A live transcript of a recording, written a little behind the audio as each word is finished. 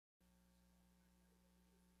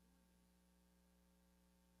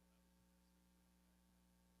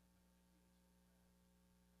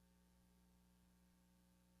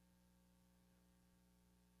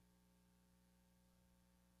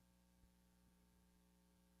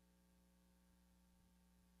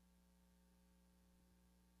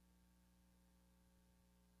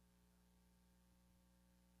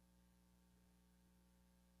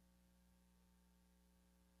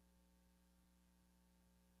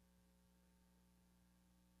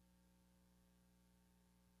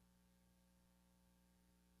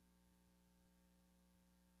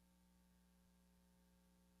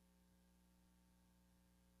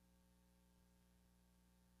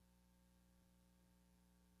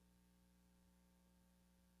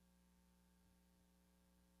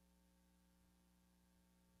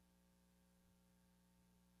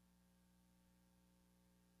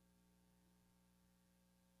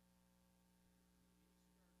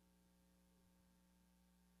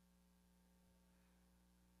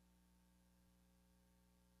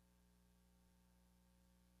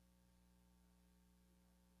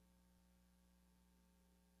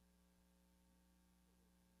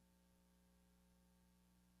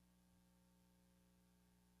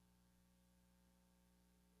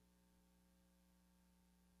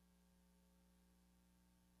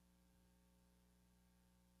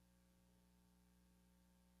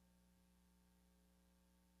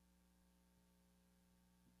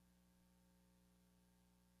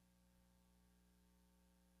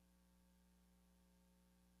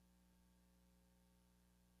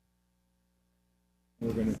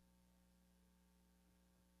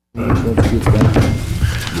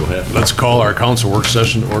Let's call our council work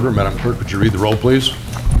session to order. Madam Clerk, would you read the roll, please?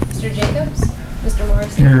 Mr. Jacobs? Mr.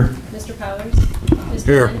 Morrison? Here. Mr. Powers? Mr.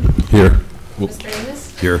 Here. Lynn? Here. Mr.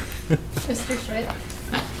 Amos? Here. Mr. Schmidt?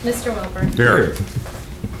 Mr. Welper? Here.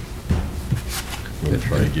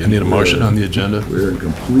 I need a motion on the agenda. We're in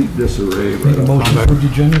complete disarray. Make a motion for the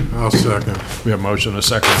agenda. I'll second. We have a motion and a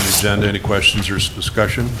second on the agenda. Any questions or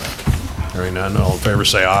discussion? Hearing none, all in favor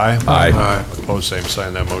say aye. Aye. Opposed, same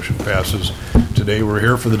sign. That motion passes. Today we're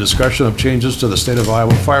here for the discussion of changes to the state of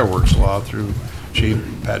Iowa fireworks law through Chief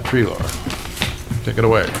Pat Treelor. Take it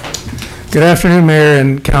away. Good afternoon, Mayor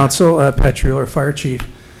and Council. Pat Treelor, Fire Chief.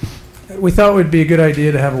 We thought it would be a good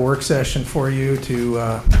idea to have a work session for you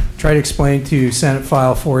to try to explain to you Senate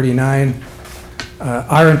File 49,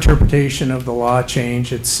 our interpretation of the law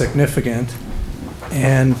change. It's significant,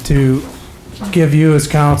 and to give you as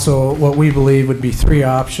council what we believe would be three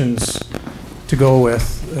options to go with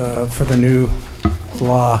for the new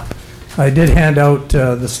law. I did hand out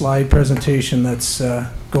the slide presentation that's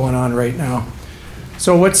going on right now.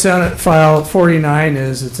 So what Senate File 49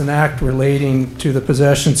 is, it's an act relating to the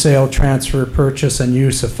possession, sale, transfer, purchase, and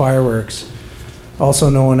use of fireworks, also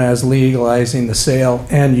known as legalizing the sale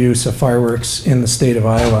and use of fireworks in the state of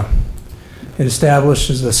Iowa. It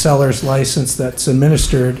establishes a seller's license that's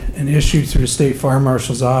administered and issued through the State Fire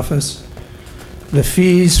Marshal's office. The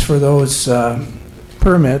fees for those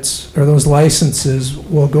permits or those licenses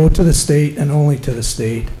will go to the state and only to the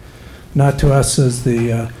state, not to us as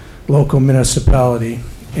the local municipality.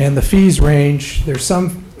 And the fees range, there's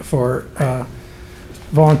some for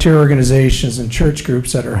volunteer organizations and church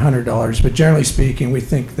groups that are $100, but generally speaking, we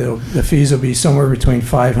think the fees will be somewhere between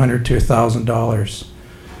 $500 to $1,000.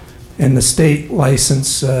 And the state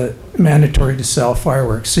license mandatory to sell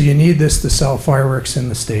fireworks. So you need this to sell fireworks in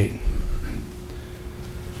the state.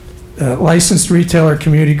 Licensed retailer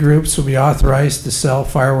community groups will be authorized to sell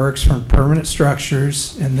fireworks from permanent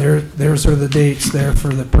structures, and there's are the dates there for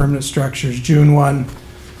the permanent structures: June 1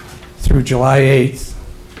 through July 8th,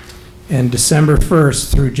 and December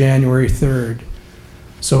 1st through January 3rd.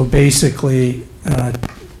 So basically, a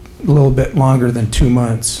little bit longer than 2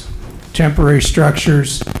 months. Temporary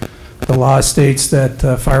structures, the law states that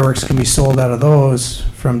fireworks can be sold out of those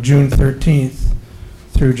from June 13th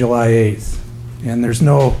through July 8th, and there's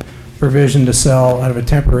no provision to sell out of a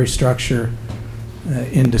temporary structure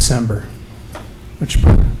in December, which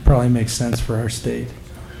probably makes sense for our state.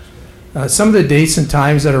 Some of the dates and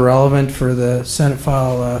times that are relevant for the Senate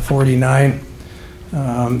File 49,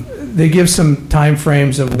 they give some time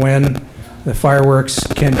frames of when the fireworks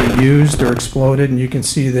can be used or exploded, and you can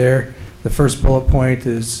see there the first bullet point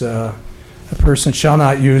is a person shall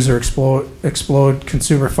not use or explode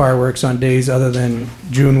consumer fireworks on days other than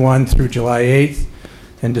June 1 through July 8th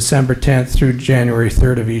and December 10th through January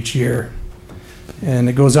 3rd of each year. And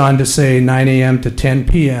it goes on to say 9 a.m. to 10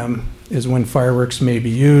 p.m. is when fireworks may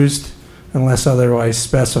be used unless otherwise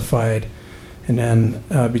specified. And then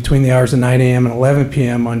between the hours of 9 a.m. and 11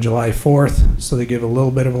 p.m. on July 4th, so they give a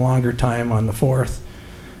little bit of a longer time on the 4th.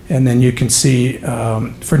 And then you can see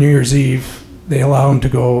for New Year's Eve, they allow them to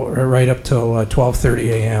go right up till 12:30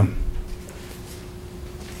 a.m.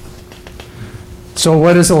 So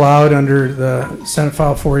what is allowed under the Senate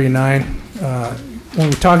File 49? When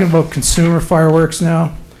we're talking about consumer fireworks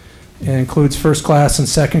now, it includes first class and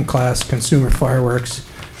second class consumer fireworks.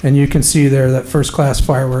 And you can see there that first class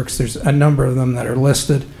fireworks, there's a number of them that are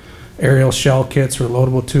listed: aerial shell kits,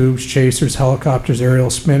 reloadable tubes, chasers, helicopters, aerial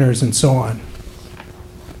spinners, and so on.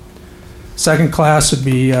 Second class would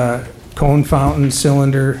be cone fountain,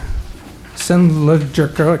 cylindrical,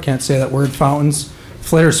 I can't say that word, fountains,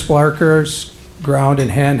 flitter sparklers, ground and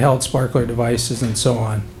handheld sparkler devices, and so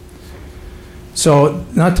on. So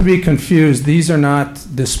not to be confused, these are not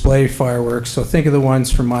display fireworks. So think of the ones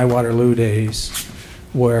from my Waterloo days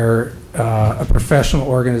where a professional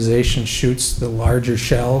organization shoots the larger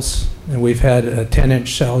shells, and we've had a 10-inch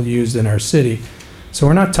shell used in our city. So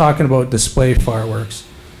we're not talking about display fireworks.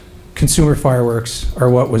 Consumer fireworks are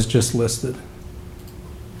what was just listed.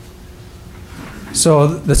 So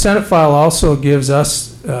the Senate file also gives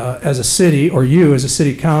us as a city, or you as a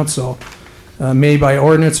city council, may by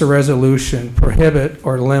ordinance or resolution prohibit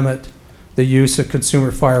or limit the use of consumer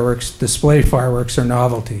fireworks, display fireworks, or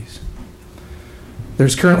novelties.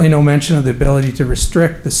 There's currently no mention of the ability to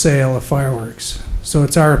restrict the sale of fireworks. So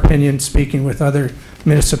it's our opinion, speaking with other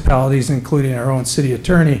municipalities, including our own city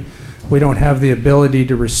attorney, we don't have the ability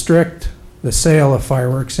to restrict the sale of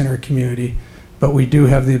fireworks in our community, but we do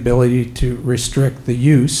have the ability to restrict the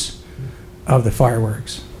use of the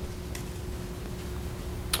fireworks.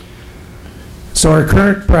 So our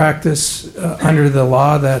current practice under the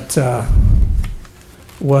law that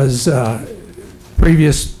was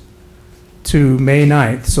previous to May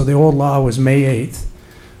 9th, so the old law was May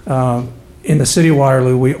 8th. In the city of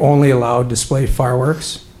Waterloo, we only allowed display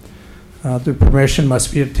fireworks. The permission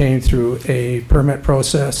must be obtained through a permit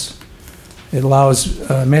process. It allows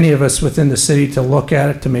many of us within the city to look at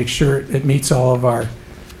it to make sure it meets all of our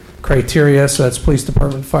criteria. So that's police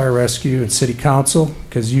department, fire rescue, and city council,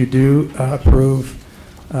 because you do approve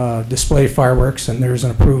display fireworks, and there's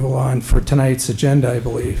an approval on for tonight's agenda, I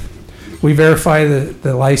believe. We verify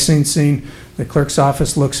the licensing. The clerk's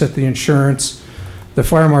office looks at the insurance. The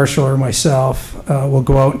fire marshal or myself will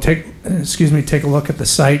go out and take a look at the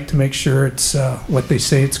site to make sure it's what they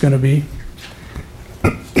say it's going to be.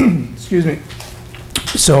 Excuse me.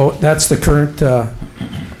 So that's the current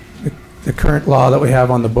the current law that we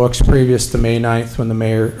have on the books previous to May 9th when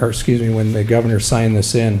when the governor signed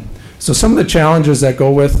this in. So some of the challenges that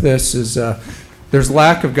go with this is there's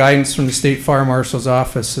lack of guidance from the state fire marshal's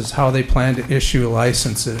office as how they plan to issue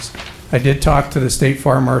licenses. I did talk to the state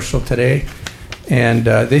fire marshal today, and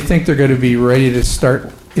they think they're going to be ready to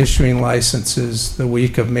start issuing licenses the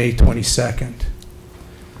week of May 22nd.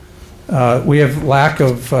 We have lack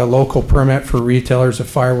of local permit for retailers of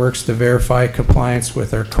fireworks to verify compliance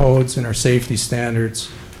with our codes and our safety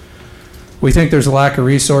standards. We think there's a lack of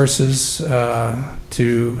resources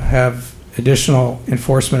to have additional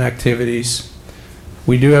enforcement activities.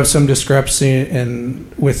 We do have some discrepancy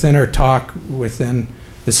within our talk within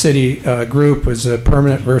the city group was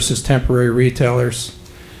permanent versus temporary retailers.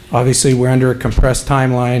 Obviously, we're under a compressed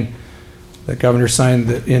timeline. The governor signed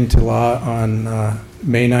it into law on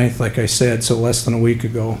May 9th, like I said, so less than a week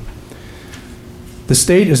ago. The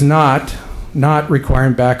state is not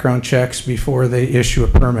requiring background checks before they issue a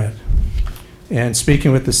permit. And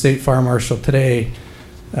speaking with the state fire marshal today,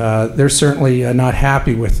 they're certainly not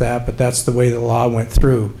happy with that, but that's the way the law went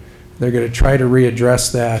through. They're going to try to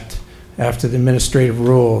readdress that after the administrative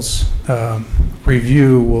rules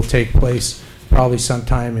review will take place probably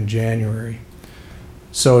sometime in January.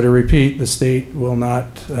 So to repeat, the state will not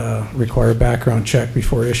require a background check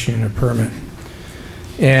before issuing a permit.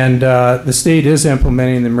 And the state is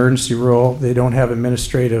implementing the emergency rule. They don't have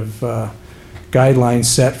administrative guidelines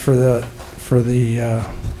set for the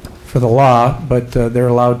law, but they're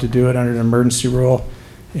allowed to do it under an emergency rule,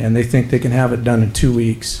 and they think they can have it done in 2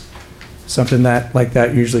 weeks. Something like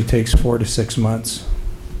that usually takes 4 to 6 months.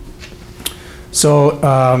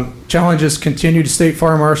 So challenges continue. The state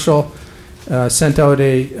fire marshal sent out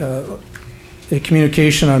a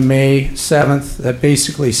communication on May 7th that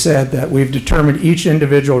basically said that we've determined each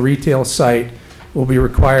individual retail site will be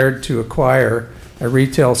required to acquire a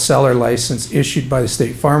retail seller license issued by the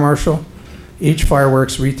state fire marshal. Each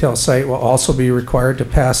fireworks retail site will also be required to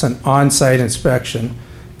pass an on-site inspection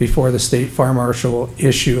before the state fire marshal will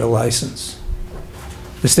issue a license.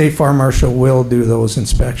 The state fire marshal will do those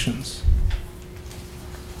inspections.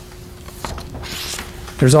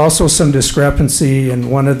 There's also some discrepancy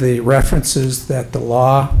in one of the references that the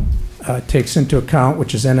law takes into account,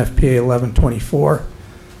 which is NFPA 1124.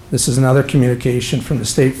 This is another communication from the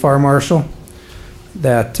state fire marshal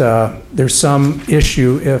that there's some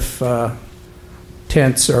issue if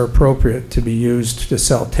tents are appropriate to be used to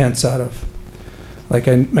sell tents out of. Like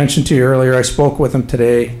I mentioned to you earlier, I spoke with him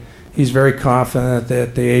today. He's very confident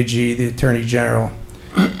that the AG, the Attorney General,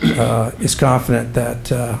 is confident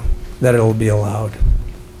that it'll be allowed.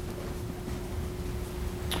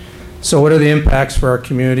 So what are the impacts for our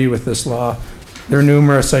community with this law? They're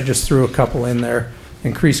numerous. I just threw a couple in there.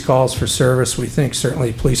 Increased calls for service. We think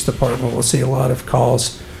certainly police department will see a lot of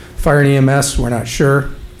calls. Fire and EMS, we're not sure.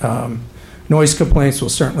 Noise complaints will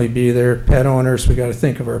certainly be there. Pet owners, we got to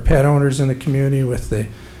think of our pet owners in the community with the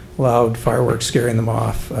loud fireworks scaring them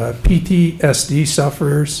off. PTSD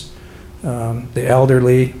sufferers, the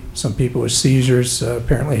elderly, some people with seizures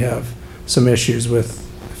apparently have some issues with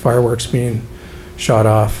fireworks being shot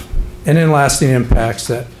off. And then lasting impacts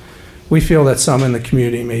that we feel that some in the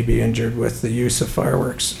community may be injured with the use of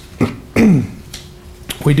fireworks.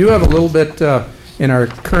 We do have a little bit in our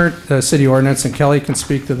current city ordinance, and Kelly can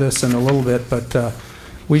speak to this in a little bit, but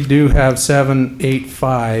we do have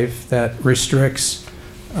 785 that restricts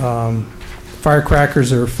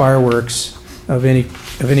firecrackers or fireworks of any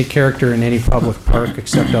character in any public park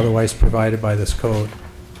except otherwise provided by this code.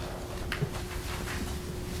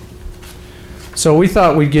 So we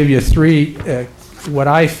thought we'd give you three, what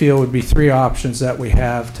I feel would be three options that we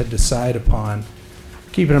have to decide upon.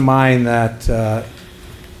 Keeping in mind that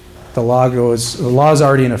the law is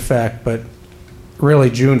already in effect, but really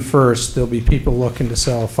June 1st, there'll be people looking to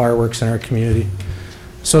sell fireworks in our community.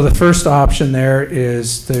 So the first option there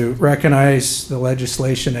is to recognize the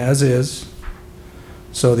legislation as is.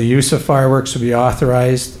 So the use of fireworks will be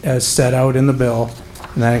authorized as set out in the bill,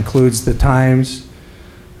 and that includes the times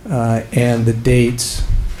and the dates.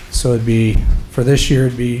 So it'd be, for this year,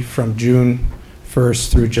 it'd be from June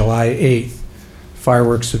 1st through July 8th.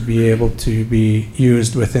 Fireworks would be able to be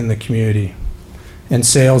used within the community. And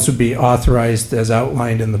sales would be authorized as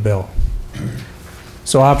outlined in the bill.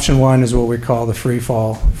 So option one is what we call the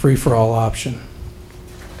free-for-all option.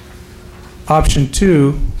 Option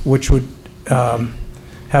two, which would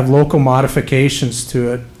have local modifications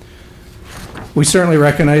to it. We certainly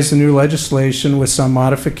recognize the new legislation with some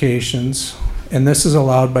modifications, and this is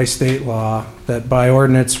allowed by state law that by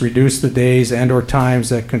ordinance reduce the days and or times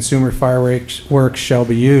that consumer fireworks shall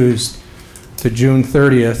be used to June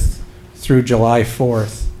 30th through July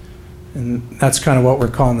 4th. And that's kind of what we're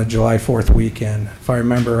calling the July 4th weekend. If I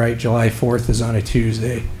remember right, July 4th is on a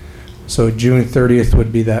Tuesday. So June 30th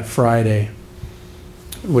would be that Friday.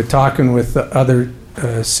 We're talking with the other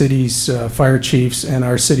cities, fire chiefs, and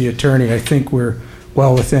our city attorney. I think we're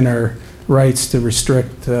well within our rights to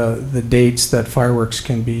restrict the dates that fireworks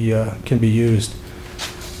can be used.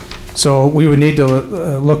 So we would need to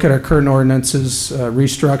look at our current ordinances,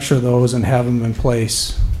 restructure those, and have them in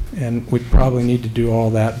place. And we'd probably need to do all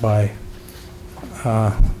that by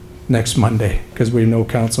next Monday, because we have no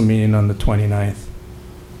council meeting on the 29th.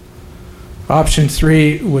 Option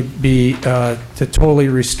three would be to totally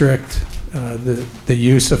restrict the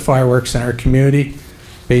use of fireworks in our community,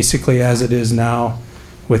 basically as it is now,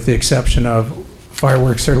 with the exception of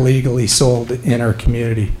fireworks are legally sold in our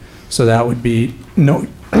community. So that would be no,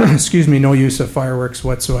 excuse me, no use of fireworks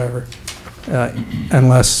whatsoever,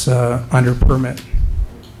 unless under permit.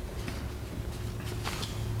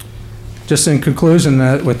 Just in conclusion,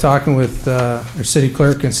 we're talking with our city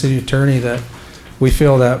clerk and city attorney that we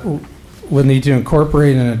feel that we'll need to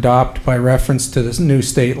incorporate and adopt by reference to this new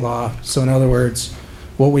state law. So in other words,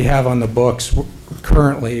 what we have on the books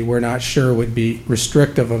currently, we're not sure would be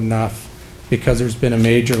restrictive enough because there's been a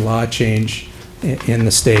major law change in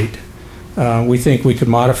the state. We think we could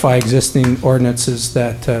modify existing ordinances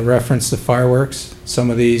that reference the fireworks. Some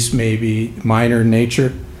of these may be minor in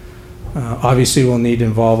nature. Obviously, we'll need to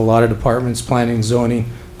involve a lot of departments, planning,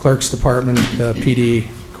 zoning, clerk's department, PD,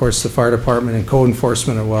 of course, the fire department, and code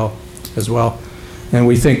enforcement as well. And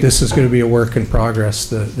we think this is going to be a work in progress,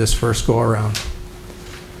 this first go around.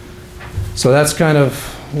 So that's kind of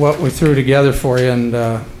what we threw together for you, and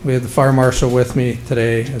we had the fire marshal with me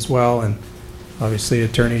today as well, and obviously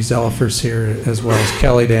Attorney Zellifer's here as well as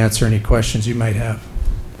Kelly to answer any questions you might have.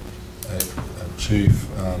 Chief,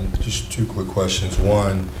 just two quick questions.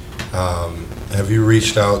 One, have you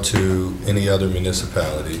reached out to any other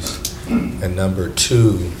municipalities? And number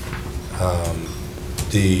two,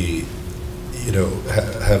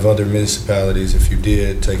 have other municipalities, if you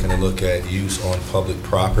did, taken a look at use on public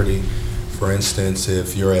property? For instance,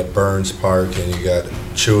 if you're at Burns Park and you got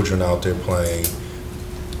children out there playing,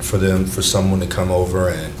 for someone to come over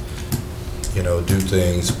and do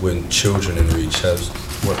things when children in reach,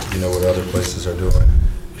 what other places are doing?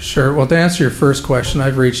 Sure. Well, to answer your first question,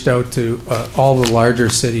 I've reached out to all the larger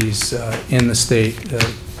cities in the state,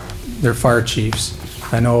 their fire chiefs.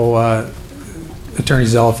 I know Attorney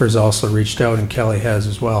Zellifer's also reached out, and Kelly has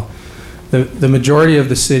as well. The majority of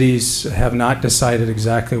the cities have not decided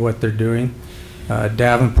exactly what they're doing.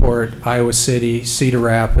 Davenport, Iowa City, Cedar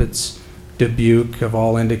Rapids, Dubuque have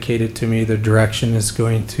all indicated to me the direction is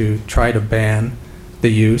going to try to ban the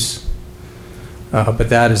use, but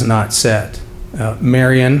that is not set.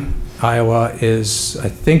 Marion, Iowa is, I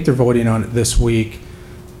think they're voting on it this week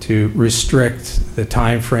to restrict the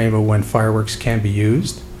time frame of when fireworks can be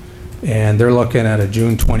used, and they're looking at a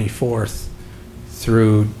June 24th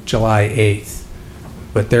through July 8th.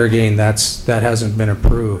 But there again, that hasn't been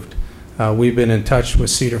approved. We've been in touch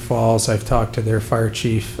with Cedar Falls. I've talked to their fire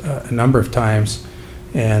chief a number of times,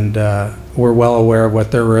 and we're well aware of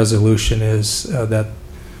what their resolution is that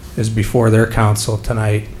is before their council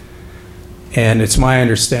tonight. And it's my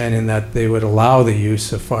understanding that they would allow the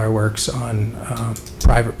use of fireworks on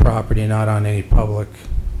private property, not on any public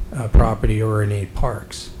property or any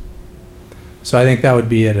parks. So I think that would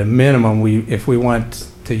be at a minimum, if we want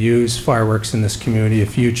to use fireworks in this community,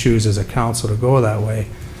 if you choose as a council to go that way,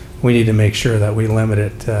 we need to make sure that we limit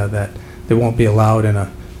it, that they won't be allowed in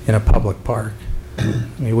a public park. I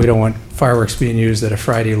mean, we don't want fireworks being used at a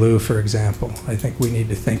Friday Lou, for example. I think we need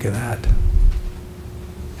to think of that.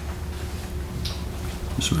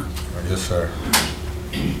 Sir. Yes, sir.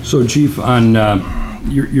 So, Chief, on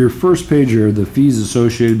your first page are the fees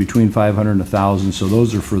associated between $500 and $1,000. So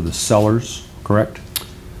those are for the sellers, correct?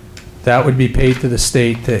 That would be paid to the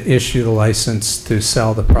state to issue the license to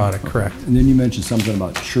sell the product, correct? And then you mentioned something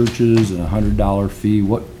about churches and a $100 fee.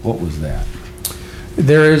 What was that?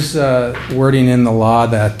 There is wording in the law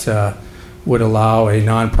that would allow a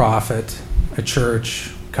nonprofit, a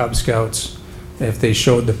church, Cub Scouts, if they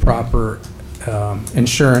showed the proper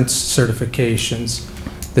insurance certifications,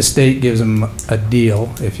 the state gives them a deal,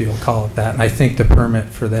 if you'll call it that, and I think the permit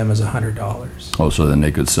for them is $100. Oh, so then they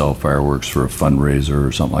could sell fireworks for a fundraiser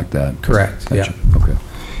or something like that? Correct, Gotcha. yeah. Okay.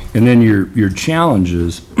 And then your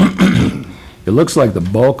challenges, it looks like the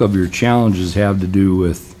bulk of your challenges have to do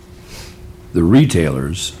with the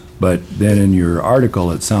retailers, but then in your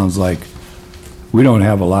article, it sounds like we don't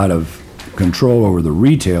have a lot of control over the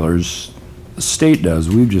retailers. The state does.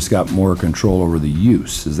 We've just got more control over the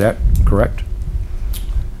use. Is that correct?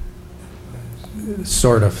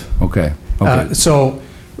 Sort of. Okay. Okay. So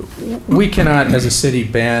we cannot, as a city,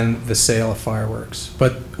 ban the sale of fireworks,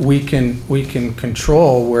 but we can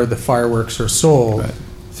control where the fireworks are sold Right.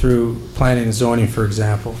 through planning and zoning, for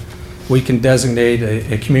example. We can designate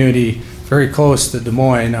a community very close to Des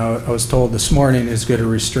Moines, I was told this morning, is going to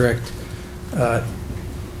restrict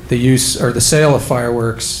the use or the sale of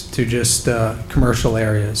fireworks to just commercial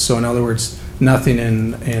areas. So in other words, nothing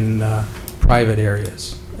in private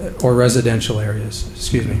areas or residential areas,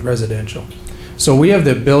 excuse me, residential. So we have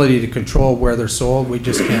the ability to control where they're sold. We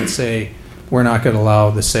just can't say we're not going to allow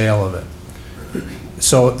the sale of it.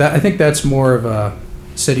 So that, I think that's more of a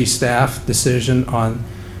city staff decision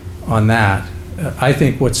on that. I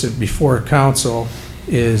think what's before council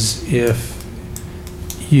is if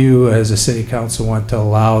you as a city council want to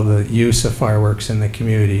allow the use of fireworks in the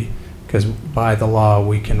community, because by the law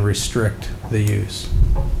we can restrict the use.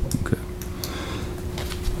 Okay.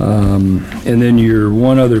 And then your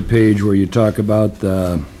one other page where you talk about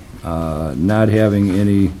the not having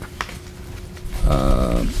any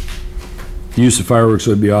use of fireworks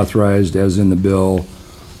would be authorized as in the bill,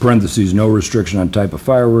 parentheses, no restriction on type of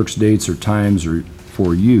fireworks, dates, or times or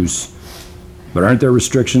for use. But aren't there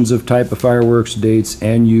restrictions of type of fireworks, dates,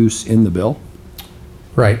 and use in the bill?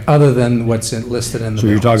 Right, other than what's listed in the So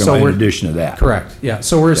bill. you're talking about in we're- addition to that? Correct, yeah.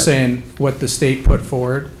 So we're Yeah. saying what the state put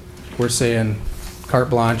forward, we're saying carte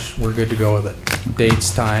blanche, we're good to go with it.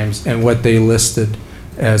 Dates, times, and what they listed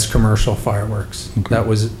as commercial fireworks. Okay. That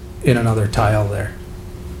was in another tile there.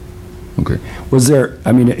 Okay. Was there,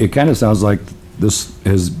 I mean, it kind of sounds like this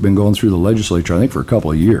has been going through the legislature, I think, for a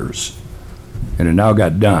couple of years. And it now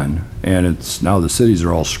got done, and it's, now the cities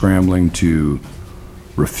are all scrambling to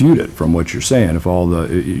refute it from what you're saying. If all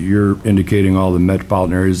the, you're indicating all the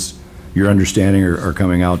metropolitan areas, your understanding are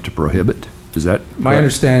coming out to prohibit? Is that My correct?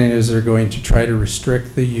 understanding is they're going to try to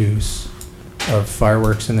restrict the use of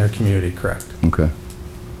fireworks in their community, correct? Okay.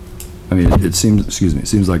 I mean, it seems, excuse me, it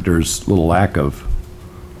seems like there's a little lack of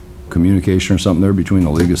communication or something there between the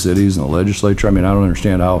League of Cities and the legislature. I mean, I don't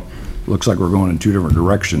understand how, it looks like we're going in two different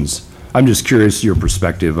directions. I'm just curious your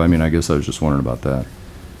perspective. I mean, I guess I was just wondering about that.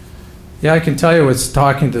 Yeah, I can tell you what's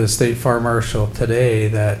talking to the state fire marshal today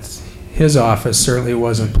that his office certainly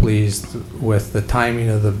wasn't pleased with the timing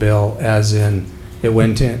of the bill, as in it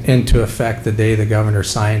went into effect the day the governor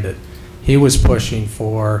signed it. He was pushing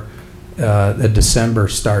for a December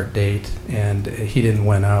start date, and he didn't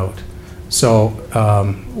win out. So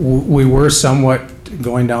we were somewhat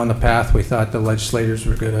going down the path. We thought the legislators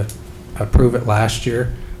were going to approve it last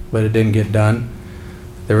year, but it didn't get done.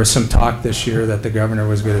 There was some talk this year that the governor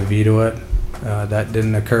was going to veto it. That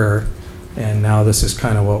didn't occur, and now this is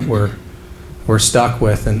kind of what we're stuck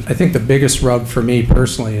with. And I think the biggest rub for me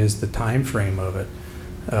personally is the time frame of it.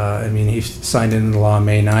 I mean, he signed into law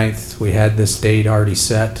May 9th. We had this date already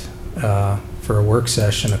set for a work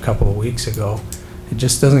session a couple of weeks ago. It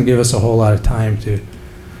just doesn't give us a whole lot of time to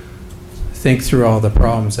think through all the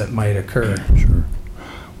problems that might occur. Sure.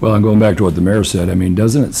 Well, and going back to what the mayor said, I mean,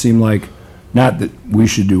 doesn't it seem like, not that we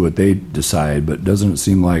should do what they decide, but doesn't it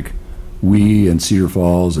seem like we and Cedar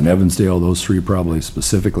Falls and Evansdale, those three probably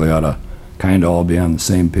specifically, ought to kind of all be on the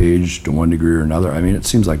same page to one degree or another? I mean, it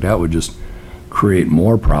seems like that would just create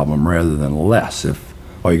more problem rather than less if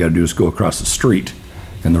all you got to do is go across the street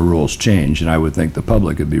and the rules change, and I would think the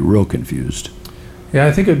public would be real confused. Yeah,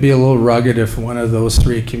 I think it'd be a little rugged if one of those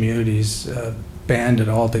three communities banned it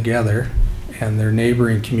altogether and their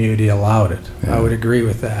neighboring community allowed it. Yeah. I would agree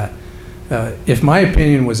with that. If my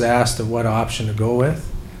opinion was asked of what option to go with,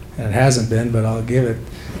 and it hasn't been, but I'll give it,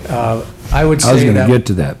 I would say I was going to that get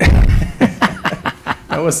to that.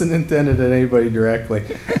 that wasn't intended at anybody directly.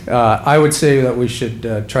 I would say that we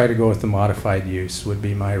should try to go with the modified use would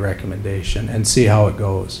be my recommendation and see how it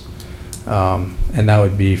goes. And that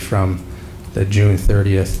would be from the June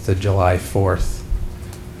 30th to July 4th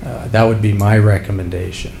That would be my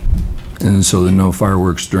recommendation. And so there are no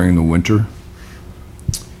fireworks during the winter?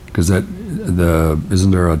 Because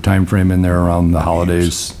isn't there a time frame in there around the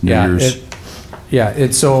holidays, New Year's?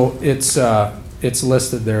 It's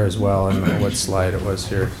listed there as well. I don't know what slide it was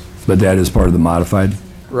here. But that is part of the modified?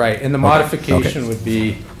 Right, and the modification would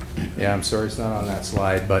be, I'm sorry, it's not on that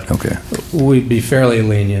slide, but we'd be fairly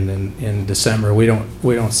lenient in December. We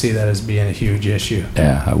don't see that as being a huge issue.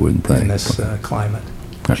 Yeah, I wouldn't think. In this climate.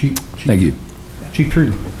 Thank you. Chief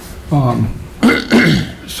Trudy.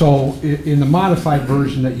 So in the modified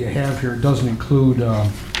version that you have here, it doesn't include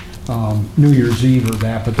New Year's Eve or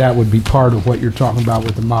that, but that would be part of what you're talking about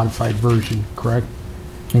with the modified version, correct?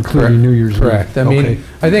 Including New Year's Eve. Correct. I mean,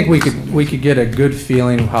 I think we could get a good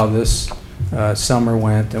feeling of how this summer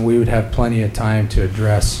went, and we would have plenty of time to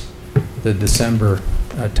address the December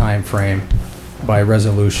time frame by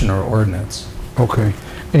resolution or ordinance. Okay.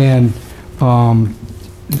 And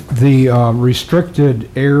the restricted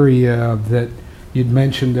area that you'd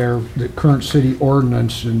mentioned there, the current city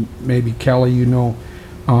ordinance, and maybe Kelly,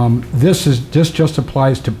 this just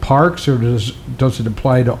applies to parks, or does it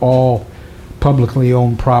apply to all publicly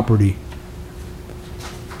owned property?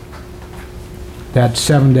 That's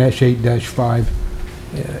 7-8-5.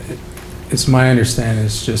 Yeah, it's my understanding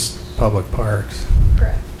it's just public parks.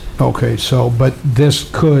 Correct. Okay, so, but this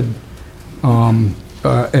could,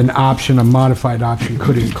 an option, a modified option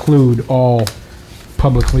could include all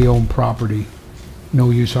publicly owned property. No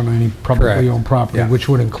use on any publicly owned property, Yeah. which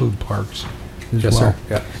would include parks as Yes, well. sir.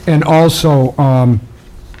 Yeah. And also,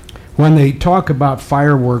 when they talk about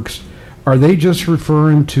fireworks, are they just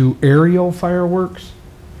referring to aerial fireworks?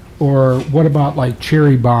 Or what about like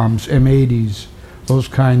cherry bombs, M80s, those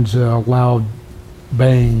kinds of loud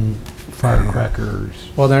bang firecrackers?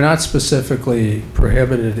 Well, they're not specifically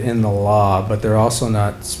prohibited in the law, but they're also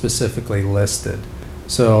not specifically listed.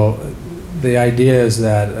 So the idea is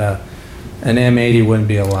that an M80 wouldn't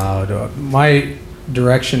be allowed. My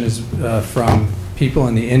direction is from people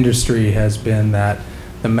in the industry has been that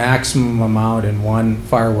the maximum amount in one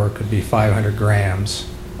firework could be 500 grams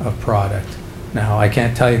of product. Now, I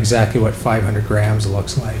can't tell you exactly what 500 grams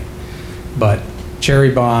looks like, but cherry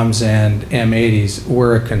bombs and M80s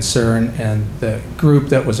were a concern, and the group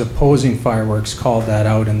that was opposing fireworks called that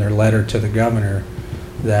out in their letter to the governor,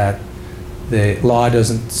 that the law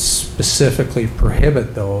doesn't specifically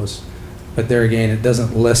prohibit those, but there again, it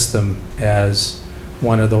doesn't list them as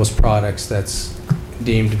one of those products that's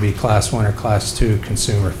deemed to be Class 1 or Class 2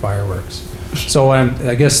 consumer fireworks. So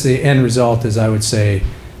I guess the end result is I would say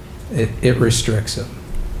it restricts them.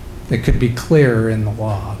 It could be clearer in the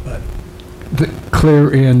law, but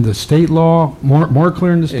Clear in the state law, more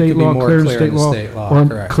clear in the state law, more clear in the clear state in the law, state law, or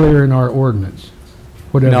correct. clear in our ordinance?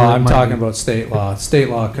 Whatever no, it I'm might talking be. about state law. State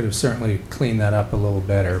law could have certainly cleaned that up a little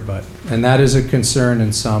better, and that is a concern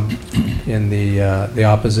in some in the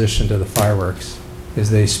opposition to the fireworks, is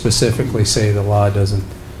they specifically say the law doesn't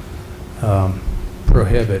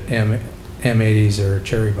prohibit M80s or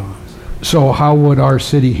cherry bombs. So how would our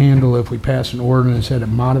city handle if we pass an ordinance that it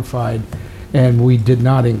modified and we did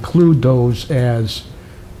not include those as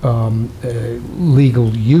legal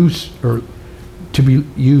use or to be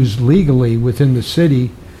used legally within the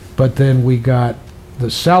city, but then we got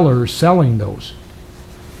the sellers selling those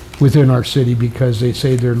within our city because they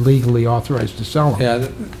say they're legally authorized to sell them? Yeah,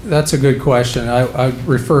 that's a good question. I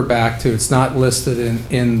refer back to, it's not listed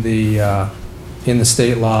in the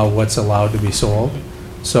state law what's allowed to be sold.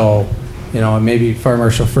 So, maybe Fire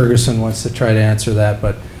Marshal Ferguson wants to try to answer that,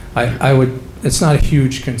 but I would, it's not a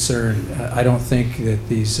huge concern. I don't think that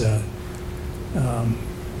these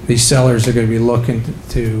sellers are going to be looking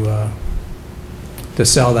to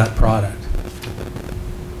sell that product.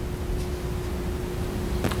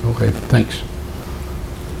 Okay, thanks.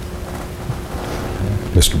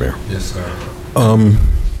 Mr. Mayor. Yes, sir.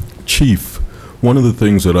 Chief, one of the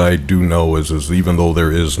things that I do know is even though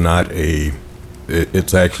there is not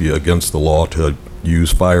it's actually against the law to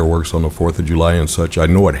use fireworks on the 4th of July and such, I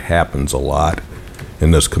know it happens a lot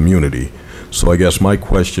in this community. So I guess my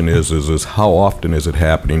question is how often is it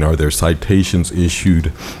happening? Are there citations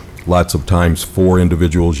issued lots of times for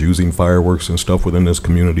individuals using fireworks and stuff within this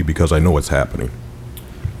community? Because I know it's happening.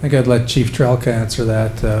 I think I'd let Chief Trelka answer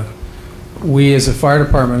that. We as a fire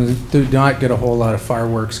department do not get a whole lot of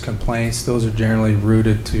fireworks complaints. Those are generally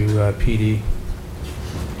routed to PD.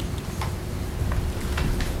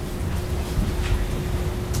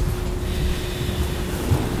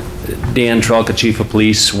 Dan Trelka, Chief of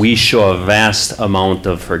Police. We show a vast amount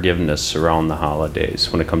of forgiveness around the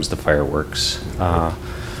holidays when it comes to fireworks.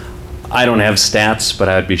 I don't have stats, but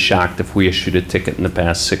I'd be shocked if we issued a ticket in the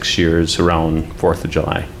past 6 years around 4th of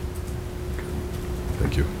July.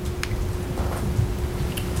 Thank you.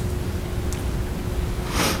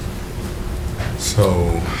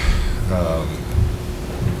 So,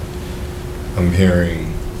 I'm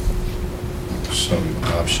hearing some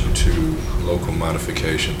option 2 local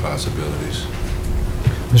modification possibilities.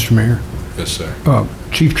 Mr. Mayor. Yes, sir.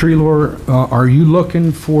 Chief Treelor, are you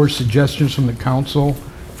looking for suggestions from the council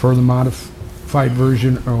for the modified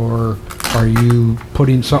version, or are you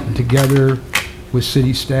putting something together with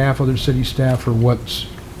city staff, other city staff, or what's?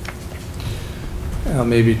 I'll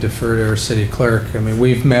maybe defer to our city clerk. I mean,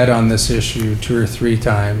 we've met on this issue 2 or 3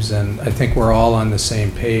 times, and I think we're all on the same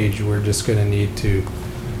page. We're just going to need to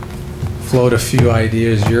float a few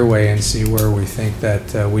ideas your way and see where we think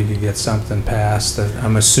that we could get something passed.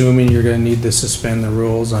 I'm assuming you're going to need to suspend the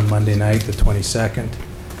rules on Monday night, the 22nd,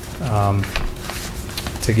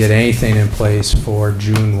 to get anything in place for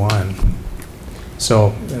June 1.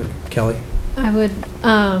 So, Kelly? I would,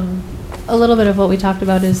 a little bit of what we talked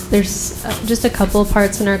about is there's just a couple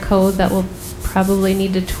parts in our code that we'll probably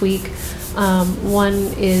need to tweak.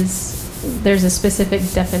 One is there's a specific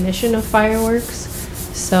definition of fireworks.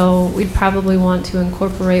 So we'd probably want to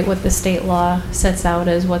incorporate what the state law sets out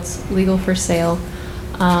as what's legal for sale.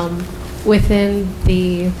 Within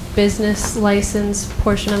the business license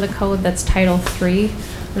portion of the code, that's Title III,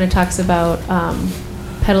 when it talks about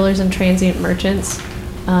peddlers and transient merchants.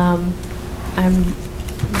 I'm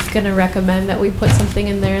going to recommend that we put something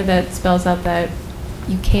in there that spells out that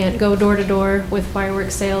you can't go door to door with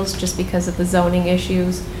fireworks sales just because of the zoning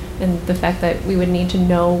issues and the fact that we would need to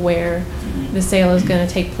know where the sale is going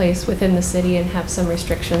to take place within the city and have some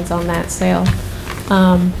restrictions on that sale.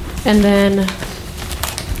 And then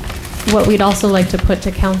what we'd also like to put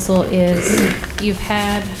to council is you've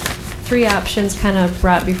had 3 options kind of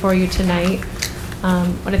brought before you tonight.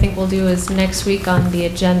 What I think we'll do is next week on the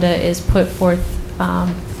agenda is put forth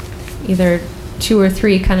either 2 or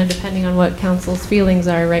 3, kind of depending on what council's feelings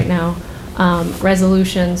are right now,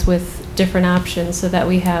 resolutions with different options so that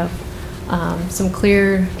we have some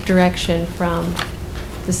clear direction from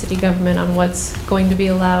the city government on what's going to be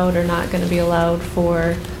allowed or not going to be allowed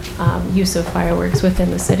for use of fireworks within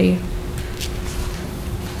the city.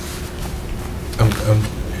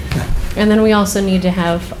 And then we also need to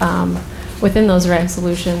have, within those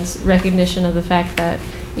resolutions, recognition of the fact that,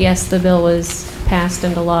 yes, the bill was passed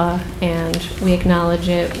into law and we acknowledge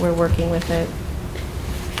it, we're working with it,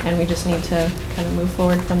 and we just need to kind of move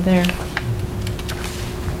forward from there.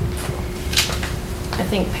 I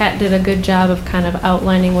think Pat did a good job of kind of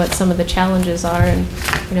outlining what some of the challenges are, and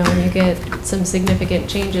you know, when you get some significant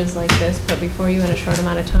changes like this put before you in a short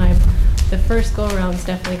amount of time, the first go around is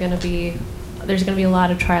definitely going to be, there's going to be a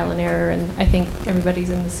lot of trial and error, and I think everybody's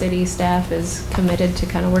in the city, staff is committed to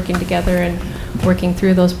kind of working together and working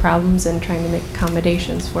through those problems and trying to make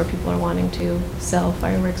accommodations for people who are wanting to sell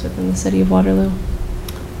fireworks within the city of Waterloo.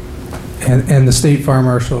 And the state fire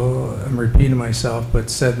marshal, I'm repeating myself,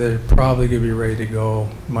 but said they're probably going to be ready to go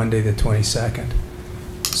Monday the 22nd.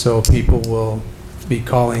 So people will be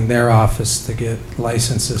calling their office to get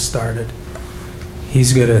licenses started.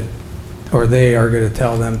 He's going to, or they are going to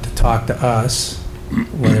tell them to talk to us,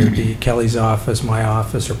 whether it be Kelly's office, my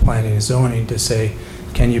office, or planning and zoning, to say,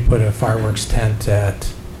 can you put a fireworks tent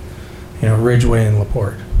at, you know, Ridgeway and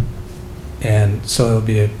LaPorte? And so it'll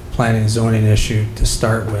be a planning and zoning issue to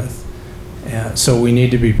start with. So we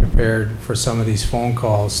need to be prepared for some of these phone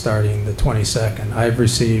calls starting the 22nd. I've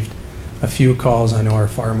received a few calls. I know our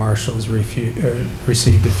fire marshal has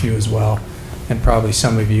received a few as well, and probably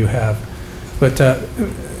some of you have. But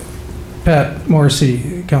Pat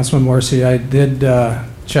Morrissey, Councilman Morrissey, I did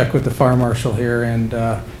check with the fire marshal here, and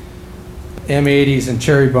M80s and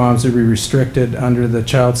cherry bombs would be restricted under the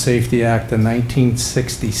Child Safety Act of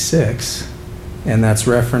 1966, and that's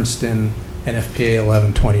referenced in NFPA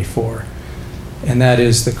 1124. And that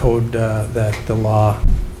is the code that the law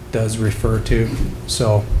does refer to.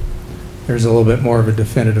 So there's a little bit more of a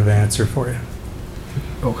definitive answer for you.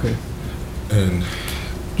 Okay. And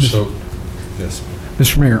so, yes.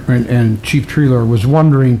 Mr. Mayor and Chief Treelor was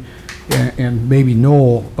wondering, and maybe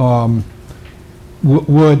Noel,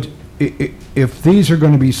 would, if these are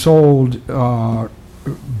going to be sold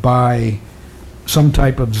by some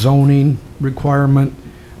type of zoning requirement,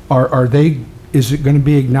 are they, is it going to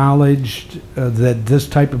be acknowledged that this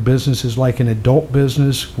type of business is like an adult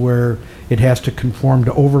business where it has to conform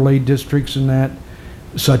to overlay districts and that,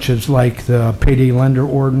 such as like the payday lender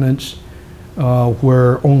ordinance,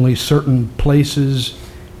 where only certain places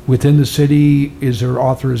within the city is there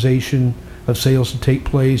authorization of sales to take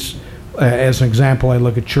place, as an example, I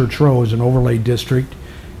look at Church Row as an overlay district,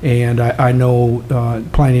 and I know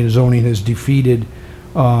planning and zoning has defeated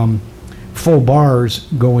full bars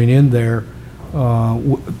going in there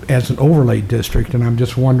as an overlay district, and I'm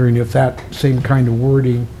just wondering if that same kind of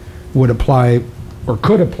wording would apply or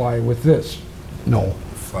could apply with this. No.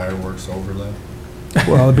 Fireworks overlay?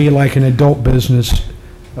 Well, it'd be like an adult business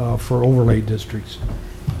for overlay districts.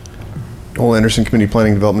 Ole Anderson, Community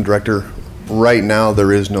Planning Development Director. Right now,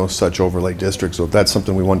 there is no such overlay district, so if that's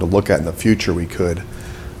something we wanted to look at in the future, we could.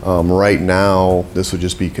 Right now, this would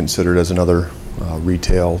just be considered as another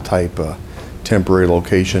retail type temporary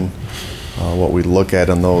location. What we look at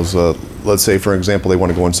on those, let's say for example they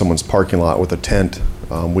want to go in someone's parking lot with a tent,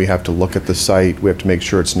 we have to look at the site, we have to make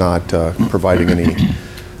sure it's not providing any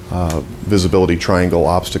visibility triangle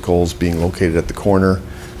obstacles being located at the corner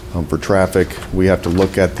for traffic. We have to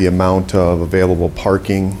look at the amount of available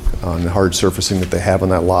parking on the hard surfacing that they have on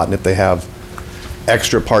that lot, and if they have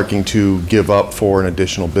extra parking to give up for an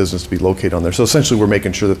additional business to be located on there. So essentially we're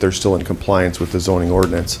making sure that they're still in compliance with the zoning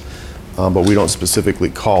ordinance, but we don't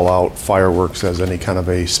specifically call out fireworks as any kind of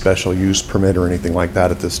a special use permit or anything like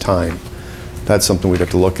that at this time. That's something we'd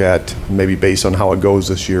have to look at, maybe based on how it goes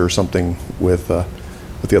this year or something with the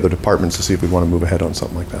other departments to see if we want to move ahead on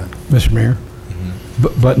something like that. Mr. Mayor?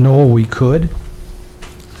 But no, we could?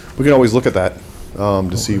 We can always look at that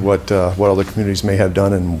to see what other communities may have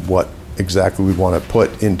done and what exactly we want to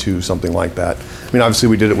put into something like that. I mean, obviously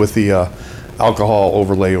we did it with the alcohol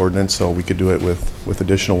overlay ordinance, so we could do it with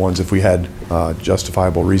additional ones if we had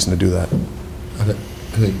justifiable reason to do that. I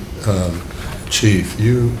think, Chief,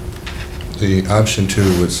 the option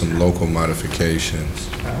 2 with some local modifications,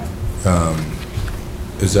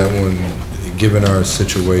 is that one, given our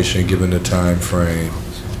situation, given the time frame,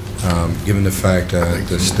 given the fact that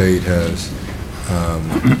the state has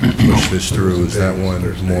pushed this through, is that one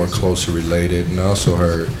more closely related? And I also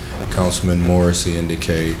heard Councilman Morrissey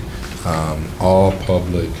indicate all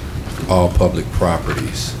public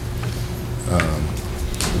properties.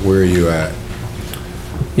 Where are you at?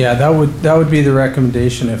 Yeah, that would be the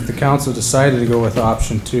recommendation if the council decided to go with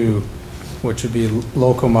option 2, which would be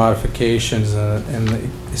local modifications, and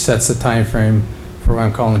it sets the time frame for what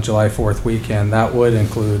I'm calling July 4th weekend. That would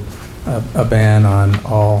include a ban on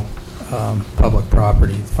all public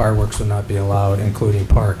property. Fireworks would not be allowed, including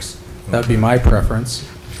parks. That would be my preference.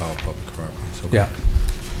 All public properties. Okay. Yeah.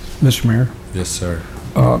 Mr. Mayor? Yes, sir.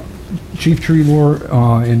 Chief Treelor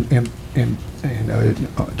and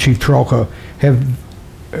Chief Trolka have,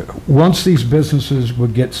 once these businesses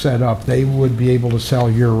would get set up, they would be able to sell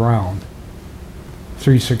year-round.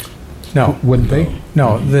 360. No. Wouldn't they?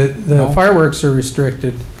 No, the No? fireworks are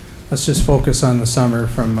restricted. Let's just focus on the summer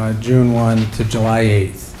from June 1 to July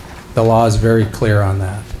 8th. The law is very clear on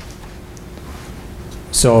that.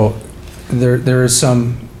 So there is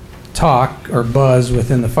some talk or buzz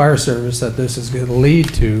within the fire service that this is going to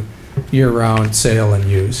lead to year-round sale and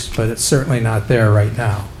use, but it's certainly not there right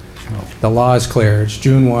now. The law is clear. It's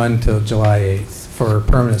June 1 till July 8th for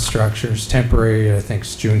permanent structures. Temporary, I think,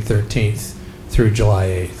 is June 13th through July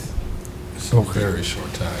 8th. It's a very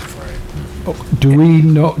short time frame. Do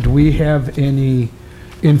we have any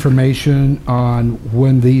information on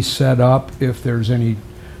when these set up, if there's any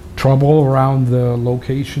trouble around the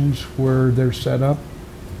locations where they're set up?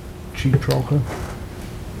 Chief Trolka?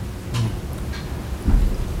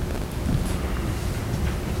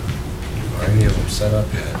 Are any of them set up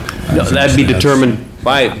yet? No, that'd be determined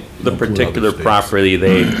by the particular property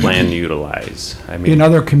they plan to utilize. I mean, In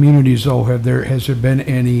other communities, though, has there been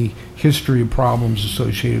any history of problems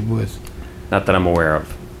associated with? not that I'm aware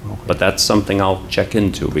of, but that's something I'll check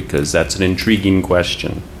into because that's an intriguing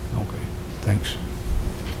question. Okay, thanks.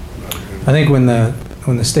 I think when the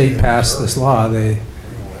state passed this law, they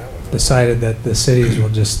decided that the cities will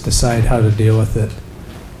just decide how to deal with it.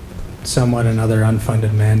 Somewhat another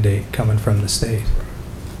unfunded mandate coming from the state.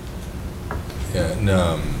 Yeah, and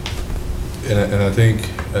I think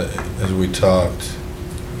as we talked,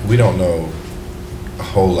 we don't know a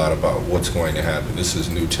whole lot about what's going to happen. This is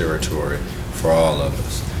new territory for all of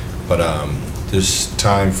us. But this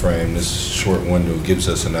time frame, this short window gives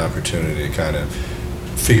us an opportunity to kind of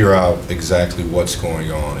figure out exactly what's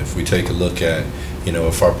going on. If we take a look at,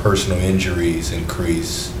 if our personal injuries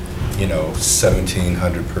increase,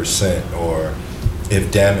 1,700%, or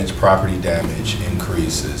if property damage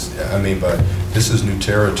increases. I mean, but this is new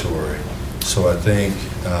territory. So I think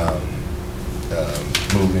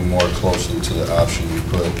moving more closely to the option we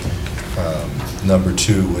put, number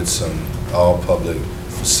 2 with some all public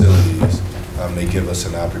facilities, may give us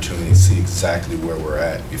an opportunity to see exactly where we're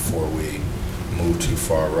at before we move too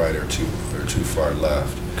far right or too far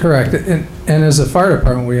left. Correct. And as a fire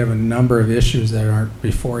department, we have a number of issues that aren't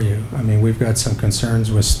before you. I mean, we've got some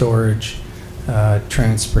concerns with storage,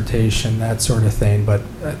 transportation, that sort of thing, but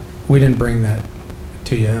we didn't bring that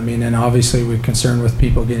to you. I mean, and obviously we're concerned with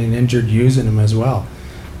people getting injured using them as well.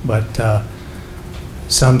 But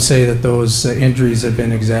some say that those injuries have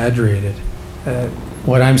been exaggerated.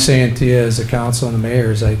 What I'm saying to you as a council and the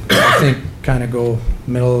mayor is I think kind of go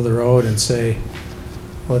middle of the road and say,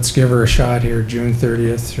 let's give her a shot here June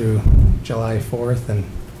 30th through July 4th and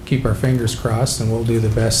keep our fingers crossed, and we'll do the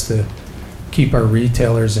best to keep our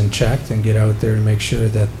retailers in check and get out there to make sure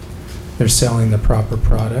that they're selling the proper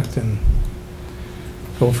product and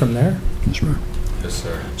go from there. Yes, sir. Yes,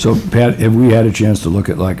 sir. So, Pat, have we had a chance to look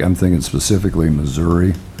at, like, I'm thinking specifically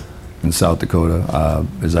Missouri and South Dakota?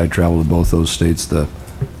 As I travel to both those states, the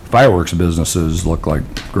fireworks businesses look like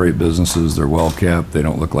great businesses. They're well kept. They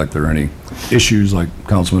don't look like there are any issues like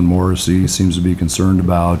Councilman Morrissey seems to be concerned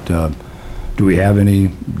about. Do we have any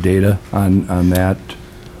data on that?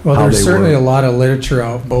 Well, there's certainly a lot of literature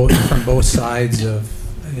out from both sides of,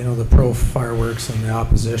 the pro fireworks and the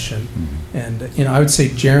opposition. Mm-hmm. And, I would say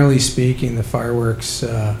generally speaking, the fireworks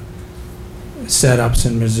setups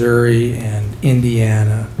in Missouri and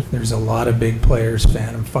Indiana, there's a lot of big players,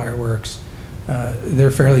 Phantom Fireworks.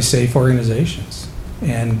 They're fairly safe organizations.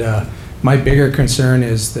 And my bigger concern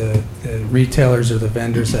is the retailers or the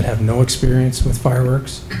vendors that have no experience with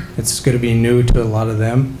fireworks. It's going to be new to a lot of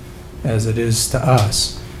them as it is to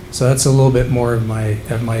us. So that's a little bit more of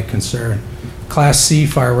my concern. Class C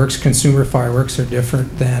fireworks, consumer fireworks, are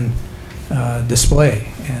different than display.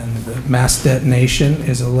 And the mass detonation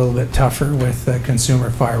is a little bit tougher with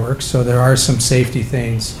consumer fireworks. So there are some safety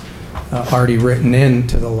things already written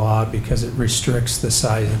into the law because it restricts the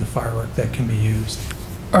size of the firework that can be used.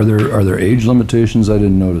 Are there age limitations? I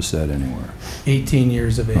didn't notice that anywhere. 18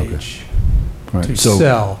 years of age Right. to So,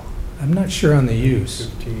 sell. I'm not sure on the use.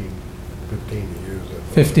 15 to use.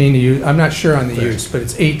 15 to use. I'm not sure on the use, but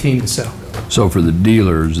it's 18 to sell. so for the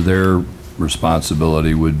dealers, their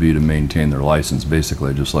responsibility would be to maintain their license,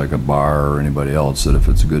 basically just like a bar or anybody else, that if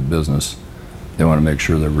it's a good business, they want to make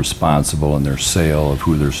sure they're responsible in their sale of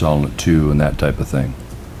who they're selling it to and that type of thing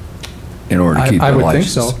in order to keep I their would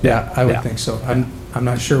license. think so. Yeah, I would think so. I'm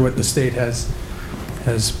not sure what the state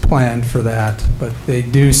has planned for that, but they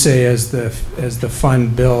do say as the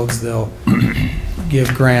fund builds, they'll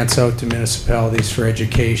give grants out to municipalities for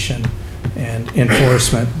education and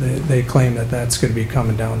enforcement. They claim that that's going to be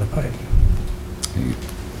coming down the pipe.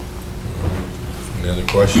 Any other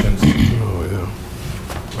questions? Oh,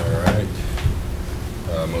 yeah. All right.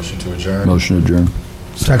 Motion to adjourn. Motion adjourned.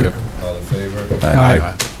 Second. All in favor?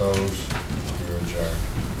 Aye. Opposed? You're adjourned.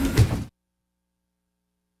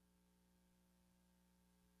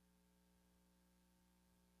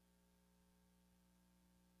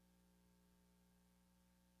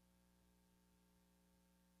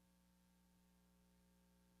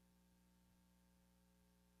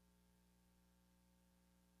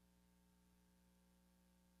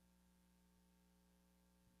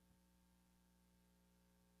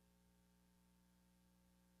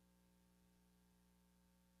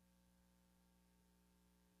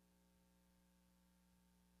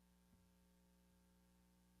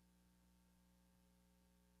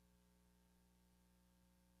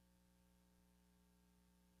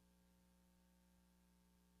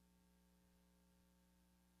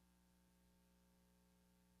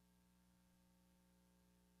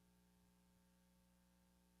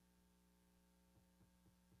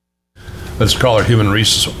 Let's call our Human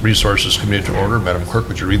Resources Committee to order. Madam Clerk,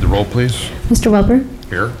 would you read the roll, please? Mr. Welper?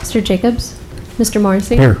 Here. Mr. Jacobs? Mr.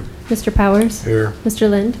 Morrissey? Here. Mr. Powers? Here. Mr.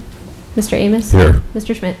 Lind? Mr. Amos? Here.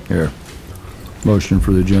 Mr. Schmidt? Here. Motion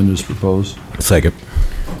for the agenda is proposed. Second.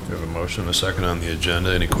 We have a motion and a second on the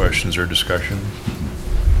agenda. Any questions or discussion?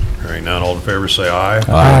 Hearing none, all in favor say aye.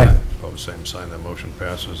 Aye. Opposed, same sign. That motion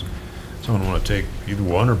passes. Someone want to take either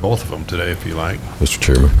one or both of them today if you like? Mr.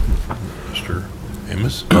 Chairman. Mr.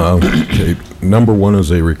 Amos? Okay. Number one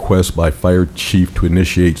is a request by Fire Chief to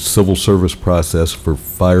initiate civil service process for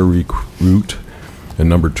fire recruit. And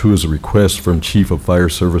number two is a request from Chief of Fire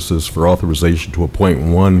Services for authorization to appoint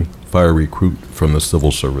one fire recruit from the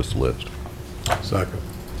civil service list. Second.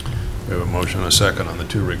 We have a motion and a second on the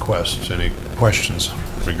two requests. Any questions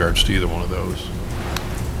in regards to either one of those?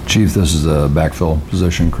 Chief, this is a backfill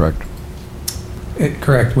position, correct?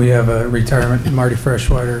 Correct. We have a retirement. Marty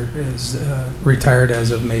Freshwater is retired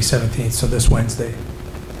as of May 17th, so this Wednesday.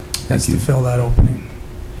 That's to fill that opening.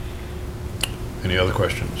 Any other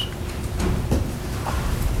questions?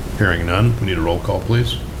 Hearing none, we need a roll call,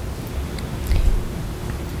 please.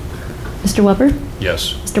 Mr. Weber?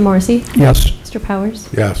 Yes. Mr. Morrissey? Yes. Mr. Powers?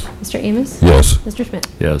 Yes. Mr. Amos? Yes. Mr. Schmidt?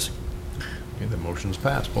 Yes. Okay, the motion's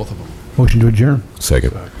passed, both of them. Motion to adjourn.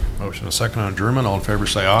 Second. Motion and second on adjournment. All in favor,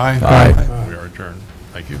 say aye. Aye. We are adjourned.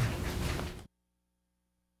 Thank you.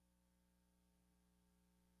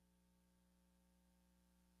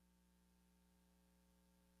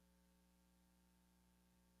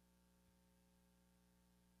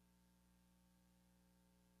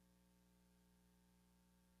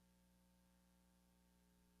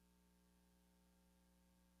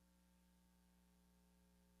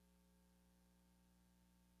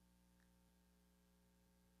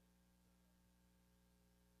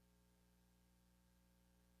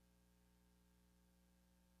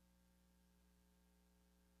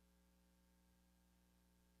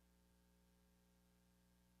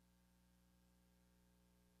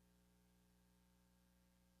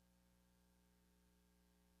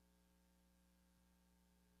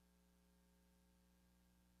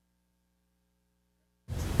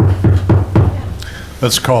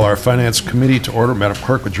 Let's call our Finance Committee to order. Madam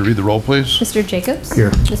Clerk, would you read the roll, please? Mr. Jacobs? Here.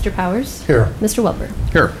 Mr. Powers? Here. Mr. Weber?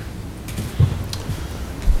 Here.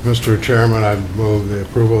 Mr. Chairman, I move the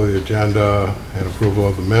approval of the agenda and approval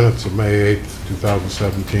of the minutes of May 8th,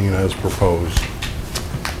 2017 as proposed.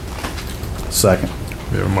 Second.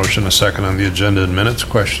 We have a motion and a second on the agenda and minutes.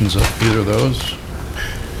 Questions of either of those?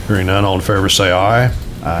 Hearing none, all in favor say aye.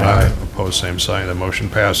 Aye. Opposed, same sign. The motion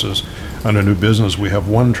passes. Under new business, we have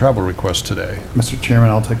one travel request today. Mr.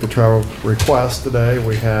 Chairman, I'll take the travel request today.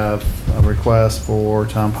 We have a request for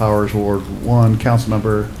Tom Powers, Ward 1, council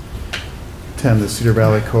member, attend the Cedar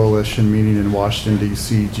Valley Coalition meeting in Washington,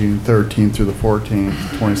 D.C., June 13th through the 14th,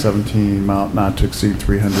 2017, amount not to exceed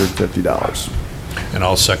 $350. And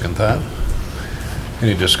I'll second that.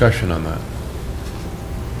 Any discussion on that?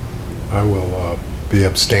 I will be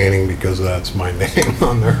abstaining because that's my name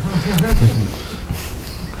on there.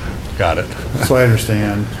 Got it. So I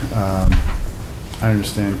understand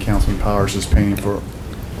Councilman Powers is paying for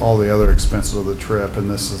all the other expenses of the trip, and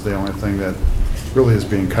this is the only thing that really is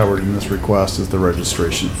being covered in this request is the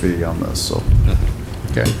registration fee on this, so.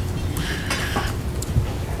 Okay.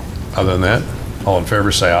 Other than that, all in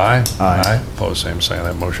favor say aye. Aye. Opposed, same sign.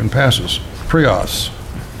 That motion passes. Prios.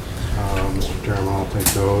 Mr. Chairman, I'll take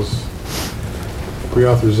those.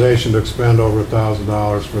 Pre-authorization to expend over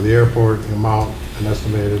 $1,000 for the airport. The amount and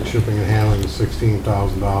estimated shipping and handling is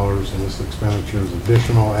 $16,000, and this expenditure is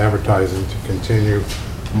additional advertising to continue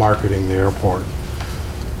marketing the airport.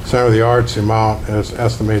 Center of the Arts, the amount is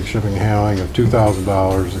estimated shipping and handling of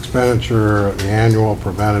 $2,000. Expenditure, the annual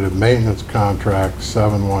preventative maintenance contract,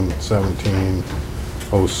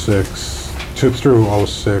 7/1/17/06 through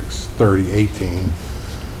 06/30/18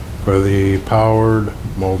 for the powered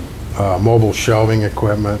mobile shelving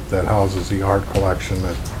equipment that houses the art collection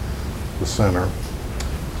at the center.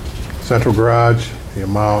 Central Garage, the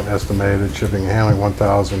amount estimated shipping and handling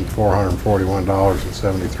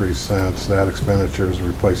 $1,441.73. That expenditure is to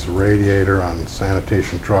replace the radiator on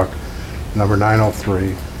sanitation truck number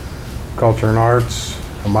 903. Culture and Arts,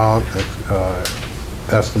 amount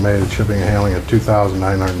estimated shipping and handling at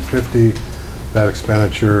 $2,950. That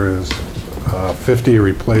expenditure is 50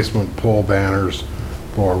 replacement pole banners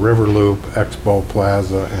for River Loop Expo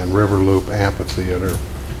Plaza and River Loop Amphitheater.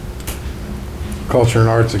 Culture and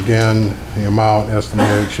Arts, again, the amount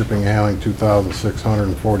estimated shipping and handling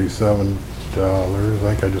 $2,647. I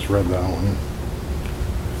think I just read that one.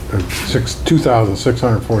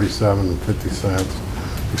 $2,647.50.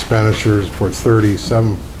 Expenditures for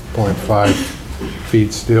 37.5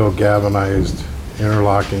 feet steel galvanized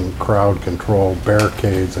interlocking crowd control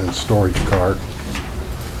barricades and storage cart.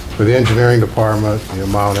 For the engineering department, the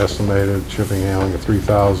amount estimated shipping and handling of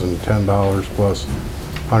 $3,010 plus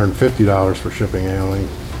 $150 for shipping and handling.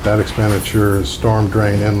 That expenditure is storm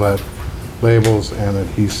drain inlet labels and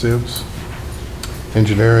adhesives.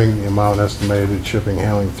 Engineering, the amount estimated shipping and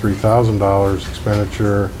handling $3,000.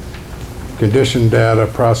 Expenditure, condition data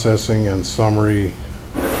processing and summary,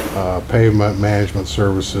 pavement management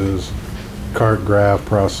services, cart graph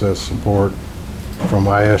process support from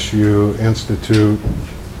ISU Institute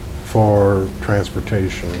for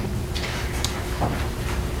Transportation.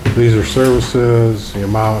 Leisure services, the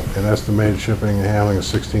amount and estimated shipping and handling is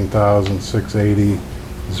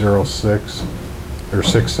 $16,680.06 or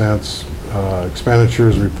 6 cents.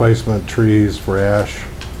 Expenditures, replacement trees for ash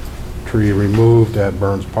tree removed at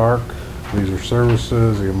Burns Park. Leisure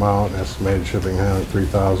services, the amount and estimated shipping and handling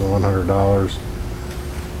 $3,100.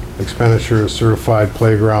 Expenditure is certified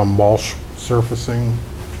playground mulch surfacing.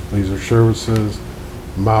 Leisure services,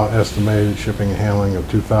 amount estimated shipping and handling of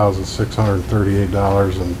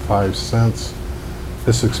 $2,638.05.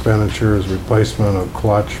 This expenditure is replacement of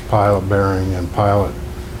clutch, pilot bearing, and pilot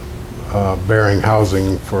bearing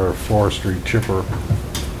housing for a forestry chipper.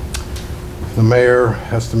 The mayor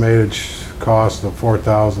estimated cost of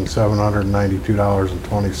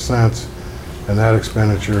 $4,792.20, and that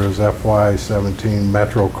expenditure is FY17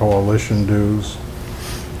 Metro Coalition dues.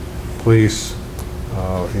 Police,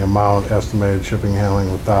 the amount estimated shipping handling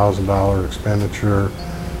 $1,000 expenditure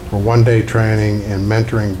for one-day training and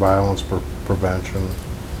mentoring violence prevention.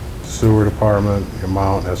 Sewer department, the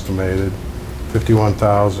amount estimated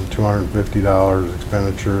 $51,250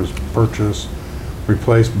 expenditures purchase,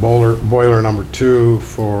 replace boiler number 2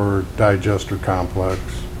 for digester complex.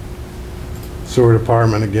 Sewer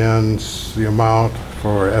department, again, the amount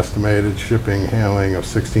for estimated shipping handling of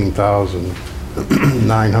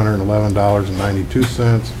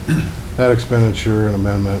 $16,911.92. That expenditure and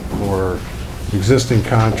amendment for existing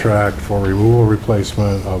contract for removal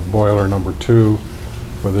replacement of boiler number 2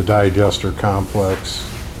 for the digester complex,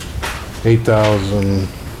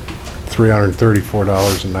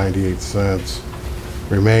 $8,334.98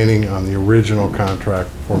 remaining on the original contract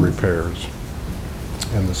for repairs.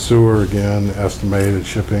 And the sewer, again, estimated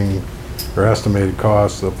shipping or estimated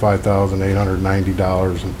cost of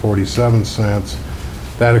 $5,890.47.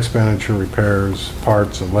 That expenditure repairs,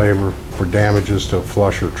 parts, and labor for damages to a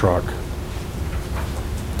flusher truck.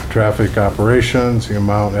 Traffic operations, the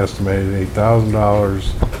amount estimated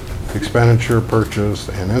 $8,000. Expenditure, purchase,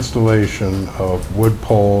 and installation of wood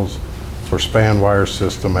poles for span wire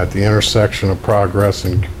system at the intersection of Progress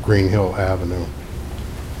and Green Hill Avenue.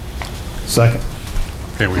 Second.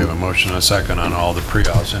 Okay, we have a motion and a second on all the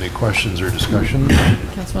pre-auths. Any questions or discussion?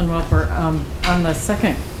 Councilman Welper, on the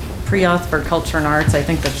second pre-auth for culture and arts, I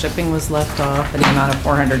think the shipping was left off in the amount of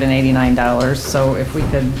 $489. So if we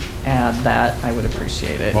could add that, I would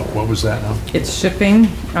appreciate it. What was that now? It's shipping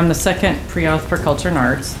on the second pre-auth for culture and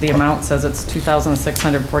arts. The amount says it's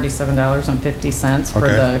 $2,647.50 for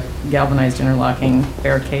Okay. the galvanized interlocking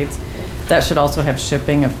barricades. That should also have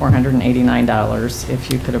shipping of $489 if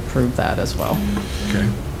you could approve that as well. Okay.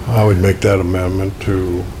 I would make that amendment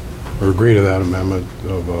to, or agree to that amendment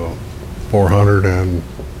of 400 and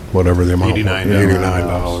whatever the amount.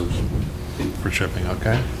 $89 For shipping,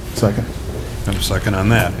 okay? Second. And a second on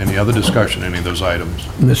that. Any other discussion, any of those items?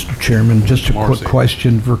 Mr. Chairman, just a quick Morrissey.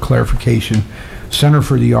 question for clarification. Center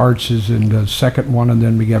for the Arts is in the second one, and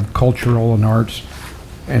then we have Cultural and Arts,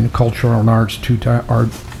 and Cultural and Arts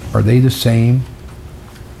are they the same?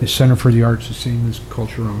 Is Center for the Arts the same as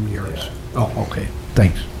Cultural and the Arts? Oh, okay,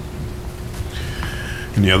 thanks.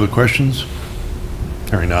 Any other questions?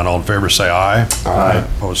 Hearing none, all in favor say aye. Aye.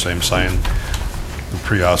 Opposed, same sign. The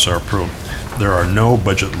pre-auths are approved. There are no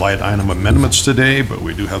budget line item amendments today, but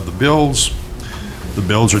we do have the bills. The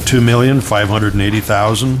bills are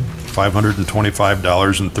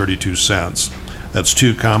 $2,580,525.32. That's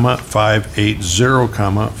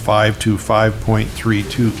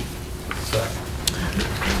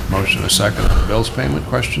 2,580,525.32. Motion a second on the bills payment.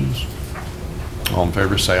 Questions? All in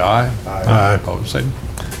favor say aye. Aye. Opposed, same.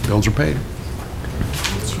 Bills are paid.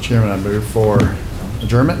 Mr. Chairman, I move for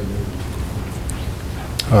adjournment.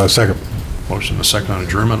 Second. Motion a second on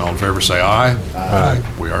adjournment. All in favor say aye. Aye.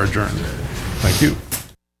 We are adjourned. Thank you.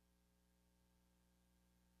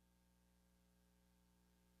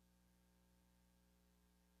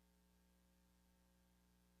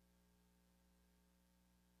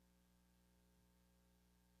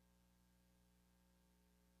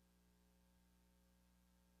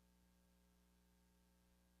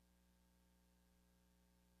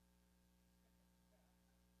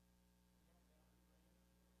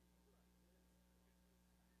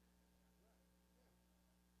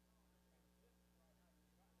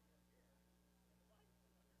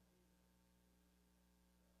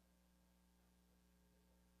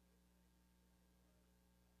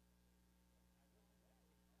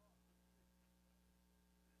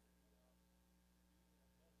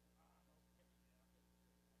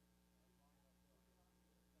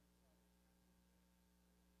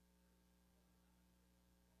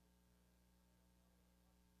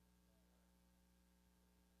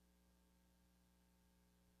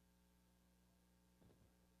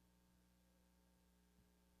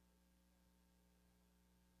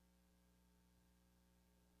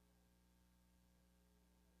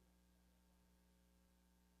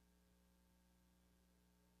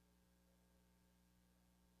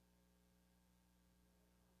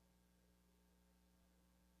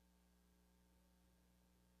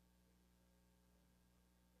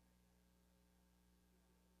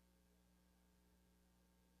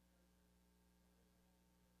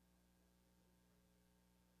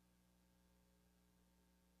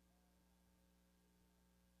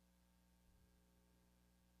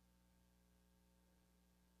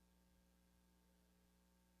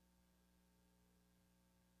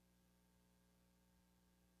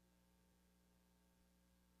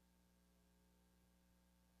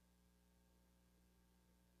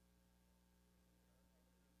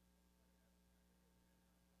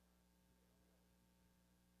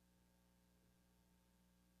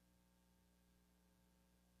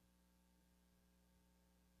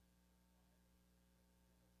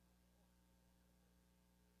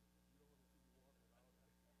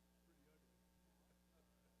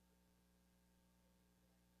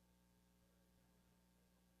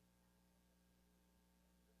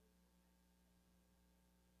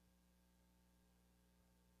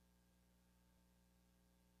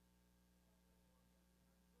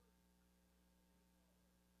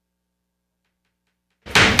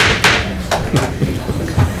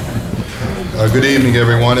 Good evening,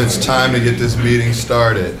 everyone. It's time to get this meeting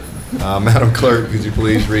started. Madam Clerk, could you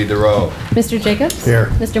please read the roll? Mr. Jacobs? Here.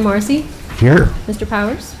 Mr. Morrissey? Here. Mr.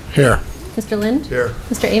 Powers? Here. Mr. Lind? Here.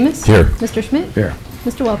 Mr. Amos? Here. Mr. Schmidt? Here.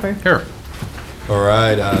 Mr. Welper? Here. All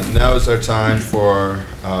right, now is our time for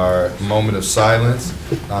our moment of silence.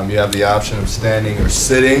 You have the option of standing or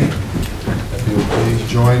sitting. If you would please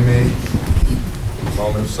join me.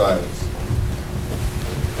 Moment of silence.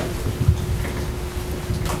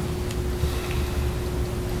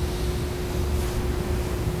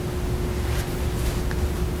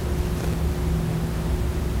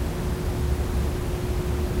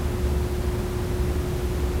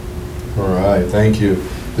 All right, thank you.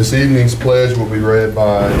 This evening's pledge will be read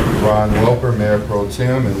by Ron Welper, Mayor Pro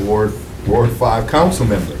Tem, and Ward 5 Council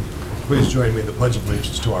Member. Please join me in the Pledge of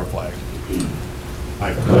Allegiance to our flag.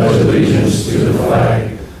 I pledge allegiance to the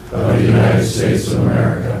flag of the United States of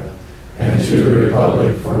America and to the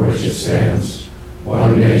republic for which it stands,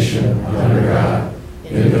 one nation, under God,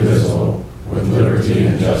 indivisible, with liberty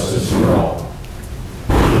and justice for all.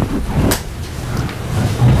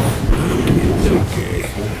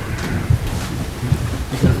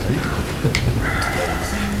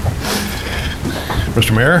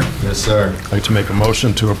 Mr. Mayor, Yes, sir. I'd like to make a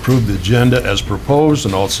motion to approve the agenda as proposed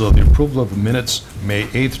and also the approval of the minutes, May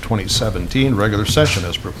 8th, 2017, regular session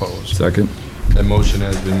as proposed. Second. That motion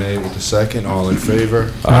has been made with the second. All in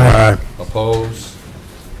favor? Aye. Opposed?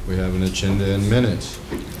 We have an agenda in minutes.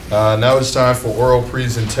 Now it's time for oral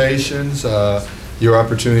presentations. Your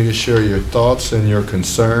opportunity to share your thoughts and your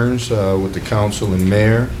concerns with the council and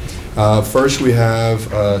mayor. First, we have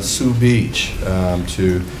Sue Beach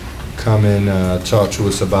to come and talk to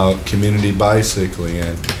us about community bicycling.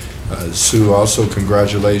 And Sue, also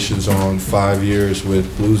congratulations on 5 years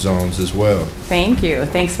with Blue Zones as well. Thank you.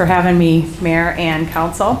 Thanks for having me, Mayor and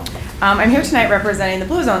Council. I'm here tonight representing the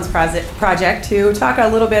Blue Zones project to talk a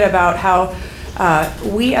little bit about how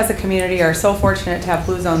we as a community are so fortunate to have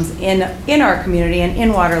Blue Zones in our community and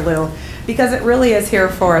in Waterloo, because it really is here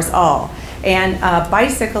for us all. And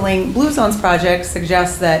bicycling, Blue Zones project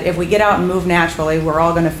suggests that if we get out and move naturally, we're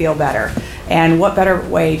all going to feel better. And what better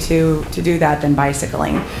way to do that than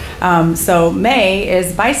bicycling? So May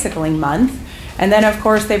is Bicycling Month. And then, of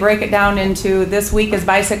course, they break it down into this week is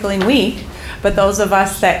Bicycling Week. But those of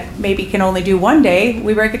us that maybe can only do one day,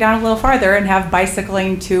 we break it down a little farther and have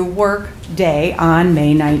Bicycling to Work Day on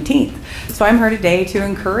May 19th. So I'm here today to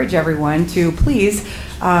encourage everyone to please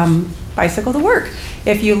bicycle to work.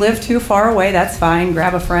 If you live too far away, that's fine.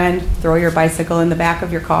 Grab a friend, throw your bicycle in the back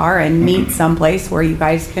of your car, and meet someplace where you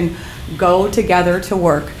guys can go together to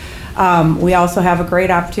work. We also have a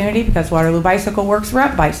great opportunity because Waterloo Bicycle Works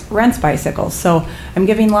rents bicycles. So I'm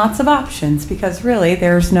giving lots of options because really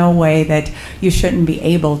there's no way that you shouldn't be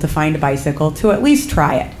able to find a bicycle to at least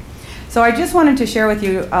try it. So I just wanted to share with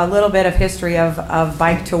you a little bit of history of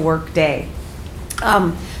Bike to Work Day.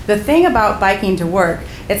 The thing about biking to work,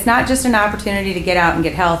 it's not just an opportunity to get out and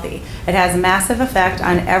get healthy. It has a massive effect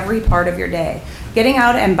on every part of your day. Getting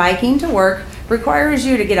out and biking to work requires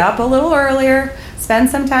you to get up a little earlier, spend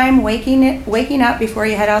some time waking up before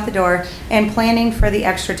you head out the door, and planning for the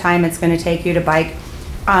extra time it's going to take you to bike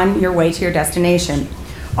on your way to your destination.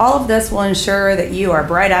 All of this will ensure that you are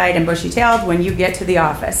bright-eyed and bushy-tailed when you get to the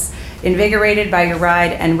office, invigorated by your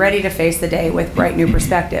ride and ready to face the day with bright new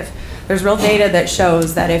perspective. There's real data that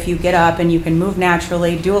shows that if you get up and you can move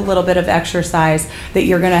naturally, do a little bit of exercise, that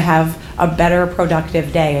you're going to have a better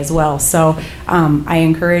productive day as well. So I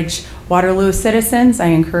encourage Waterloo citizens, I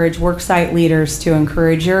encourage worksite leaders to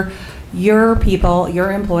encourage your people,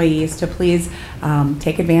 your employees to please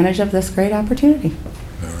take advantage of this great opportunity.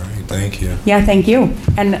 All right, thank you. Yeah, thank you.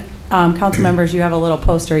 And council members, you have a little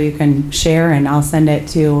poster you can share, and I'll send it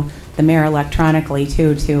to the mayor electronically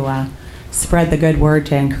too to spread the good word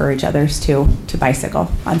to encourage others to bicycle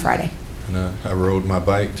on Friday. And I rode my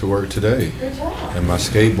bike to work today. Good job. And my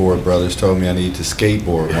skateboard brothers told me I need to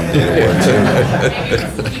skateboard one day to work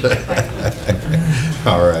too.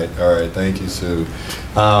 All right, thank you, Sue.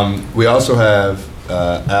 We also have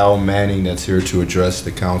Al Manning that's here to address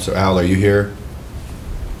the council. Al, are you here?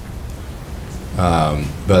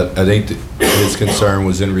 But I think his concern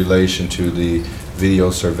was in relation to the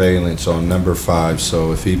video surveillance on number 5,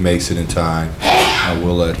 so if he makes it in time, I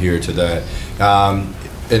will adhere to that.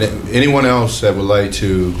 And anyone else that would like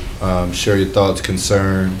to share your thoughts,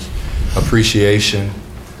 concerns, appreciation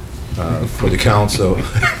for the council,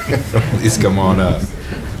 please come on up.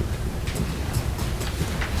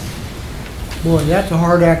 Boy, that's a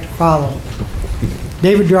hard act to follow.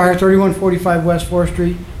 David Dreyer, 3145 West 4th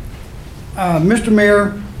Street. Mr.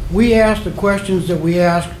 Mayor, we asked the questions that we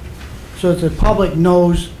asked so that the public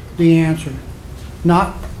knows the answer.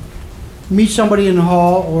 Not meet somebody in the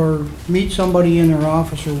hall or meet somebody in their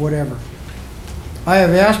office or whatever. I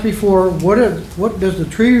have asked before, what does the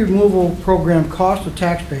tree removal program cost the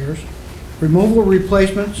taxpayers? Removal,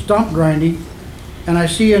 replacement, stump grinding, and I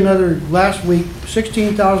see another last week,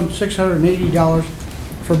 $16,680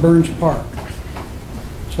 for Burns Park.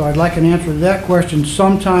 So I'd like an answer to that question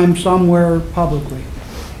sometime, somewhere publicly.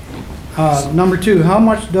 Number two, how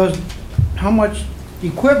much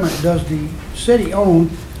equipment does the city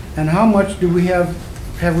own, and how much do we have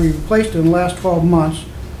we replaced in the last 12 months?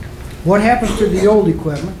 What happens to the old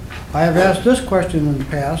equipment? I have asked this question in the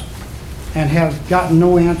past and have gotten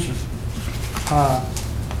no answer,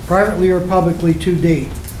 privately or publicly to date.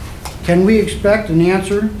 Can we expect an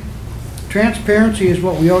answer? Transparency is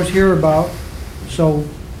what we always hear about, so,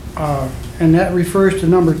 and that refers to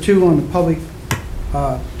number 2 on the public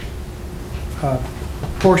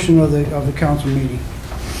portion of the council meeting.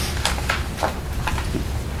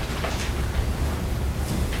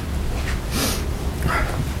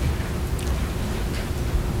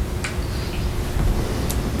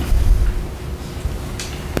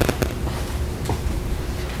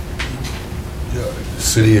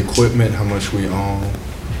 City equipment, how much we own.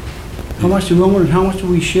 How much do we own and how much do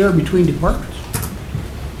we share between departments?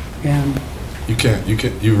 And you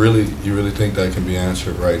really think that can be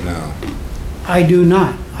answered right now? I do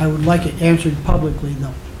not. I would like it answered publicly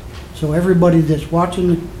though. So everybody that's watching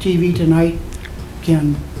the TV tonight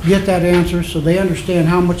can get that answer so they understand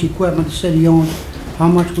how much equipment the city owns, how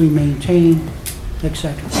much we maintain,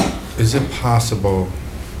 etc. Is it possible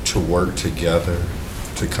to work together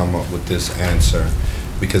to come up with this answer?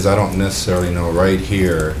 Because I don't necessarily know right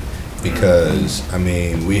here, because I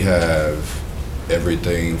mean, we have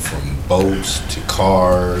everything from boats to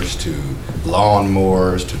cars to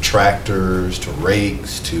lawnmowers to tractors to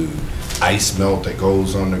rakes to ice melt that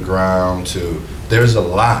goes on the ground to, there's a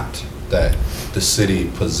lot that the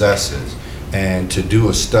city possesses. And to do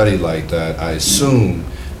a study like that, I assume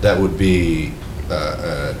that would be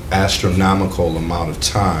an astronomical amount of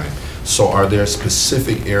time. So are there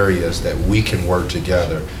specific areas that we can work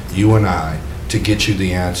together, you and I, to get you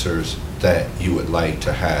the answers that you would like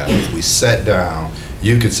to have? If we sat down,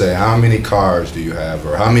 you could say, how many cars do you have,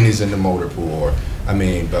 or how many's in the motor pool, or, I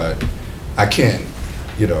mean, but I can't,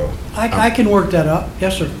 you know. I can work that up,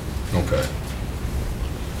 yes sir. Okay.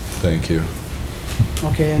 Thank you.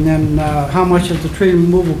 Okay, and then how much does the tree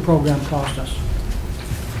removal program cost us?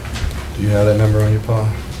 Do you have that number on your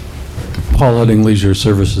paw? Paul Hudding, Leisure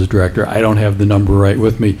Services Director. I don't have the number right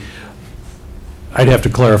with me. I'd have to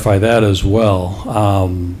clarify that as well.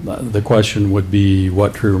 The question would be,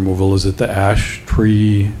 what tree removal? Is it the ash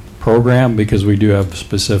tree program? Because we do have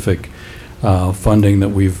specific funding that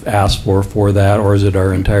we've asked for that, or is it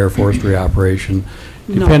our entire forestry operation?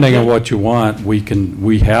 Depending on what you want, we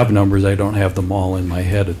have numbers. I don't have them all in my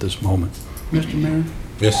head at this moment. Mr. Mayor?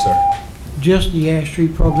 Yes, sir. Just the ash tree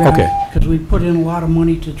program. Okay. Because we put in a lot of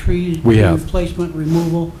money to trees, We have. replacement,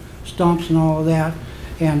 removal, stumps and all of that.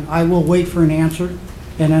 And I will wait for an answer,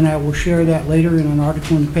 and then I will share that later in an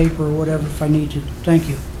article in the paper or whatever if I need to. Thank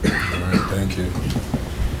you. All right, thank you.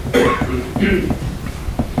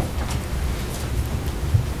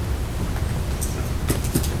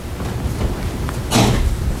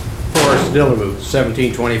 Forrest Dillamute,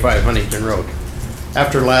 1725 Huntington Road.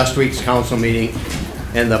 After last week's council meeting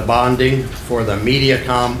and the bonding for the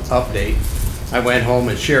MediaCom update, I went home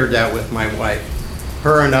and shared that with my wife.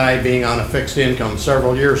 Her and I, being on a fixed income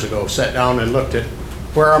several years ago, sat down and looked at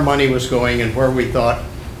where our money was going and where we thought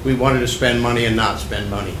we wanted to spend money and not spend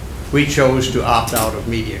money. We chose to opt out of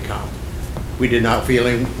MediaCom. We did not feel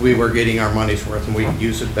we were getting our money's worth and we could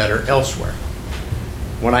use it better elsewhere.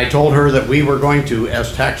 When I told her that we were going to,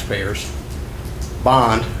 as taxpayers,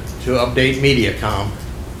 bond to update MediaCom,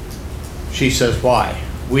 she says, why?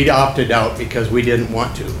 We opted out because we didn't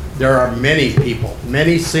want to. There are many people,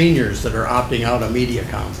 many seniors that are opting out of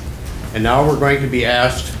MediaCom. And now we're going to be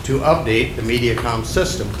asked to update the MediaCom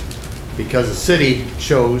system because the city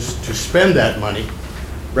chose to spend that money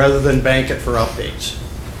rather than bank it for updates.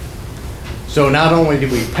 So not only do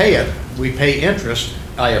we pay it, we pay interest,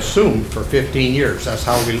 I assume, for 15 years. That's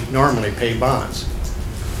how we normally pay bonds.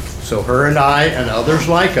 So her and I and others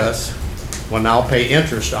like us will now pay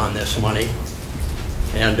interest on this money.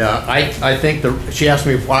 And I think she asked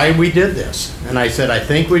me why we did this. And I said, I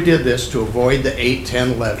think we did this to avoid the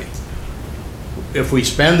 810 levy. If we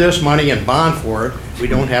spend this money and bond for it, we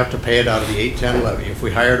don't have to pay it out of the 810 levy. If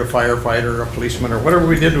we hired a firefighter or a policeman or whatever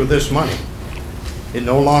we did with this money, it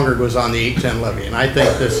no longer goes on the 810 levy. And I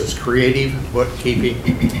think this is creative bookkeeping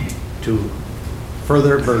to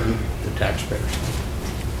further burden the taxpayers.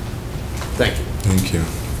 Thank you. Thank you.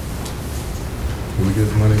 Did we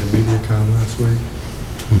give money to MediaCom last week?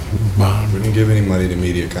 We didn't give any money to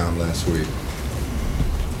MediaCom last week.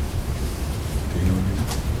 Do you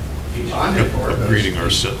know? Upgrading our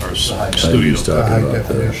He's studio. talking about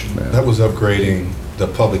that. That was upgrading the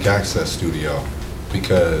public access studio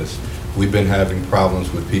because we've been having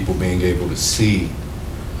problems with people being able to see.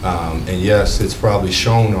 And yes, it's probably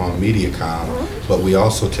shown on MediaCom, but we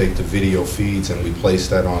also take the video feeds and we place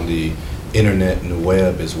that on the internet and the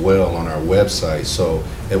web as well on our website. So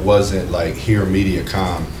it wasn't like, here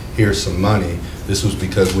MediaCom, here's some money. This was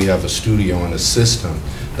because we have a studio and a system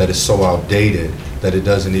that is so outdated that it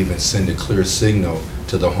doesn't even send a clear signal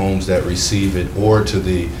to the homes that receive it or to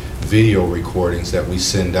the video recordings that we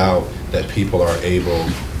send out that people are able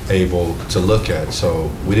to look at. So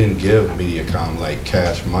we didn't give MediaCom like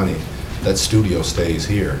cash money. That studio stays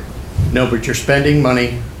here. No, but you're spending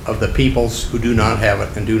money of the peoples who do not have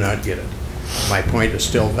it and do not get it. My point is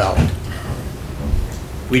still valid.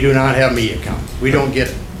 We do not have MediaCom. We don't get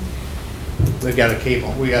it. We've got a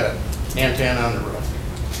cable. We got an antenna on the roof.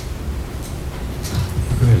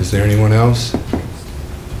 All right, is there anyone else?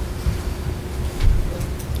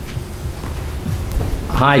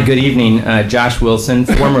 Hi, good evening. Josh Wilson,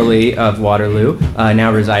 formerly of Waterloo,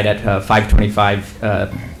 now reside at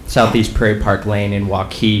 525 Southeast Prairie Park Lane in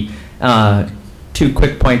Waukee. 2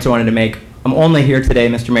 quick points I wanted to make. I'm only here today,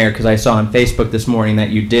 Mr. Mayor, because I saw on Facebook this morning that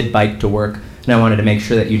you did bike to work, and I wanted to make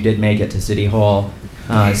sure that you did make it to City Hall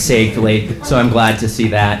safely, so I'm glad to see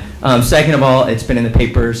that. Second of all, it's been in the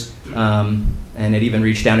papers, and it even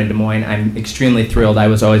reached down in Des Moines. I'm extremely thrilled. I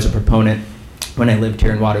was always a proponent when I lived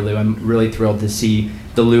here in Waterloo. I'm really thrilled to see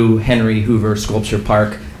the Lou Henry Hoover Sculpture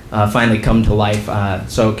Park finally come to life.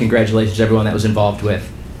 So congratulations to everyone that was involved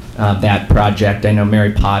with that project. I know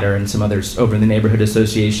Mary Potter and some others over in the Neighborhood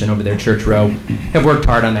Association over there, Church Row, have worked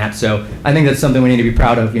hard on that. So I think that's something we need to be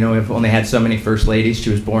proud of. You know, we've only had so many first ladies. She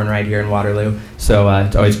was born right here in Waterloo. So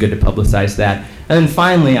it's always good to publicize that. And then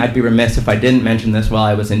finally, I'd be remiss if I didn't mention this while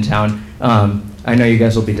I was in town. I know you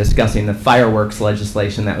guys will be discussing the fireworks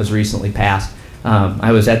legislation that was recently passed.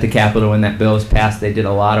 I was at the Capitol when that bill was passed. They did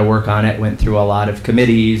a lot of work on it, went through a lot of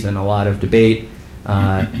committees and a lot of debate.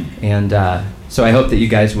 So I hope that you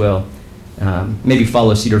guys will maybe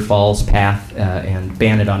follow Cedar Falls' path and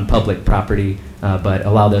ban it on public property, but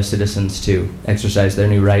allow those citizens to exercise their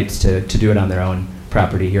new rights to do it on their own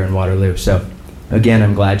property here in Waterloo. So again,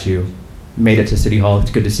 I'm glad you made it to City Hall. It's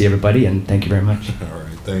good to see everybody, and thank you very much. All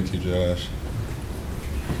right, thank you, Josh.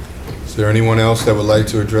 Is there anyone else that would like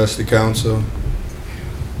to address the council?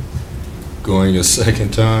 Going a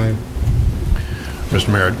second time. Mr.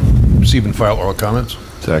 Mayor, receive and file oral comments.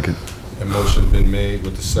 Second. A motion's been made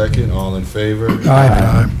with the second. All in favor?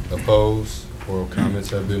 Aye. Opposed? Oral comments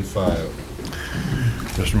have been filed.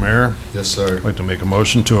 Mr. Mayor? Yes, sir. I'd like to make a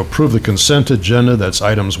motion to approve the consent agenda. That's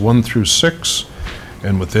items 1 through 6.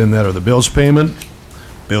 And within that are the bills payment.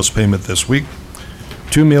 Bills payment this week,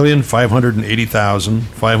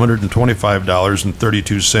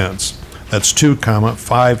 $2,580,525.32. That's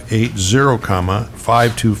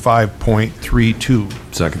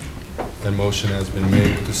 2,580,525.32. Second. That motion has been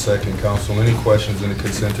made with the second. Council, any questions in the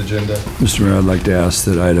consent agenda? Mr. Mayor, I'd like to ask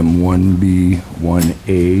that item 1B,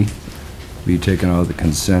 1A be taken out of the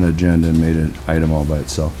consent agenda and made an item all by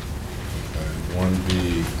itself.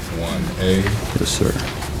 1B, 1A. Yes, sir.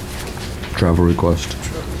 Travel request.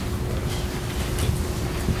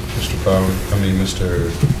 Mr. Power,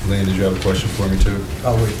 Mr. Lane, did you have a question for me too?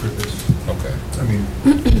 I'll wait for this. Okay.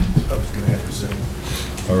 I was going to have to say.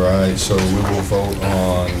 All right, so we will vote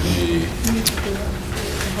on the...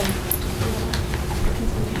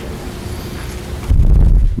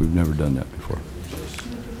 We've never done that before.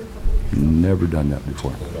 Never done that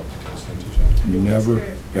before. Never,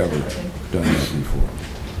 ever done that before.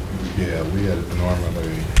 Yeah, we had it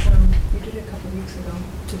normally. You did it a couple weeks ago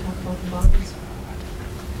to talk about the bonds.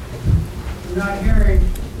 Not hearing.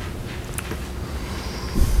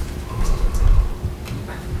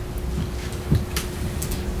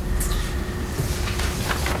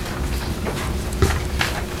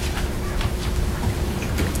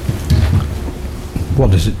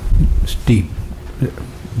 What is it, Steve?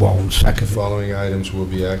 Well, second. The following items will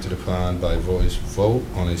be acted upon by voice vote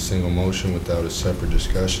on a single motion without a separate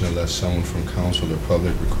discussion unless someone from council or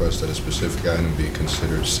public requests that a specific item be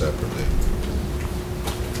considered separately.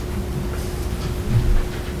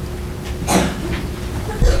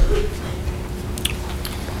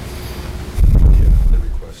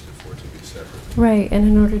 Right, and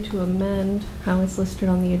in order to amend how it's listed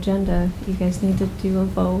on the agenda, you guys need to do a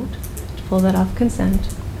vote to pull that off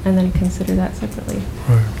consent and then consider that separately.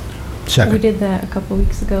 Right. We did that a couple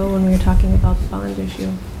weeks ago when we were talking about the bond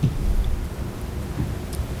issue.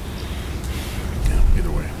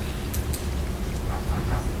 Either way.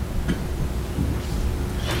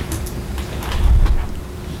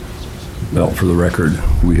 Well, for the record,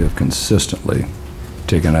 we have consistently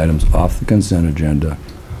taken items off the consent agenda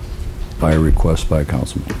by request by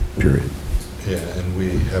council, period. Yeah, and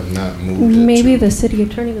we have not moved it Maybe to, the city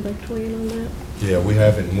attorney would like to weigh in on that. yeah, we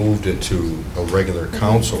haven't moved it to a regular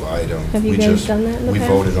council item. Have you We guys just- done that in the We past?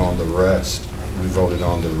 voted on the rest. We voted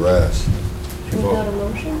on the rest. We Without a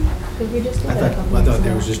vote- motion? Did we just do I that a couple thought weeks there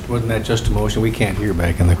ago? was just, wasn't that just a motion? We can't hear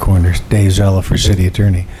back in the corner. Dave Zella for city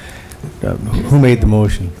attorney. Who made the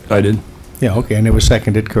motion? I did. Yeah, okay, and it was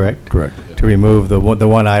seconded, correct? Correct. To remove the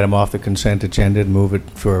one item off the consent agenda and move it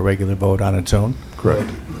for a regular vote on its own? Correct.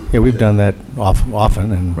 Yeah, we've done that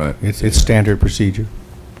often, and Right. it's standard procedure.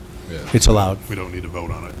 Yeah. It's allowed. We don't need to vote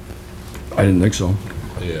on it. I didn't think so.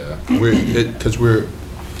 Yeah, because we're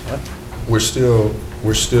still,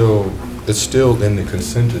 it's still in the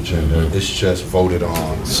consent agenda. It's just voted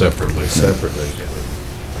on Separately. separately.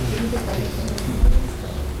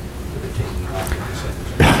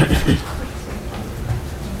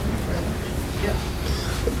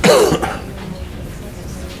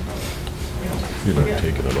 You're not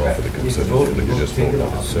taking it off of the consent agenda, you just vote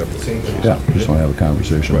on it separately. Yeah, just want to have a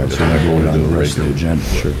conversation about it, so I vote on the rest of the agenda,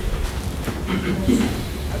 sure.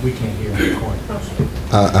 We can't hear in the corner.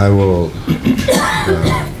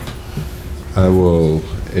 I will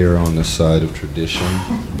err on the side of tradition,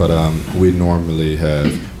 but we normally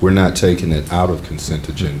have, we're not taking it out of consent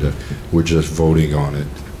agenda, we're just voting on it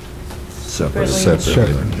Separately.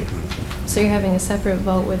 separately. So you're having a separate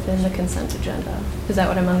vote within the consent agenda? Is that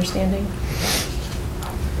what I'm understanding?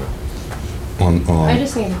 I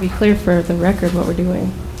just need to be clear for the record what we're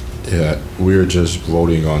doing. Yeah, we're just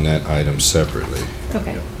voting on that item separately.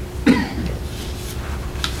 Okay.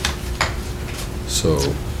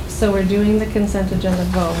 So, we're doing the consent agenda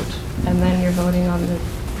vote, and then you're voting on the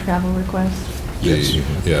travel request?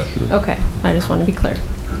 yeah. Okay, I just want to be clear.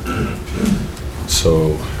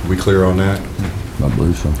 So, we clear on that? I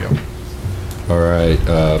believe so. All right,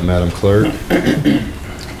 Madam Clerk,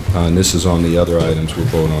 and this is on the other items, we'll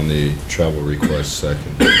vote on the travel request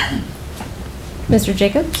second. Mr.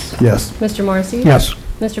 Jacobs? Yes. Mr. Morrissey? Yes.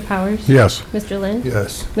 Mr. Powers? Yes. Mr. Lynn?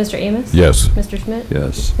 Yes. Mr. Amos? Yes. Mr. Schmidt?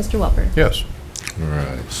 Yes. Mr. Welper? Yes. All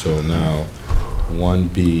right, so now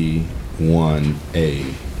 1B,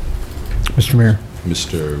 1A, Mr. Mayor,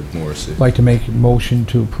 Mr. Morrissey. I'd like to make a motion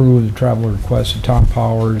to approve the travel request of Tom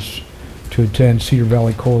Powers to attend Cedar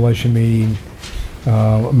Valley Coalition meeting,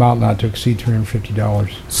 amount not to exceed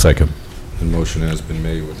 $350. Second. The motion has been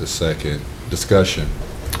made with the second. Discussion.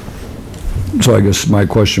 So I guess my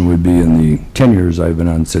question would be, in the 10 years I've been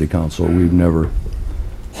on city council, we've never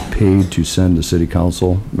paid to send a city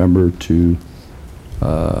council member to,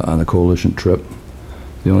 on a coalition trip.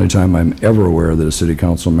 The only time I'm ever aware that a city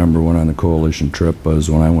council member went on the coalition trip was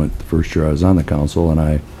when I went the first year I was on the council, and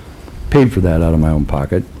I paid for that out of my own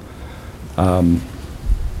pocket.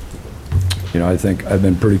 You know, I think I've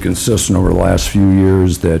been pretty consistent over the last few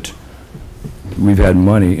years that we've had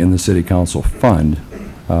money in the city council fund,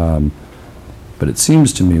 but it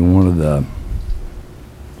seems to me one of the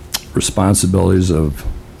responsibilities of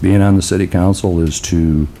being on the city council is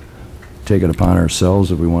to take it upon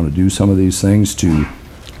ourselves, if we want to do some of these things, to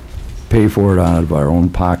pay for it out of our own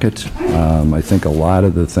pocket. I think a lot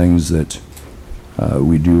of the things that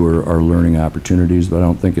we do are learning opportunities, but I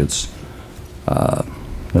don't think it's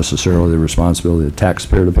necessarily the responsibility of the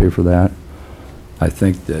taxpayer to pay for that. I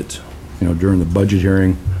think that, you know, during the budget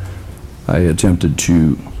hearing, I attempted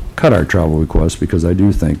to cut our travel requests because I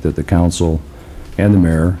do think that the council and the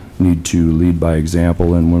mayor need to lead by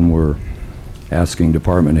example, and when we're asking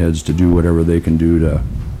department heads to do whatever they can do to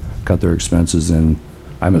cut their expenses, and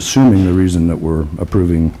I'm assuming the reason that we're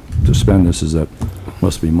approving to spend this is that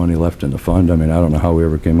must be money left in the fund. I mean, I don't know how we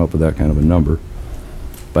ever came up with that kind of a number,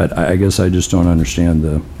 but I guess I just don't understand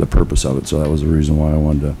the purpose of it, so that was the reason why I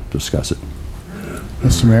wanted to discuss it.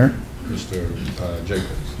 Mr. Mayor? Mr.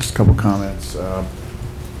 Jacobs. Just a couple comments.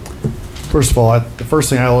 First of all, the first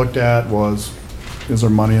thing I looked at was, is there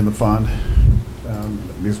money in the fund?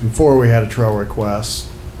 Because before we had a trail request,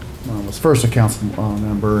 I was first a council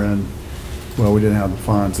member, and well, we didn't have the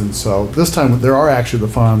funds, and so this time there are actually the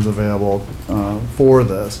funds available for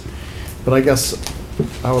this. But I guess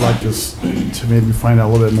I would like to maybe find out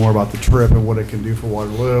a little bit more about the trip and what it can do for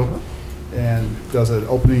Waterloo. And does it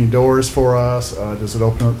open any doors for us? Does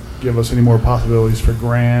it give us any more possibilities for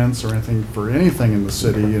grants or anything for anything in the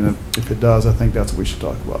city? And if it does, I think that's what we should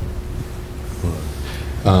talk about.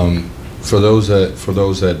 For those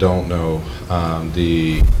that don't know,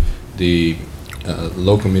 the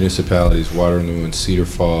local municipalities, Waterloo and Cedar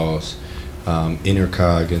Falls,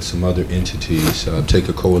 Intercog, and some other entities take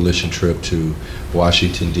a coalition trip to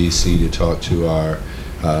Washington, D.C. to talk to our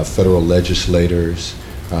federal legislators,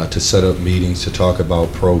 to set up meetings to talk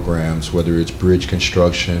about programs, whether it's bridge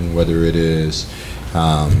construction, whether it is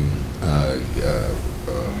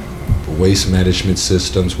waste management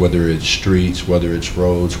systems, whether it's streets, whether it's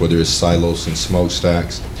roads, whether it's silos and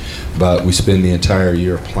smokestacks. But we spend the entire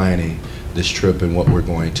year planning this trip and what we're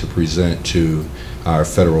going to present to our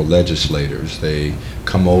federal legislators. They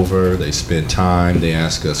come over, they spend time, they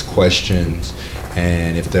ask us questions,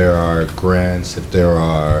 and if there are grants, if there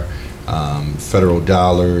are federal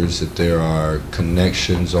dollars, if there are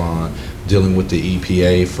connections on dealing with the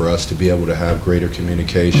EPA for us to be able to have greater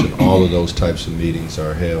communication, all of those types of meetings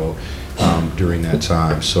are held during that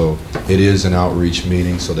time. So it is an outreach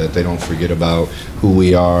meeting so that they don't forget about who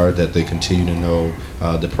we are, that they continue to know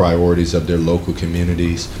the priorities of their local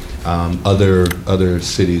communities. Other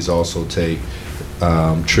cities also take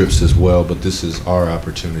trips as well, but this is our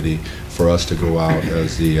opportunity for us to go out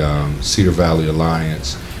as the Cedar Valley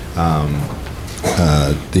Alliance.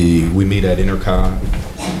 We meet at Intercom,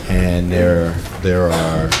 and there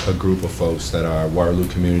are a group of folks that are Waterloo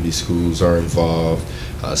Community Schools are involved,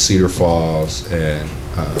 Cedar Falls, and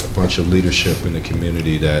a bunch of leadership in the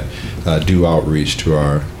community that do outreach to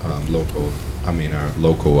our local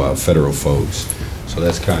federal folks. So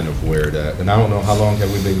that's kind of where that. And I don't know, how long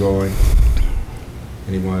have we been going?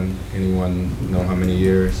 Anyone know how many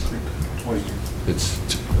years? 20 years. It's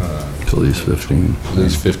at least 15. At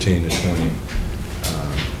least 15 to 20.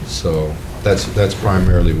 So that's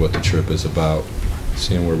primarily what the trip is about,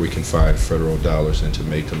 seeing where we can find federal dollars and to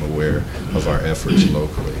make them aware of our efforts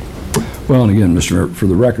locally. Well, and again, Mr. Mayor, for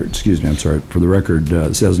the record,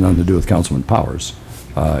 this has nothing to do with Councilman Powers.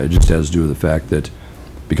 It just has to do with the fact that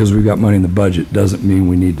because we've got money in the budget doesn't mean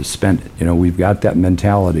we need to spend it. You know, we've got that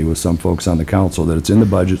mentality with some folks on the council that it's in the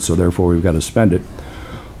budget, so therefore we've got to spend it.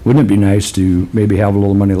 Wouldn't it be nice to maybe have a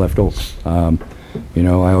little money left over? You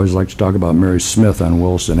know, I always like to talk about Mary Smith on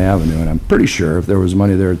Wilson Avenue, and I'm pretty sure if there was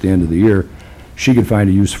money there at the end of the year, she could find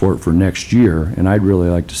a use for it for next year, and I'd really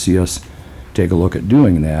like to see us take a look at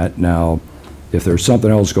doing that. Now, if there's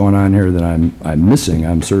something else going on here that I'm missing,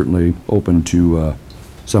 I'm certainly open to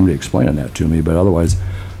somebody explaining that to me, but otherwise,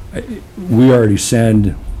 we already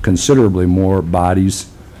send considerably more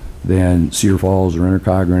bodies than Cedar Falls or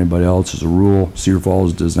Intercog or anybody else. As a rule, Cedar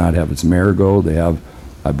Falls does not have its mayor go. They have,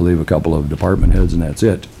 I believe, a couple of department heads, and that's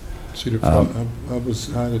it. Cedar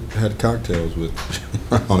Falls, I had cocktails with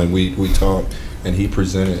Ron, and we talked, and he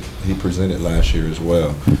presented last year as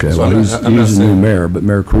well. Okay, so well, he's the new mayor, but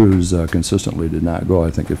Mayor Cruz consistently did not go.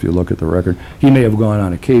 I think if you look at the record, he may have gone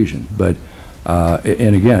on occasion, but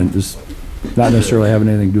and again, this not necessarily having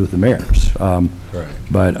anything to do with the mayors. Right.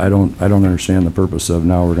 But I don't understand the purpose of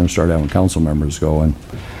now we're going to start having council members go, and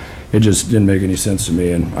it just didn't make any sense to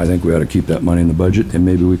me, and I think we ought to keep that money in the budget, and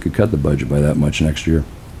maybe we could cut the budget by that much next year.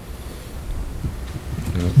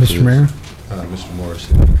 Mr. Mayor? Mr.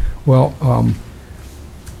 Morrison. Well,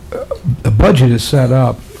 the budget is set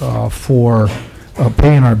up for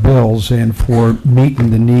paying our bills and for meeting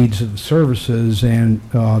the needs of the services and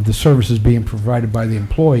the services being provided by the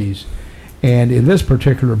employees. And in this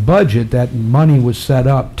particular budget, that money was set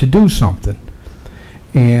up to do something,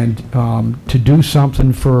 and to do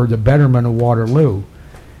something for the betterment of Waterloo.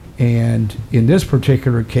 And in this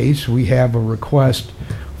particular case, we have a request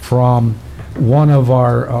from one of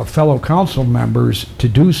our fellow council members to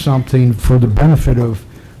do something for the benefit of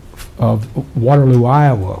Waterloo,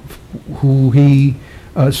 Iowa, who he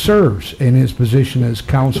serves in his position as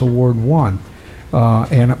Council Ward 1.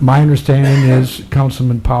 And my understanding is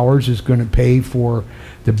Councilman Powers is going to pay for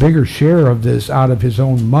the bigger share of this out of his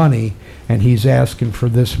own money, and he's asking for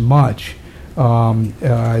this much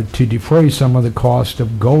to defray some of the cost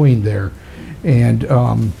of going there. And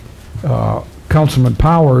Councilman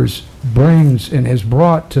Powers brings and has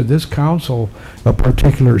brought to this council a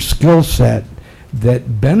particular skill set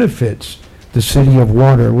that benefits the city of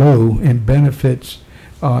Waterloo and benefits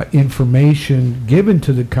information given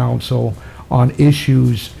to the council on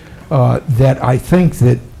issues that I think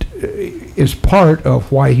that is part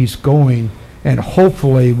of why he's going, and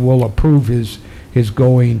hopefully will approve his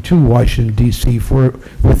going to Washington, D.C.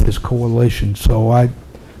 with his coalition. So I'm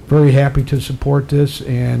very happy to support this,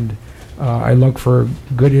 and I look for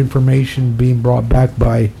good information being brought back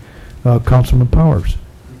by Councilman Powers.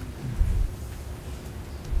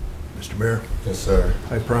 Mr. Mayor? Yes, sir.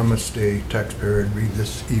 I promised a taxpayer I'd read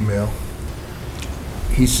this email.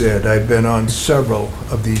 he said, "I've been on several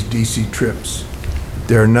of these DC trips.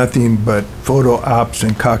 They're nothing but photo ops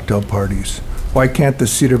and cocktail parties. Why can't the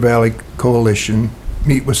Cedar Valley Coalition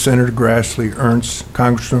meet with Senator Grassley, Ernst,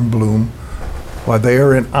 Congressman Bloom, while they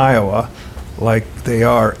are in Iowa, like they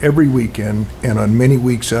are every weekend and on many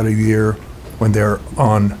weeks out of the year when they're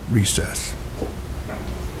on recess?"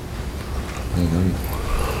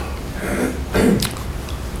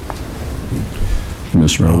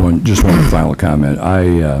 Mr. Mayor, just one final comment.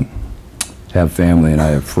 I have family and I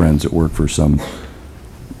have friends that work for some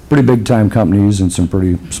pretty big-time companies and some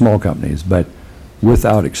pretty small companies, but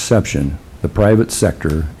without exception, the private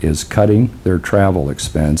sector is cutting their travel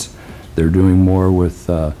expense. They're doing more with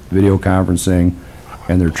video conferencing,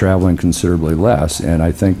 and they're traveling considerably less. And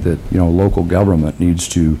I think that, you know, local government needs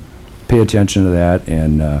to pay attention to that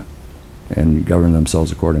and govern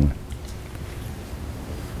themselves accordingly.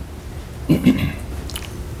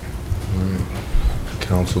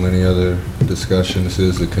 Council, any other discussion? This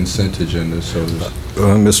is the consent agenda, so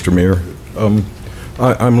Mr. Mayor,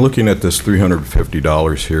 I'm looking at this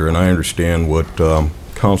 $350 here, and I understand what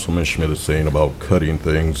Councilman Schmidt is saying about cutting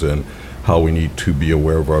things and how we need to be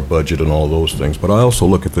aware of our budget and all those things. But I also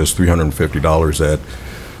look at this $350 that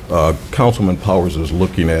Councilman Powers is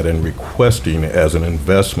looking at and requesting as an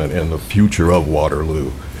investment in the future of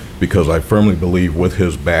Waterloo, because I firmly believe with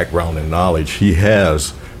his background and knowledge, he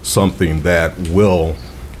has something that will,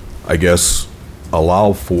 I guess,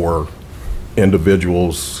 allow for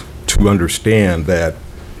individuals to understand that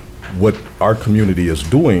what our community is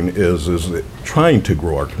doing is trying to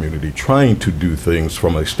grow our community, trying to do things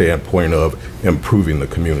from a standpoint of improving the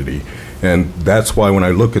community. And that's why when I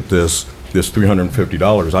look at this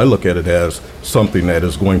 $350, I look at it as something that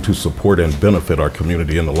is going to support and benefit our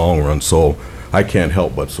community in the long run. So I can't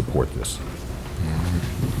help but support this.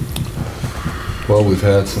 Well, we've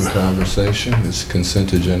had some conversation. This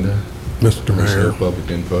consent agenda. Mr. Mayor. Public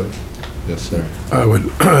input. Yes, sir. I would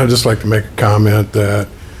just like to make a comment that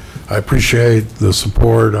I appreciate the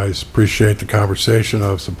support. I appreciate the conversation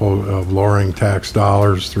of lowering tax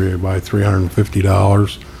dollars by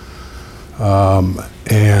 $350.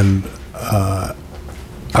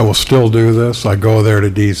 I will still do this. I go there to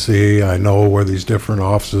DC. I know where these different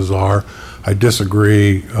offices are. I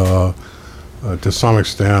disagree to some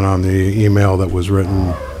extent on the email that was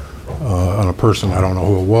written on a person, I don't know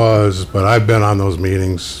who it was, but I've been on those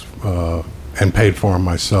meetings and paid for them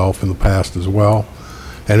myself in the past as well.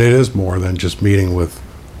 And it is more than just meeting with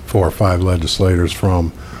 4 or 5 legislators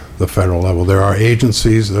from the federal level. There are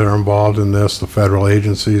agencies that are involved in this, the federal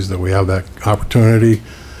agencies, that we have that opportunity.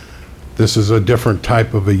 This is a different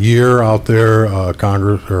type of a year out there.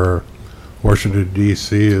 Congress, or Washington,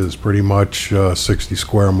 D.C. is pretty much 60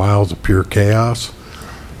 square miles of pure chaos.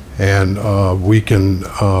 And we can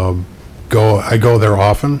I go there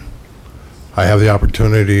often. I have the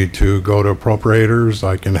opportunity to go to appropriators.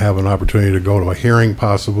 I can have an opportunity to go to a hearing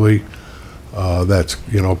possibly that's,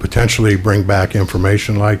 you know, potentially bring back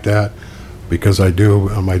information like that, because I do,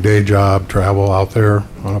 on my day job, travel out there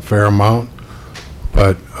on a fair amount.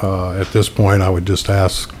 But at this point, I would just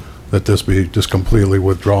ask that this be just completely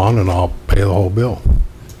withdrawn, and I'll pay the whole bill.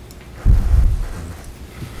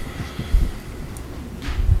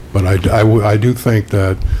 But I do think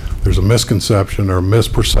that there's a misconception or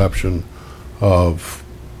misperception of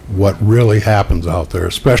what really happens out there,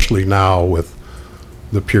 especially now with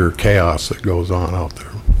the pure chaos that goes on out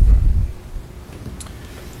there.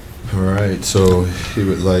 All right, so he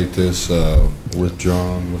would like this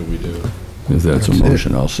withdrawn. What do we do? If that's a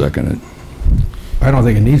motion, I'll second it. I don't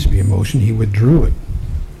think it needs to be a motion. He withdrew it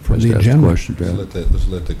from the agenda. Let's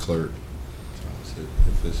let the clerk.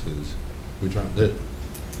 If this is withdrawn,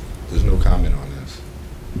 there's no comment on this.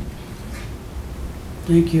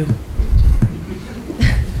 Thank you.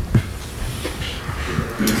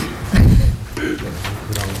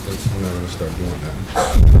 We're not going to start doing that.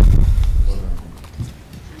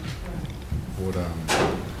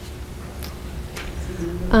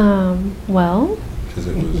 Well. Because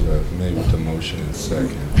it was made with the motion and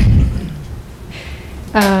second.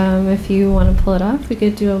 If you want to pull it off, we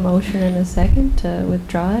could do a motion in a second to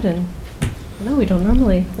withdraw it, and no, we don't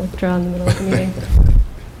normally withdraw in the middle of the meeting.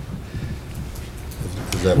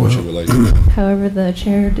 Is that what you would like to do? However the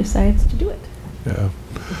chair decides to do it. Yeah.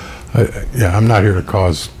 I'm not here to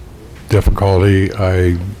cause difficulty.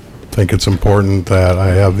 I think it's important that I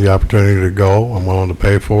have the opportunity to go. I'm willing to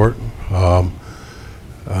pay for it.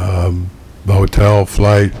 The hotel,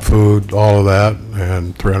 flight, food, all of that,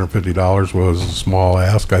 and $350 was a small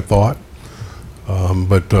ask, I thought.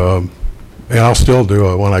 And I'll still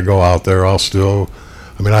do it when I go out there. I'll still,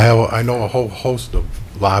 I mean, I know a whole host of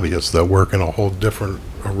lobbyists that work in a whole different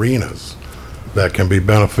arenas that can be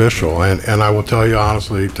beneficial. And I will tell you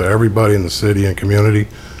honestly, to everybody in the city and community,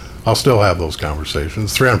 I'll still have those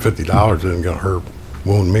conversations. $350 isn't going to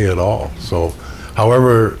wound me at all. So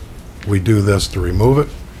however we do this to remove it,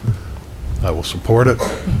 I will support it.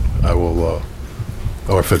 I will,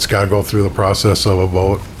 or if it's got to go through the process of a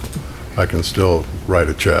vote, I can still write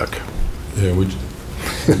a check. Yeah, we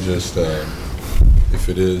just if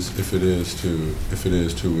it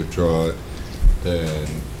is to withdraw it, then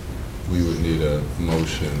we would need a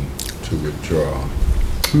motion to withdraw.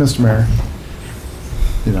 Mr. Mayor,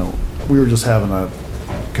 you know, we were just having a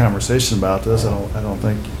conversation about this. I don't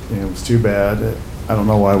think it was too bad. I don't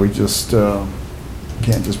know why we just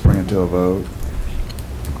can't just bring it to a vote.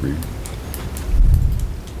 Agreed.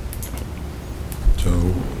 So,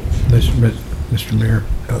 Mr. Mayor,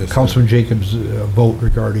 Yes, Councilman Jacobs' vote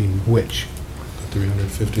regarding which? the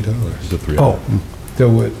 $350. The three. Oh, the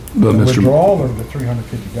Mr. withdrawal or the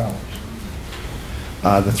 $350?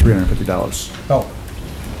 The $350. Oh,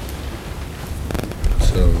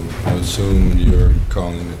 So I assume you're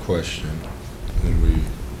calling the question, and we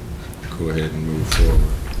go ahead and move forward.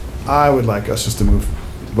 I would like us just to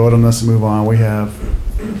vote on this and move on. We have,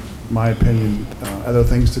 my opinion, other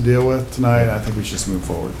things to deal with tonight. I think we should just move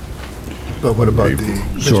forward. But what about So-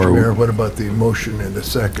 Mr. Mayor, what about the motion and the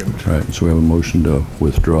second? Right, so we have a motion to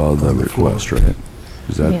withdraw the On the floor. request, right?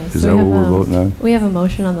 Is that, Yes, is we that what have, we're voting on? We have a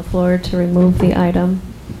motion on the floor to remove the item.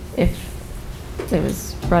 If it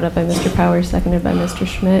was brought up by Mr. Powers, seconded by Mr.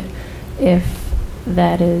 Schmidt. If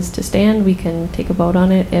that is to stand, we can take a vote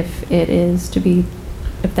on it. If that's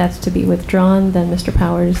to be withdrawn, then Mr.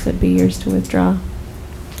 Powers, it'd be yours to withdraw.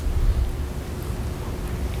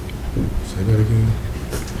 Say that again.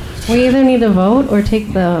 We either need to vote or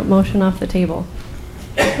take the motion off the table.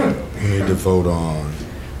 We need to vote on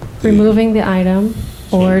Removing the item,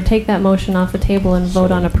 or take that motion off the table and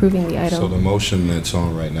vote on approving the So the item. motion that's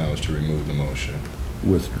on right now is to remove the motion.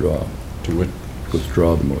 Withdraw. To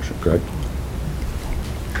Withdraw the motion, correct?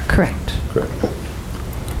 Correct. Correct.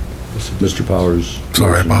 Mr. Powers.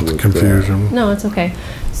 Sorry motion about to the withdraw. confusion. No, it's okay.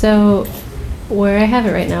 So where I have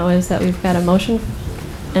it right now is that we've got a motion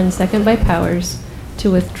and second by Powers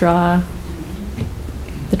to withdraw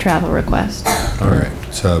the travel request. All right.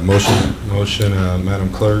 So motion, Madam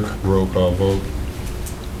Clerk, roll call vote.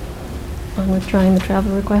 On withdrawing the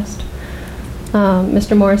travel request.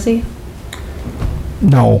 Mr. Morrissey?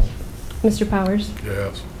 no. Mr. Powers?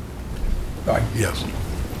 Yes. Yes.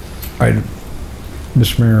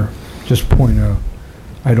 Mr. Mayor, just point out,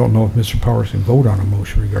 I don't know if Mr. Powers can vote on a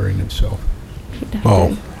motion regarding himself.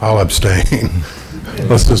 Oh, I'll abstain.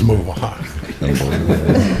 Let's just move on.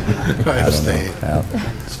 I abstain.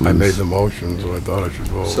 I made the motion, so I thought I should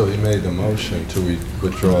vote. So he made the motion to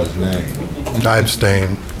withdraw his name. I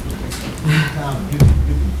abstain.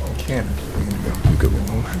 Can't.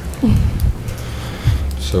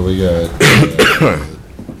 So we got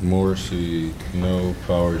Morrissey, no.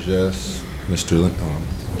 Powers, yes. Mr.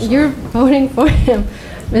 You're voting for him.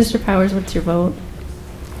 Mr. Powers, what's your vote?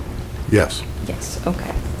 Yes. Yes,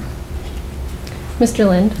 okay. Mr.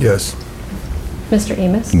 Lind? Yes. Mr.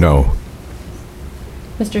 Amos? No.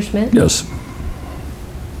 Mr. Schmidt? Yes.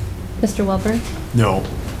 Mr. Welper? No.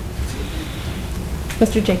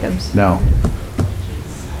 Mr. Jacobs? No.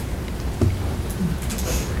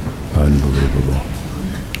 Unbelievable.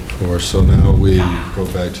 So now we go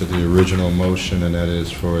back to the original motion, and that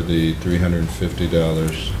is for the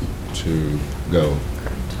 $350 to go.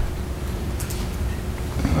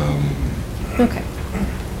 Okay.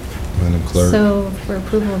 Madam Clerk? So for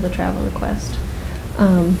approval of the travel request,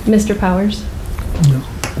 Mr. Powers?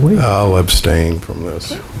 I'll abstain from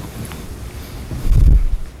this.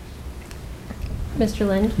 Mr.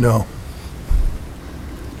 Lind? No.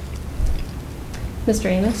 Mr.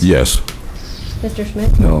 Amos? Yes. Mr.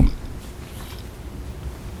 Schmidt? No.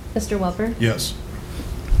 Mr. Welper? Yes.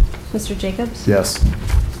 Mr. Jacobs? Yes.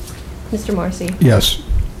 Mr. Morrissey? Yes.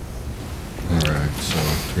 All right, so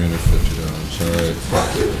 $350, all right.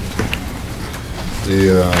 The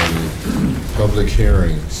public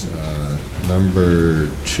hearings, number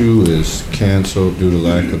 2 is canceled due to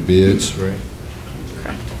lack of bids, right?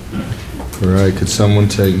 All right, could someone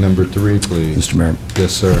take number 3, please? Mr. Mayor.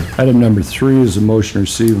 Yes, sir. Item number 3 is a motion to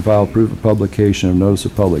receive and file proof of publication of notice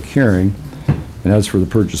of public hearing, and that's for the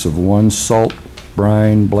purchase of 1 salt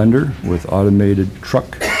brine blender with automated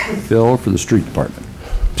truck fill for the street department.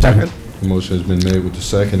 Second. The motion has been made with the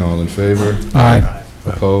second. All in favor? Aye.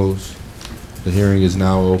 Opposed? The hearing is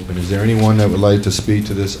now open. Is there anyone that would like to speak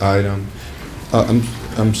to this item?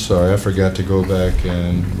 I'm sorry, I forgot to go back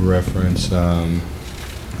and reference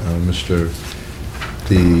Mr.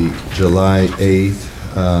 the July 8th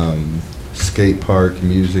Skate Park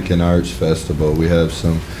Music and Arts Festival. We have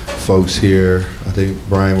some folks here. I think,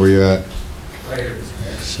 Brian, where you at?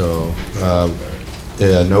 So,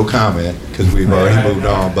 yeah, no comment because we've already moved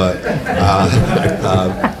on. But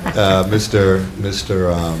Mr.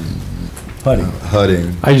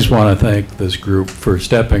 Hudding. I just want to thank this group for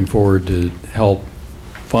stepping forward to help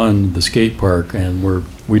fund the skate park, and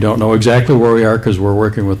we don't know exactly where we are because we're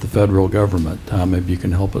working with the federal government. Tom, maybe you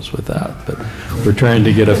can help us with that. But we're trying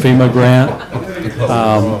to get a FEMA grant,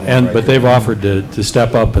 but they've offered to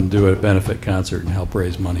step up and do a benefit concert and help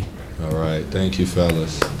raise money. All right, thank you,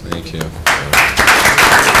 fellas. Thank you.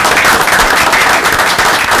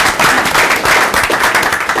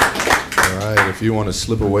 If you want to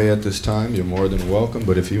slip away at this time, you're more than welcome.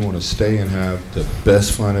 But if you want to stay and have the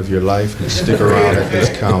best fun of your life, then stick around at this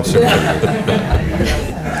council meeting.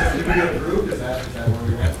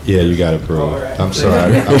 Yeah, you got approved. I'm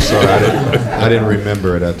sorry. I didn't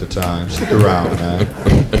remember it at the time. Stick around, man.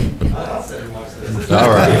 All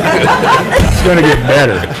right. It's going to get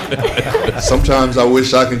better. Sometimes I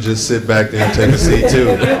wish I could just sit back there and take a seat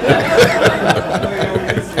too.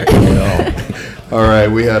 All right,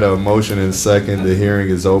 we had a motion and second. The hearing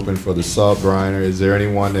is open for the salt briner. Is there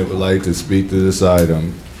anyone that would like to speak to this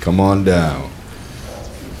item? Come on down.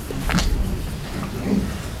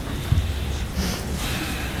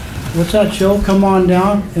 What's that show? Come on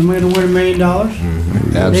down. Am I going to win $1 million?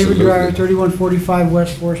 Absolutely. David Dreyer, 3145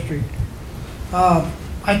 West 4th Street.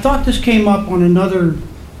 I thought this came up on another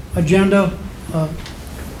agenda a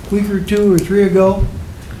week or 2 or 3 ago.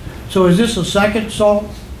 So is this a second salt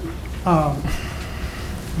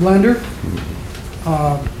blender?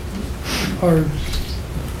 Or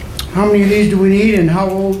how many of these do we need, and how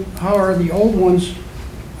are the old ones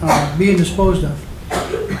being disposed of?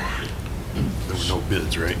 There were no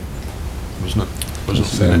bids, right? Wasn't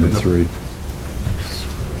Number 3.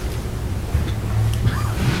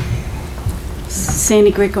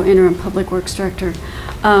 Sandy Greco, Interim Public Works Director.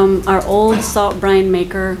 Our old salt brine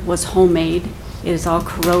maker was homemade. It is all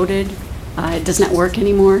corroded. It does not work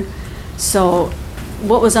anymore. So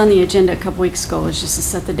what was on the agenda a couple weeks ago was just to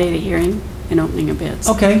set the date of hearing and opening of bids.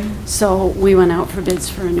 Okay. So we went out for bids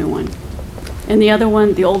for a new one. And the other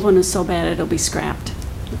one, the old one is so bad it'll be scrapped.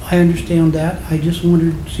 I understand that. I just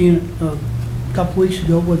wondered, seeing it a couple weeks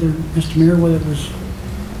ago, whether, Mr. Mayor, whether it was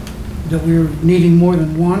that we were needing more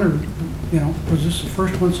than one, or, was this the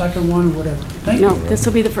first one, second one, or whatever? Thank you. No, this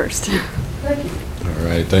will be the first. Thank you. All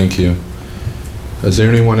right, thank you. Is there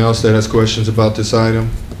anyone else that has questions about this item?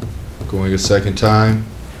 Going a second time.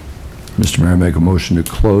 Mr. Mayor, I make a motion to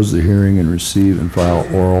close the hearing and receive and file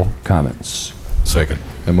oral comments. Second.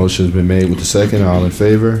 A motion has been made with the second. All in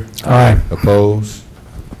favor? Aye. Opposed?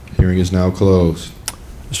 Hearing is now closed.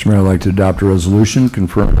 Mr. Mayor, I'd like to adopt a resolution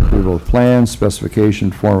confirming approval of plans,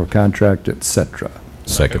 specification, form of contract, etc.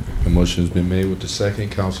 Second. A motion has been made with the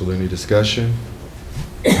second. Council, any discussion?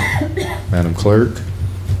 Madam Clerk?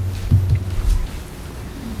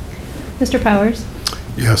 Mr. Powers?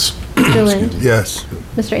 Yes. Mr. Lind? Yes.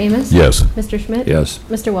 Mr. Amos? Yes. Mr. Schmidt? Yes.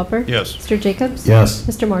 Mr. Welper? Yes. Mr. Jacobs? Yes.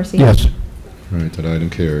 Mr. Morrissey? Yes. All right, that item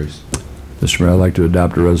carries. Mr. Mayor, I'd like to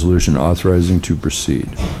adopt a resolution authorizing to proceed.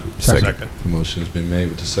 Second. The motion has been made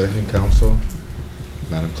with the second. Council?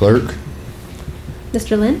 Madam Clerk?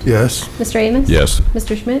 Mr. Lind? Yes. Mr. Amos? Yes.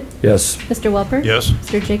 Mr. Schmidt? Yes. Mr. Welper? Yes.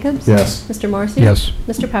 Mr. Jacobs? Yes. Mr. Morrissey? Yes.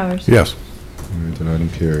 Mr. Powers? Yes. All right, that item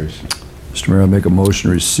carries. Mr. Mayor, I make a motion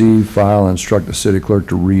to receive, file, and instruct the city clerk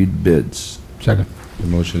to read bids. Second. The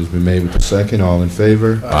motion has been made with the second. All in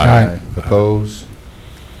favor? Aye. Opposed?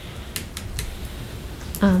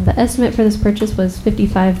 The estimate for this purchase was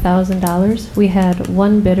 $55,000. We had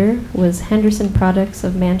one bidder, was Henderson Products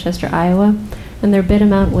of Manchester, Iowa, and their bid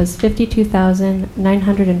amount was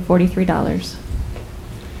 $52,943.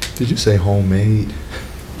 Did you say homemade?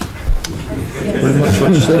 Pretty much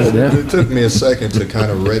what you said, yeah. It took me a second to kind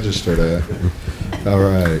of register that. All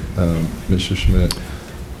right, Mr. Schmidt.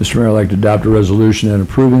 Mr. Mayor, I'd like to adopt a resolution and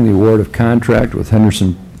approving the award of contract with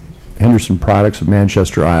Henderson Products of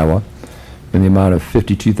Manchester, Iowa, in the amount of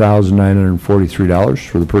 $52,943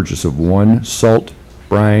 for the purchase of one salt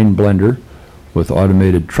brine blender with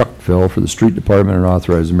automated truck fill for the street department, and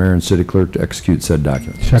authorize the mayor and city clerk to execute said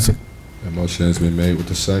document. Second. The motion has been made with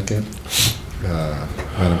the second.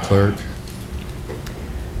 Madam Clerk?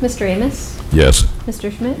 Mr. Amos? Yes.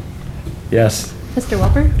 Mr. Schmidt? Yes. Mr.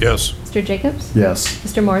 Welper? Yes. Mr. Jacobs? Yes.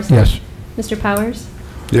 Mr. Morrissey? Yes. Mr. Powers?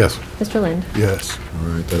 Yes. Mr. Lind? Yes. All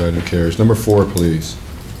right, that item carries. Number 4, please.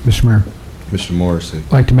 Mr. Mayor, Mr. Morrissey.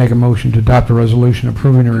 I'd like to make a motion to adopt a resolution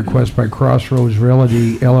approving a request by Crossroads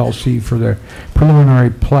Realty LLC for the preliminary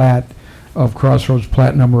plat of Crossroads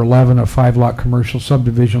Plat Number 11, a 5-lot commercial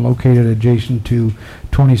subdivision located adjacent to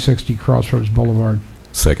 2060 Crossroads Boulevard.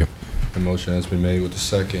 Second. The motion has been made with the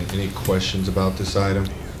second. Any questions about this item?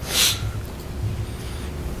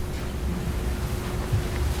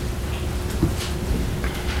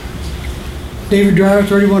 David Driver,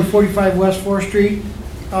 3145 West 4th Street.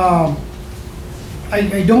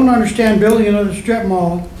 I don't understand building another strip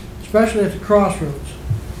mall, especially at the crossroads.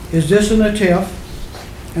 Is this in a TIF?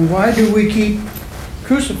 And why do we keep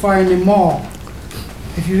crucifying the mall?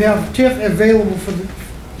 If you have TIF available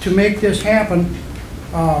to make this happen,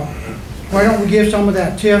 why don't we give some of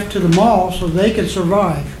that TIF to the mall so they can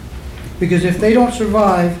survive? Because if they don't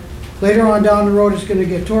survive, later on down the road, it's going to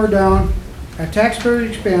get torn down at taxpayer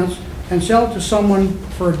expense and sell it to someone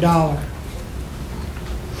for $1.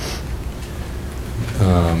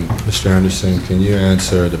 Mr. Anderson, can you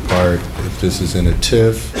answer the part if this is in a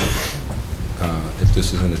TIF,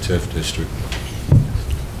 district?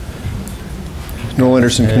 Noel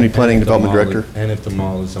Anderson, Community Planning and Development Director. And if the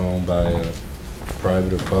mall is owned by a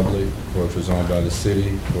private or public, or if it's owned by the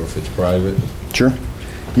city, or if it's private? Sure.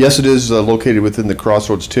 Yes, it is located within the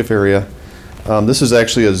Crossroads TIF area. This is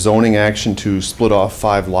actually a zoning action to split off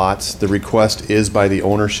 5 lots. The request is by the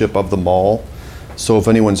ownership of the mall. So if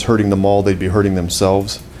anyone's hurting the mall, they'd be hurting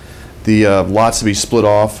themselves. The lots to be split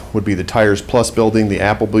off would be the Tires Plus building, the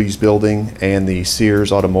Applebee's building, and the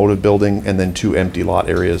Sears Automotive building, and then 2 empty lot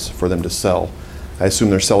areas for them to sell. I assume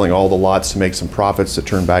they're selling all the lots to make some profits to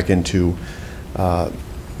turn back into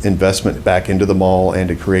investment back into the mall and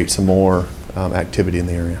to create some more activity in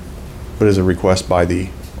the area. But it is a request by the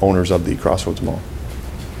owners of the Crossroads Mall.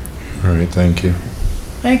 All right, thank you.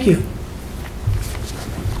 Thank you.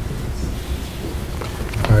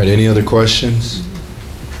 All right, any other questions?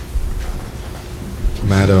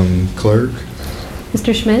 Madam Clerk?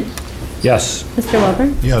 Mr. Schmidt? Yes. Mr.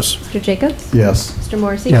 Welborn? Yes. Mr. Jacobs? Yes. Mr.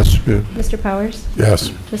 Morrissey? Yes. Mr. Powers? Yes.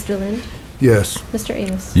 Mr. Lind? Yes. Mr.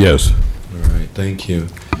 Amos? Yes. All right, thank you.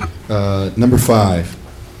 Number 5,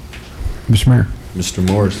 Mr. Mayor, Mr.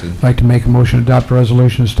 Morrissey. I'd like to make a motion to adopt a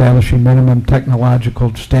resolution establishing minimum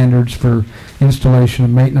technological standards for installation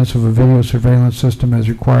and maintenance of a video surveillance system as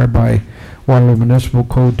required by Waterloo Municipal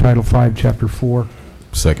Code Title 5, Chapter 4.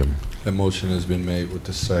 Second. That motion has been made with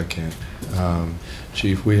the second.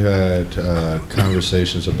 Chief, we had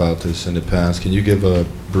conversations about this in the past. Can you give a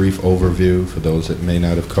brief overview for those that may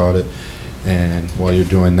not have caught it? And while you're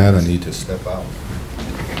doing that, I need to step out.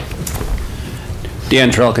 Dan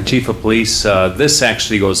Trelka, Chief of Police. This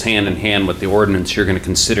actually goes hand in hand with the ordinance you're going to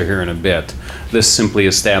consider here in a bit. This simply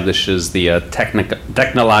establishes the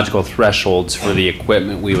technological thresholds for the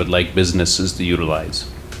equipment we would like businesses to utilize.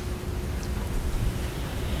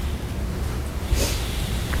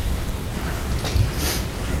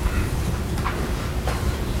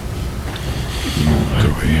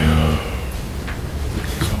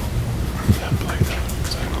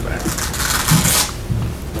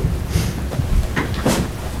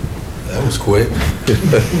 That was quick.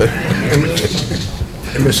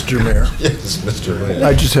 Mr. Mayor? Yes, Mr. Lynn.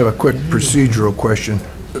 I just have a quick procedural question.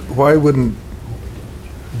 Why wouldn't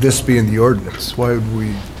this be in the ordinance? Why would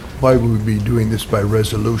we be doing this by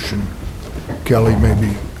resolution? Kelly,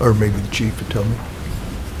 maybe, or maybe the chief would tell me.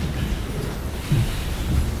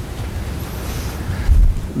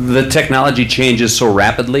 The technology changes so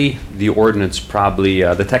rapidly, the ordinance probably,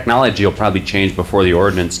 the technology will probably change before the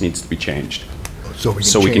ordinance needs to be changed.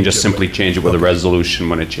 So we can just simply change it with a resolution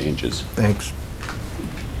when it changes. Thanks.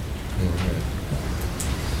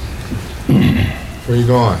 Where you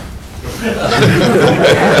going?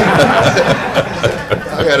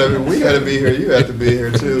 We gotta be here. You have to be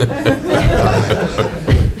here too.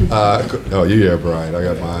 No, you're here, Brian. I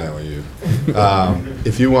got my eye on you.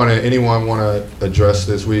 If you anyone want to address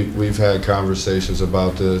this, we've had conversations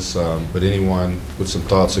about this, but anyone with some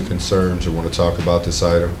thoughts or concerns or want to talk about this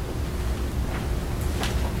item?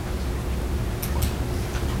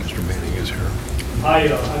 Mr. Manning is here. I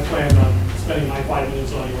plan on spending my 5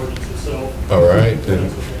 minutes on the ordinance itself. All right,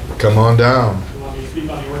 then come on down. You want me to speak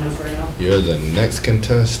on the ordinance right now? You're the next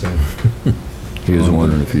contestant. He was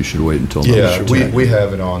wondering if he should wait until. Yeah, we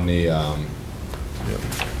have it on the.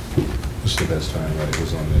 What's the best time? Right, it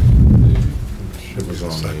was on the. It was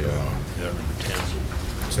on the.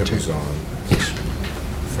 It was on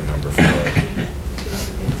for number 5.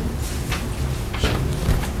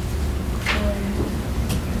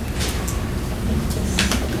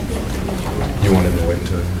 You wanted to wait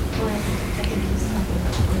until.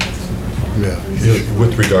 Yeah,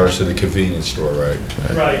 with regards to the convenience store, right?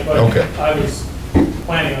 Right, but okay. I was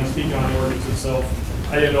planning on speaking on the ordinance itself.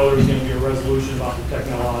 I didn't know there was going to be a resolution about the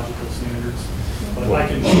technological standards. but I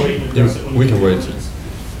can wait and address it when We can wait.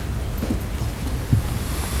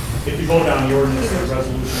 If you vote down the ordinance, the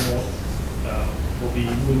resolution will be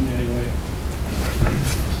moved anyway.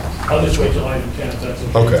 I'll just wait till item 10, if that's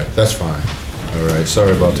okay. Okay, that's fine. All right,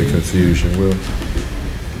 sorry about the confusion.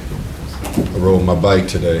 I rode my bike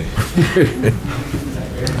today.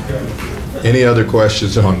 Any other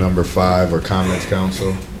questions on number 5 or comments,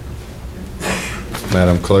 council?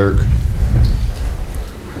 Madam Clerk?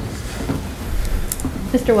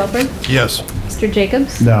 Mr. Welper? Yes. Mr.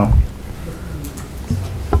 Jacobs? No.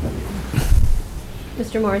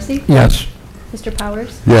 Mr. Morrissey? Yes. Mr.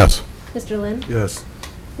 Powers? Yes. Mr. Lynn? Yes.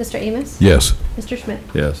 Mr. Amos? Yes. Mr. Schmidt?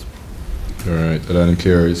 Yes. All right, that item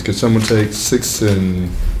carries. Could someone take 6 and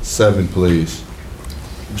 7, please?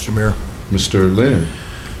 Mr. Mayor. Mr. Leonard?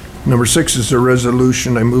 Number 6 is a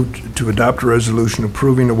resolution. I move to adopt a resolution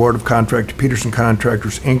approving award of contract to Peterson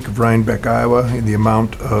Contractors, Inc. of Rhinebeck, Iowa, in the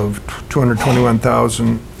amount of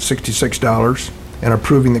 $221,066, and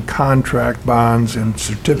approving the contract, bonds, and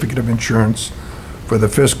certificate of insurance for the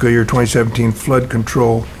fiscal year 2017 flood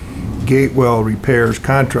control gate well repairs,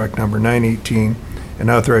 contract number 918, and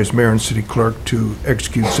authorize mayor and city clerk to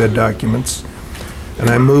execute said documents. And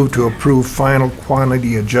I move to approve final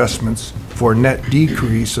quantity adjustments for a net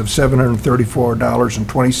decrease of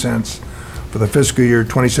 $734.20 for the fiscal year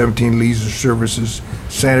 2017 leisure services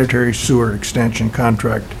sanitary sewer extension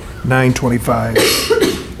contract 925,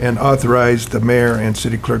 and authorize the mayor and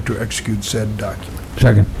city clerk to execute said document.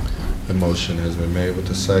 Second. The motion has been made with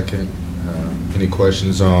the second. Any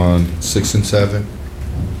questions on 6 and 7?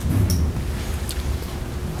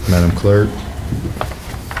 Madam Clerk?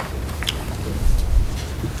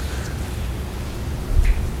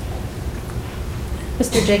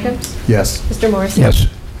 Mr. Jacobs? Yes. Mr. Morrissey? Yes.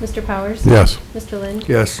 Mr. Powers? Yes. Mr. Lynn?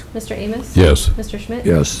 Yes. Mr. Amos? Yes. Mr. Schmidt?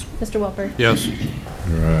 Yes. Mr. Welper? Yes.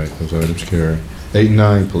 All right, those items carry. 8 and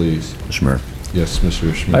 9, please. Mr. Mayor. Yes,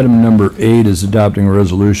 Mr. Schmidt. Item number 8 is adopting a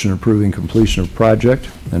resolution approving completion of project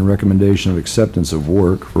and recommendation of acceptance of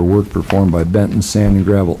work for work performed by Benton Sand and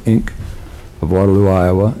Gravel, Inc. of Waterloo,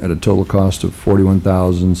 Iowa, at a total cost of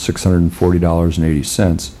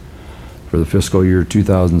 $41,640.80 for the fiscal year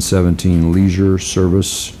 2017 leisure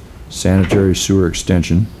service sanitary sewer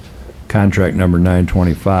extension, contract number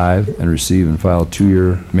 925, and receive and file a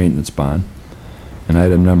 2-year maintenance bond. And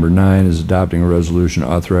item number 9 is adopting a resolution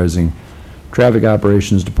authorizing Traffic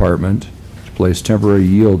Operations Department to place temporary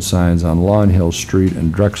yield signs on Lawn Hill Street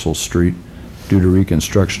and Drexel Street due to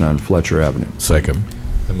reconstruction on Fletcher Avenue. Second.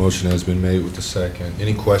 The motion has been made with the second.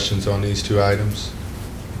 Any questions on these 2 items?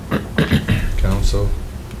 Council?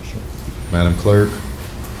 Madam Clerk?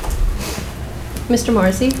 Mr.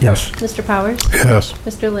 Morrissey? Yes. Mr. Powers? Yes.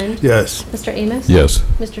 Mr. Lynn? Yes. Mr. Amos? Yes.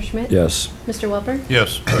 Mr. Schmidt? Yes. Mr. Welper?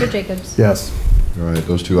 Yes. Mr. Jacobs? Yes. All right,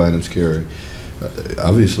 those 2 items carry.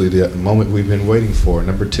 Obviously, the moment we've been waiting for,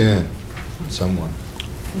 number 10. Someone.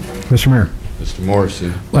 Mr. Mayor. Mr. Morrissey.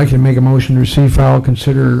 I'd like to make a motion to receive, file,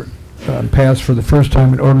 consider, pass for the first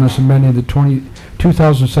time an ordinance amending the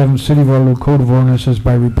 2007 City of Waterloo Code of Ordinances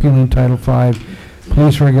by repealing Title V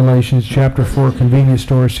Police Regulations, Chapter 4 Convenience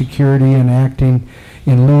Store Security, and acting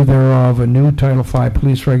in lieu thereof a new Title V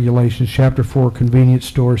Police Regulations, Chapter 4 Convenience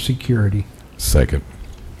Store Security. Second.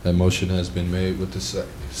 That motion has been made with the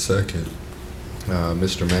second.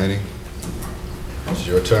 Mr. Manning, it's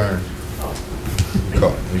your turn.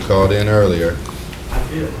 You called in earlier. I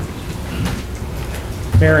did.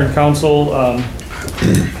 Mayor and council,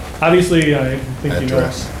 obviously, I think you know.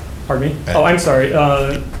 Address. Pardon me? Oh, I'm sorry.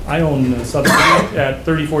 I own a subdivision at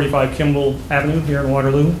 3045 Kimball Avenue here in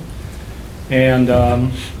Waterloo. And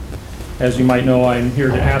as you might know, I'm here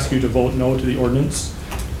to ask you to vote no to the ordinance.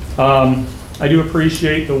 I do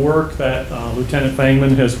appreciate the work that Lieutenant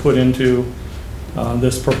Fangman has put into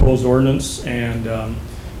this proposed ordinance, and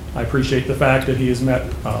I appreciate the fact that he has met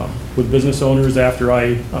with business owners after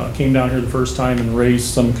I came down here the first time and raised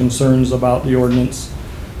some concerns about the ordinance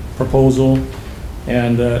proposal,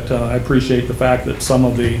 and that I appreciate the fact that some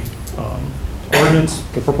of the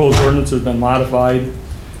the proposed ordinance has been modified.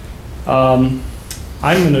 I'm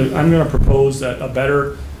gonna propose that a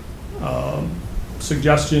better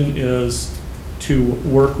suggestion is to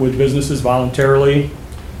work with businesses voluntarily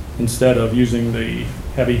instead of using the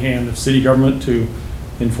heavy hand of city government to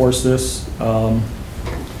enforce this.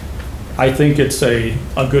 I think it's a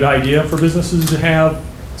good idea for businesses to have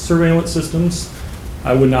surveillance systems.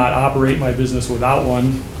 I would not operate my business without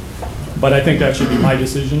one, but I think that should be my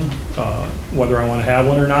decision, whether I want to have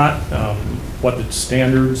one or not, what the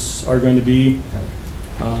standards are going to be.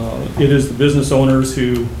 It is the business owners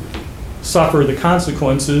who suffer the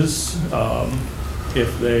consequences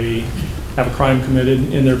if they have a crime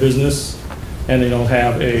committed in their business, and they don't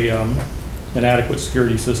have an adequate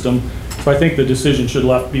security system. So I think the decision should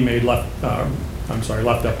left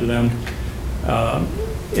up to them.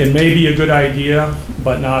 It may be a good idea,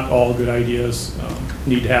 but not all good ideas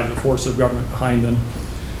need to have the force of government behind them.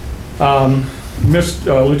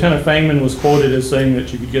 Lieutenant Fangman was quoted as saying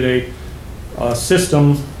that you could get a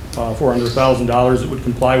system for under $1,000 that would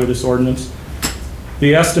comply with this ordinance.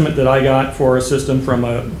 The estimate that I got for a system from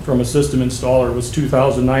a system installer was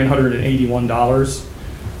 $2,981,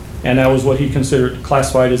 and that was what he considered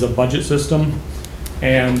classified as a budget system,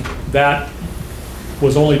 and that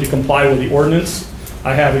was only to comply with the ordinance.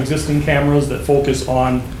 I have existing cameras that focus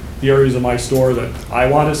on the areas of my store that I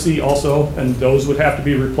want to see also, and those would have to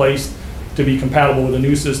be replaced to be compatible with a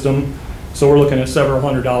new system. So we're looking at several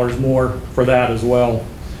 $100s more for that as well.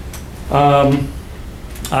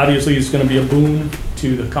 Obviously, it's going to be a boon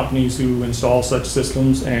to the companies who install such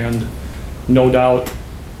systems, and no doubt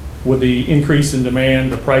with the increase in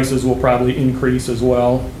demand, the prices will probably increase as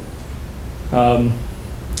well.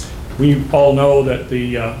 We all know that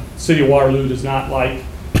the City of Waterloo does not like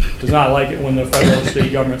it when the federal and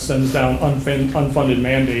state government sends down unfunded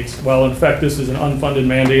mandates. Well, in fact, this is an unfunded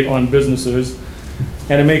mandate on businesses,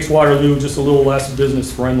 and it makes Waterloo just a little less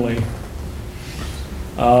business friendly.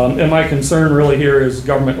 And my concern really here is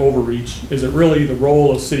government overreach. Is it really the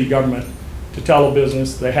role of city government to tell a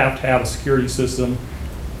business they have to have a security system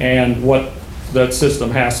and what that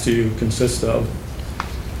system has to consist of?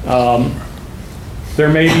 There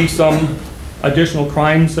may be some additional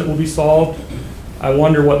crimes that will be solved. I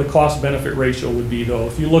wonder what the cost-benefit ratio would be, though.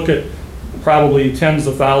 If you look at probably tens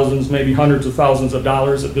of thousands, maybe hundreds of thousands of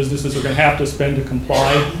dollars that businesses are going to have to spend to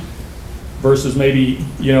comply versus maybe,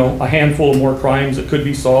 you know, a handful of more crimes that could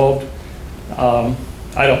be solved, I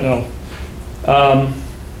don't know.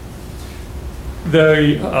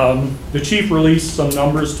 The chief released some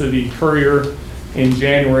numbers to the Courier in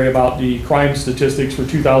January about the crime statistics for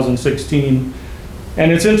 2016. And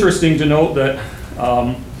it's interesting to note that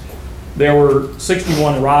there were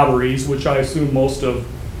 61 robberies, which I assume most of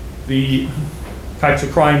the types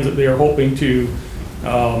of crimes that they are hoping to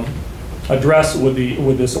address with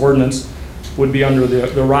this ordinance would be under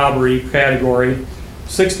the robbery category.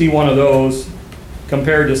 61 of those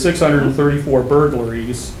compared to 634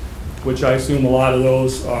 burglaries, which I assume a lot of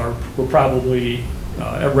those were probably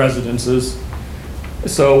at residences.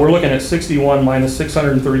 So we're looking at 61 minus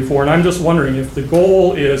 634, and I'm just wondering if the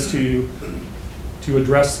goal is to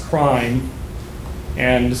address crime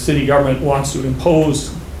and the city government wants to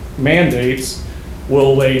impose mandates,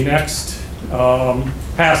 will they next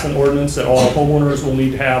pass an ordinance that all homeowners will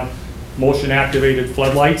need to have motion-activated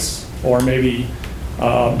floodlights or maybe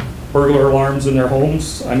burglar alarms in their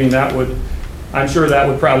homes? I mean, I'm sure that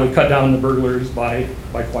would probably cut down the burglaries by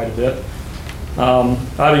quite a bit.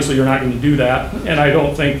 Obviously, you're not going to do that, and I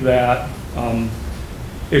don't think that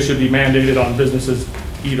it should be mandated on businesses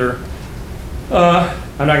either.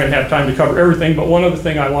 I'm not going to have time to cover everything, but one other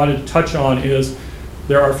thing I wanted to touch on is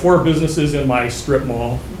there are 4 businesses in my strip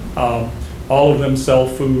mall. All of them sell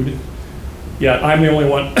food, yet I'm the only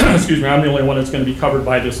one, excuse me, I'm the only one that's going to be covered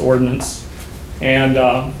by this ordinance. And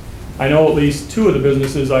I know at least 2 of the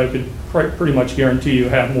businesses I could pretty much guarantee you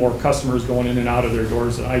have more customers going in and out of their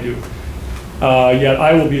doors than I do. Yet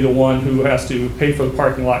I will be the one who has to pay for the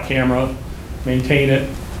parking lot camera, maintain it,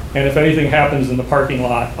 and if anything happens in the parking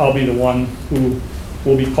lot, I'll be the one who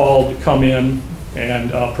will be called to come in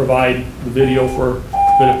and provide the video for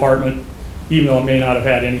the department, even though it may not have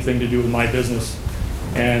had anything to do with my business.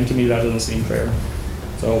 And to me, that doesn't seem fair.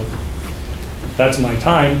 So that's my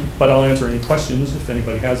time, but I'll answer any questions if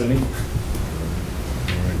anybody has any. All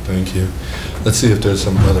right, thank you. Let's see if there's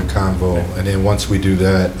some other convo, and then once we do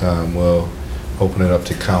that, we'll open it up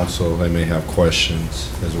to council. They may have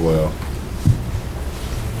questions as well.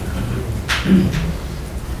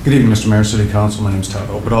 Good evening, Mr. Mayor, City Council. My name is Todd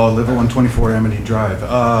Obadal. I live at 124 Amity Drive.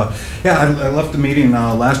 I left the meeting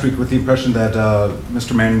last week with the impression that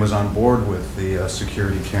Mr. Manning was on board with the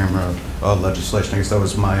security camera legislation. I guess that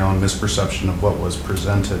was my own misperception of what was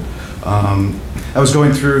presented. I was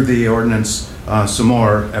going through the ordinance some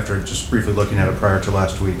more after just briefly looking at it prior to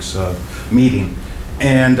last week's meeting.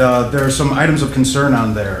 And there are some items of concern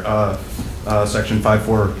on there. Section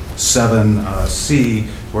 547C,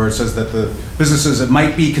 where it says that the businesses, it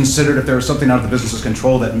might be considered if there was something out of the business's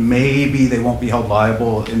control that maybe they won't be held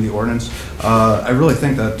liable in the ordinance. I really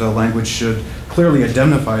think that the language should clearly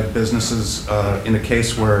identify the businesses in a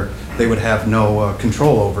case where they would have no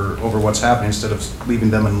control over what's happening instead of leaving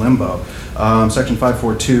them in limbo. Section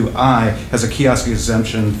 542I has a kiosk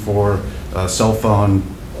exemption for cell phone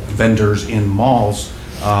vendors in malls.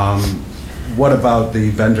 what about the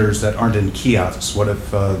vendors that aren't in kiosks? What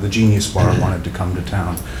if the Genius Bar wanted to come to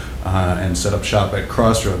town and set up shop at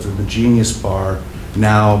Crossroads? Would the Genius Bar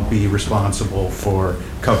now be responsible for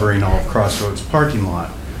covering all of Crossroads parking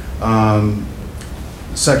lot?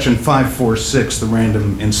 Section 546, the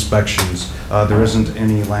random inspections, there isn't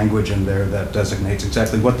any language in there that designates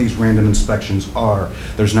exactly what these random inspections are.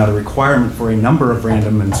 There's not a requirement for a number of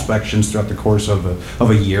random inspections throughout the course of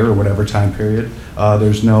a year or whatever time period.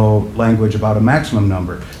 There's no language about a maximum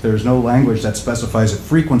number. There's no language that specifies a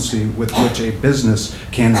frequency with which a business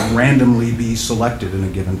can randomly be selected in a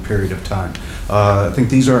given period of time. I think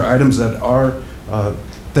these are items that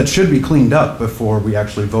that should be cleaned up before we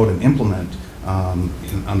actually vote and implement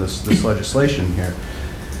on this legislation here.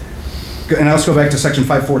 And I'll also go back to section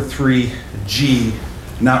 543G,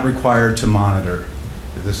 not required to monitor.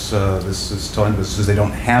 This is telling businesses they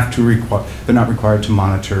don't have to they're not required to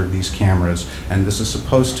monitor these cameras, and this is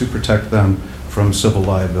supposed to protect them from civil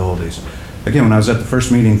liabilities. Again, when I was at the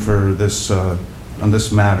first meeting for this on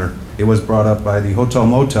this matter, it was brought up by the hotel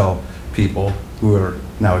motel people who are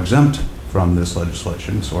now exempt from this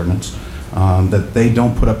legislation, this ordinance, that they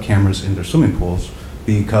don't put up cameras in their swimming pools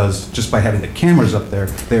because just by having the cameras up there,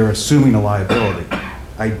 they're assuming a liability.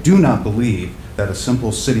 I do not believe that a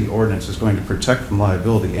simple city ordinance is going to protect from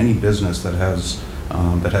liability any business that has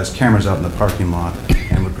cameras out in the parking lot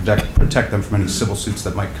and would protect them from any civil suits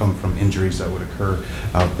that might come from injuries that would occur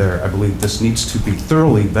out there. I believe this needs to be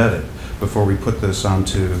thoroughly vetted before we put this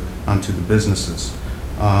onto the businesses.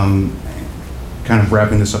 Kind of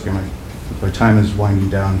wrapping this up here, my time is winding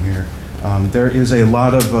down here. There is a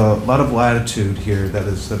lot of latitude here that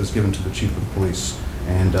is given to the chief of police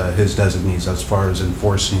and his designees as far as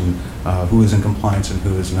enforcing who is in compliance and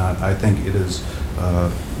who is not. I think it is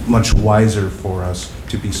much wiser for us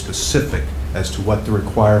to be specific as to what the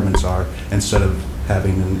requirements are instead of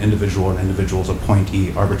having an individual or an individual's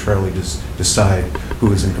appointee arbitrarily decide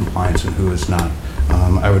who is in compliance and who is not.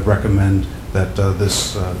 I would recommend that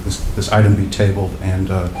this item be tabled and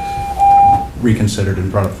reconsidered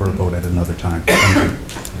and brought up for a vote at another time. Thank you.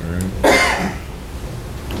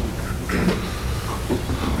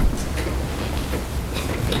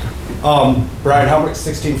 Brian Helmrich,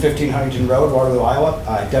 1615 Huntington Road, Waterloo, Iowa.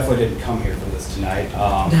 I definitely didn't come here for this tonight,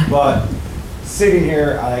 but sitting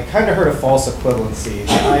here, I kind of heard a false equivalency,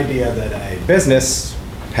 the idea that a business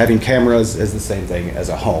having cameras is the same thing as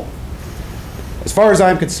a home. As far as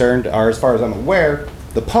I'm concerned, or as far as I'm aware,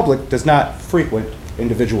 the public does not frequent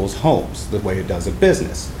individuals' homes the way it does a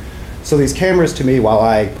business. So these cameras, to me, while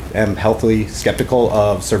I am healthily skeptical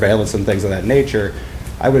of surveillance and things of that nature,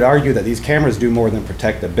 I would argue that these cameras do more than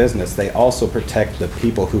protect the business. They also protect the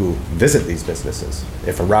people who visit these businesses.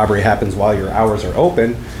 If a robbery happens while your hours are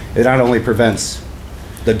open, it not only prevents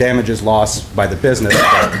the damages lost by the business,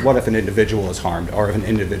 but what if an individual is harmed or if an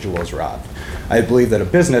individual is robbed? I believe that a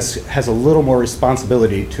business has a little more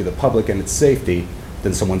responsibility to the public and its safety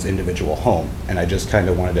than someone's individual home. And I just kind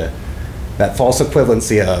of wanted to, that false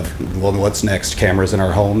equivalency of, well, what's next, cameras in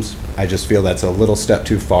our homes, I just feel that's a little step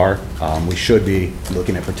too far. We should be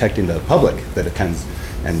looking at protecting the public that attends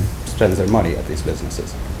and spends their money at these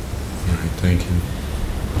businesses. All right, thank you.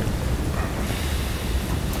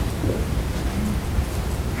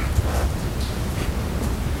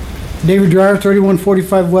 David Dreyer,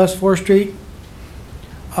 3145 West 4th Street.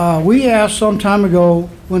 We asked some time ago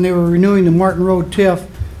when they were renewing the Martin Road TIF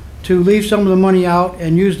to leave some of the money out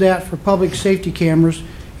and use that for public safety cameras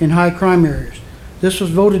in high crime areas. This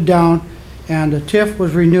was voted down and the TIF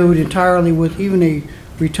was renewed entirely with even a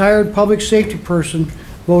retired public safety person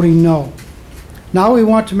voting no. Now we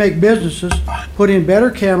want to make businesses put in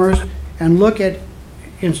better cameras and look at,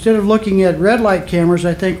 instead of looking at red light cameras,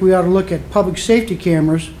 I think we ought to look at public safety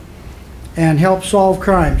cameras and help solve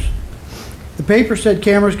crimes. The paper said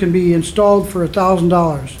cameras can be installed for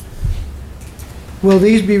 $1,000. Will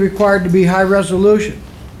these be required to be high resolution?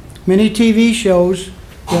 Many TV shows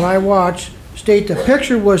that I watch state the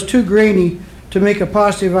picture was too grainy to make a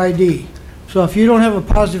positive ID. So if you don't have a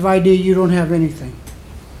positive ID, you don't have anything.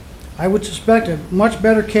 I would suspect a much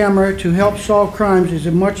better camera to help solve crimes is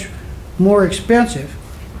much more expensive.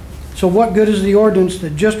 So what good is the ordinance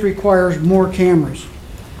that just requires more cameras?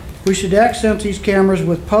 We should accent these cameras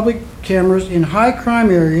with public cameras in high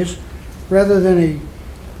crime areas rather than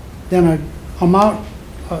a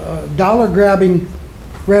dollar grabbing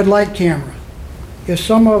red light camera. If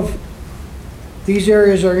some of these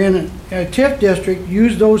areas are in a TIF district,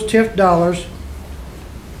 use those TIF dollars.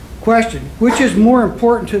 Question, which is more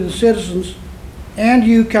important to the citizens and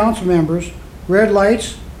you council members, red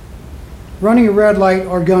lights, running a red light,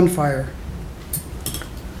 or gunfire?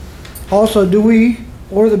 Also, do we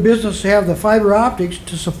or the business have the fiber optics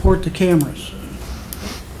to support the cameras.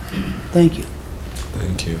 Thank you.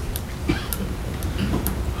 Thank you.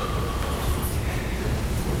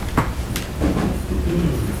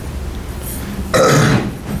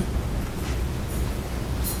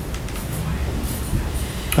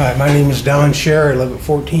 Hi, my name is Don Scher. I live at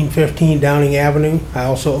 1415 Downing Avenue. I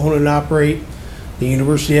also own and operate the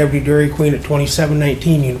University Avenue Dairy Queen at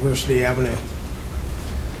 2719 University Avenue.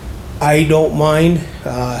 I don't mind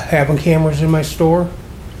having cameras in my store.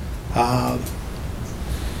 I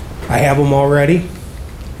have them already.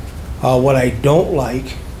 What I don't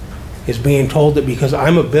like is being told that because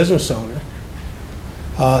I'm a business owner,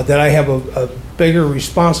 that I have a bigger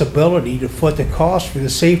responsibility to foot the cost for the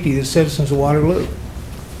safety of the citizens of Waterloo.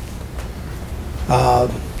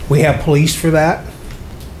 We have police for that.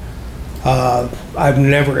 I've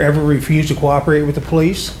never ever refused to cooperate with the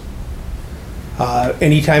police.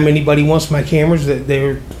 Anytime anybody wants my cameras,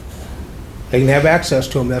 they can have access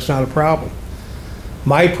to them. That's not a problem.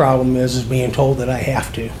 My problem is being told that I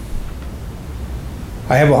have to.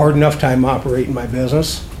 I have a hard enough time operating my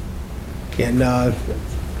business, and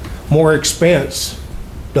more expense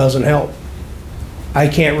doesn't help. I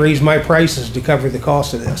can't raise my prices to cover the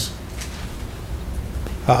cost of this.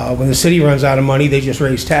 When the city runs out of money, they just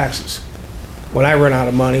raise taxes. When I run out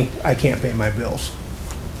of money, I can't pay my bills.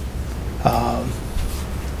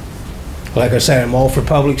 Like I said, I'm all for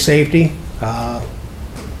public safety. I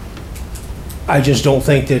just don't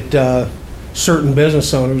think that certain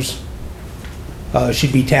business owners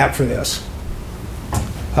should be tapped for this.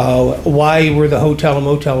 Why were the hotel and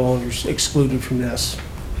motel owners excluded from this?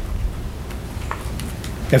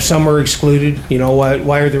 If some were excluded, you know,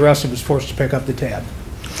 why are the rest of us forced to pick up the tab?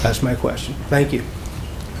 That's my question. Thank you.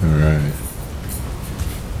 All right.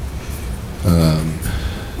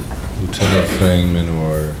 Lieutenant Fangman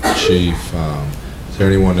or Chief, is there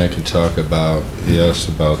anyone that can talk about, yes,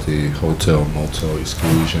 about the hotel motel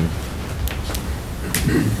exclusion?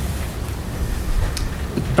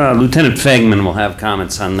 Lieutenant Fangman will have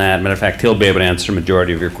comments on that. Matter of fact, he'll be able to answer a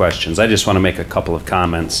majority of your questions. I just want to make a couple of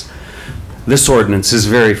comments. This ordinance is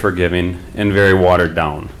very forgiving and very watered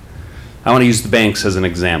down. I want to use the banks as an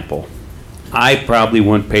example. I probably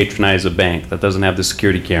wouldn't patronize a bank that doesn't have the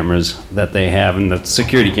security cameras that they have and the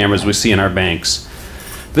security cameras we see in our banks.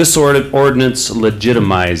 This ordinance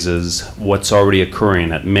legitimizes what's already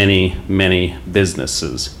occurring at many, many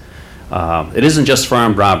businesses. It isn't just for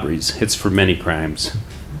armed robberies, it's for many crimes.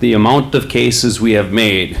 The amount of cases we have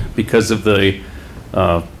made because of the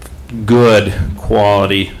good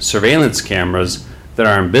quality surveillance cameras that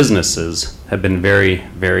are in businesses have been very,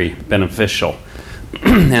 very beneficial.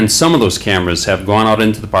 And some of those cameras have gone out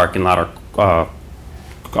into the parking lot or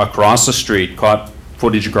across the street, caught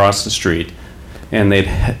footage across the street, and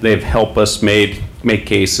they've helped us make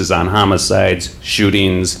cases on homicides,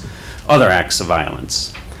 shootings, other acts of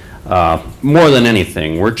violence. More than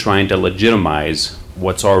anything, we're trying to legitimize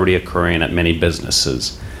what's already occurring at many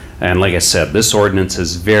businesses. And like I said, this ordinance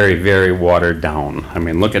is very, very watered down. I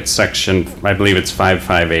mean, look at section, I believe it's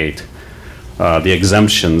 558, the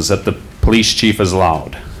exemptions that the police chief has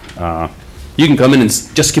allowed. You can come in and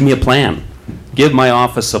just give me a plan. Give my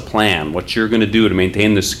office a plan, what you're going to do to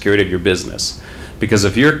maintain the security of your business. Because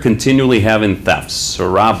if you're continually having thefts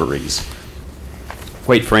or robberies,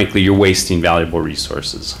 quite frankly, you're wasting valuable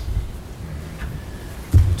resources.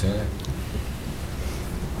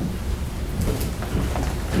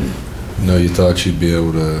 No, you thought you'd be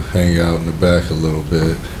able to hang out in the back a little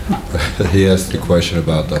bit. He asked the question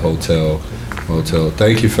about the hotel, motel.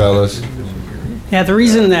 Thank you, fellas. Yeah, the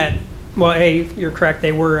reason that, well, A, you're correct,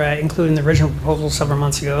 they were included in the original proposal several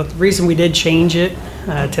months ago. The reason we did change it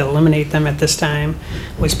to eliminate them at this time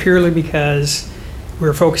was purely because we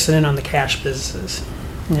were focusing in on the cash businesses.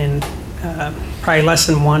 And probably less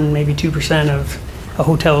than 1%, maybe 2% of a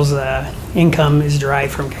hotel's income is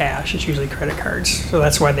derived from cash. It's usually credit cards. So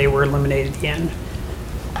that's why they were eliminated at the end.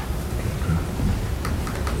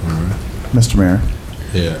 Mr. Mayor.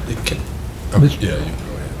 Yeah, yeah, you go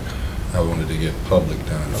ahead. I wanted to get public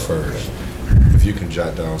done first. If you can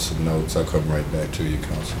jot down some notes, I'll come right back to you,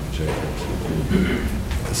 Councilman Jacobs.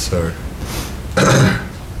 Yes, sir.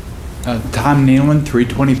 Tom Nealon,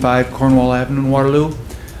 325 Cornwall Avenue in Waterloo.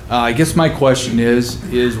 I guess my question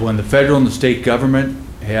is when the federal and the state government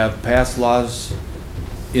have passed laws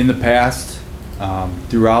in the past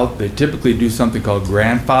throughout, they typically do something called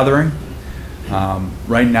grandfathering.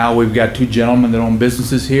 Right now we've got two gentlemen that own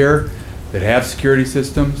businesses here that have security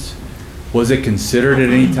systems. Was it considered at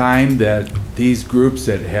any time that these groups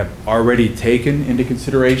that have already taken into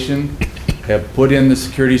consideration have put in the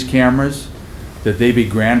security cameras that they be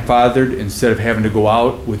grandfathered instead of having to go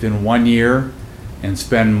out within 1 year and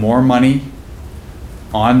spend more money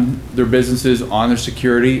on their businesses, on their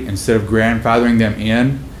security, instead of grandfathering them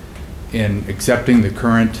in accepting the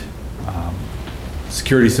current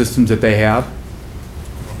security systems that they have.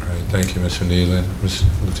 All right, thank you, Mr. Nealon. Ms.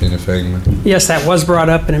 Lieutenant Fagman. Yes, that was brought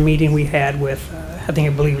up in a meeting we had with, I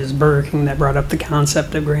believe it was Burger King that brought up the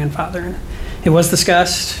concept of grandfathering. It was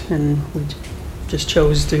discussed, and we just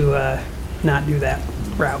chose to not do that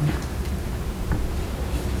route.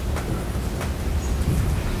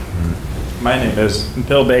 My name is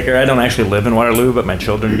Bill Baker. I don't actually live in Waterloo, but my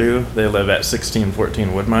children do. They live at 1614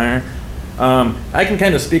 Woodmire. I can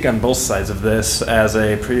kind of speak on both sides of this as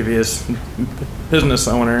a previous business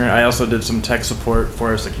owner. I also did some tech support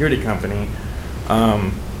for a security company.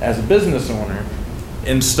 As a business owner,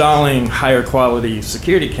 installing higher quality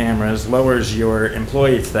security cameras lowers your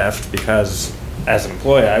employee theft, because as an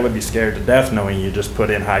employee, I would be scared to death knowing you just put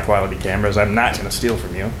in high quality cameras. I'm not going to steal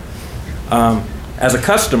from you. As a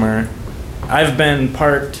customer, I've been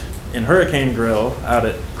parked in Hurricane Grill out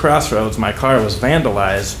at Crossroads. My car was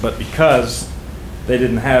vandalized, but because they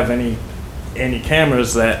didn't have any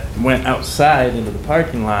cameras that went outside into the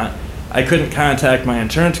parking lot, I couldn't contact my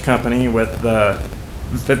insurance company with the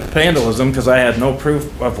vandalism because I had no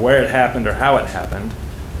proof of where it happened or how it happened.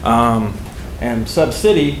 And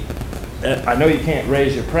Sub-City, I know you can't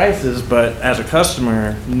raise your prices, but as a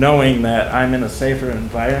customer, knowing that I'm in a safer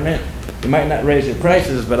environment, you might not raise your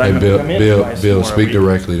prices, but I'm going to come in twice Bill, more speak a week.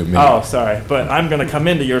 directly to me. Oh, sorry, but I'm going to come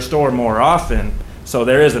into your store more often, so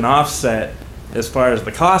there is an offset as far as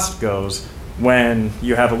the cost goes. When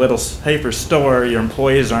you have a little safer store, your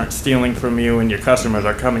employees aren't stealing from you, and your customers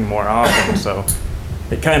are coming more often, so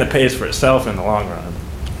it kind of pays for itself in the long run.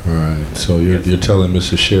 All right, so you're telling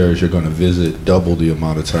Mr. Sherrish you're going to visit double the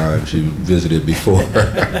amount of times you visited before.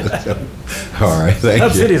 All right, thank you.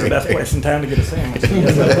 Sub-City is the best place in town to get a sandwich.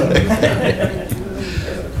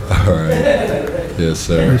 All right. Yes,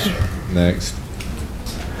 sir. Next.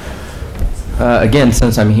 Again,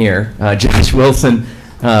 since I'm here, Josh Wilson,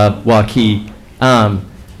 Waukee.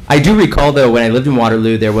 I do recall, though, when I lived in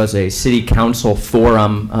Waterloo, there was a city council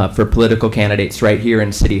forum for political candidates right here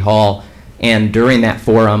in City Hall. And during that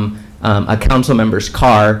forum, a council member's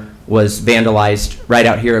car was vandalized right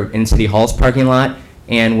out here in City Hall's parking lot.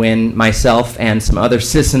 And when myself and some other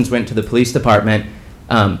citizens went to the police department,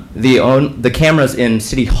 the cameras in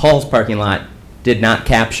City Hall's parking lot did not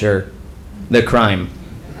capture the crime.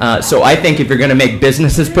 So I think if you're going to make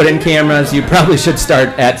businesses put in cameras, you probably should start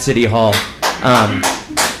at City Hall.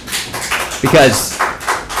 Because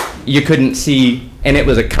you couldn't see, and it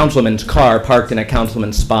was a councilman's car parked in a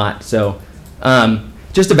councilman's spot. So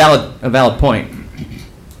just a valid point.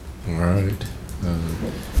 All right.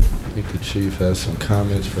 I think the chief has some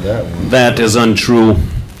comments for that one. That is untrue.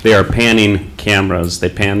 They are panning cameras. They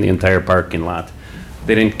pan the entire parking lot.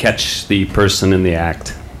 They didn't catch the person in the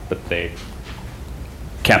act, but they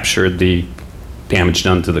captured the damage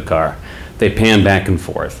done to the car. They pan back and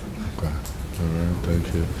forth. Okay. All right,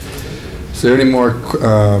 thank you. Is there any more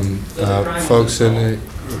folks in it?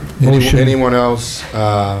 Anyone else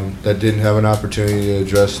that didn't have an opportunity to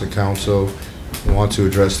address the council, want to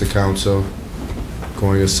address the council?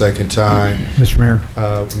 Going a second time. Mr. Mayor.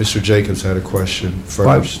 Mr. Jacobs had a question first.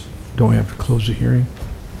 What? Don't we have to close the hearing?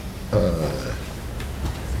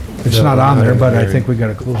 It's not on there, but I think we got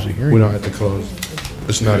to close the hearing. We don't have to close.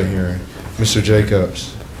 It's not a hearing. Mr.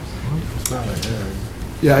 Jacobs. It's not a hearing.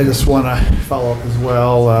 Yeah, I just want to follow up as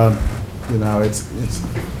well. You know, it's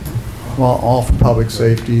well, all for public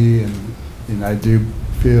safety, and I do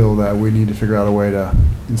feel that we need to figure out a way to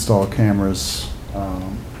install cameras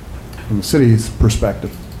from the city's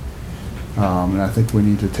perspective. And I think we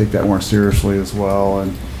need to take that more seriously as well.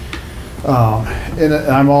 And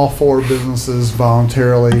I'm all for businesses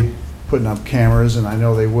voluntarily putting up cameras, and I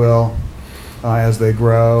know they will as they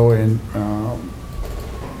grow. And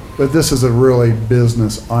but this is a really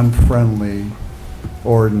business unfriendly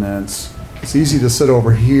ordinance. It's easy to sit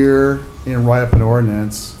over here and write up an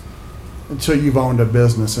ordinance until you've owned a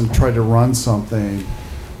business and tried to run something,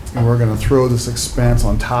 and we're going to throw this expense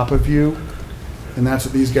on top of you. And that's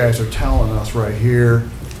what these guys are telling us right here.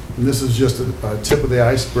 And this is just a tip of the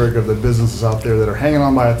iceberg of the businesses out there that are hanging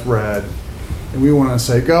on by a thread. And we want to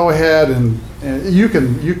say, go ahead and you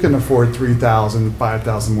can afford $3,000,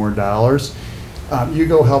 $5,000 more dollars. You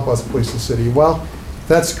go help us police the city. Well,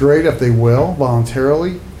 that's great if they will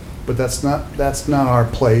voluntarily, but that's not our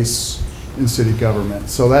place in city government.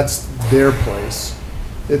 So that's their place.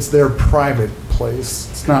 It's their private place.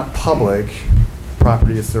 It's not public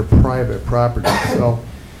property. It's their private property. So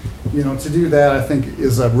You know, to do that, I think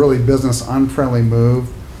is a really business unfriendly move.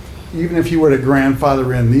 Even if you were to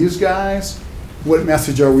grandfather in these guys, what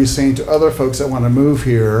message are we saying to other folks that want to move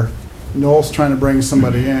here? Noel's trying to bring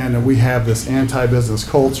somebody in, and we have this anti-business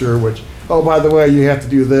culture, which, oh, by the way, you have to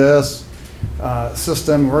do this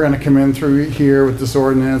system. We're going to come in through here with this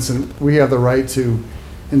ordinance, and we have the right to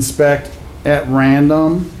inspect at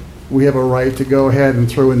random. We have a right to go ahead and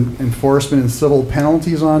throw in enforcement and civil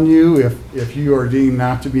penalties on you if you are deemed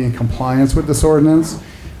not to be in compliance with this ordinance.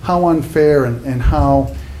 How unfair and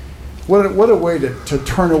how, what a way to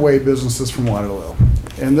turn away businesses from Waterloo.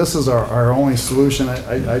 And this is our only solution.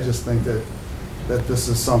 I just think that this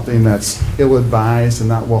is something that's ill-advised and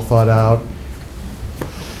not well thought out.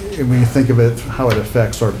 And when you think of it, how it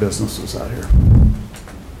affects our businesses out here.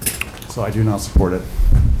 So I do not support it.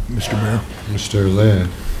 Mr. Mayor? Mr. Lynn.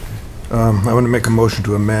 I want to make a motion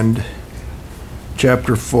to amend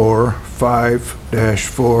Chapter 4,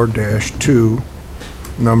 5-4-2,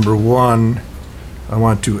 number 1. I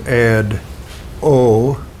want to add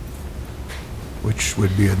O, which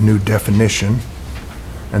would be a new definition,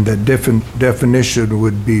 and that definition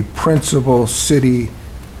would be principal city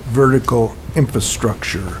vertical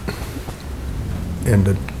infrastructure. And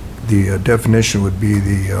the definition would be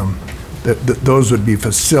those would be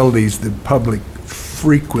facilities the public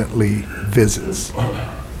frequently visits.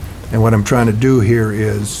 And what I'm trying to do here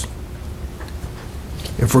is,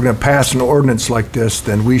 if we're going to pass an ordinance like this,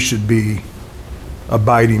 then we should be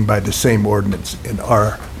abiding by the same ordinance in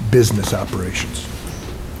our business operations.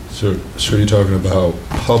 So you're talking about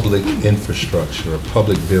public infrastructure, or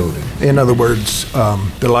public building? In other words,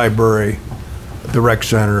 the library, the rec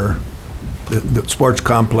center, the sports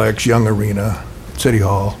complex, Young Arena, City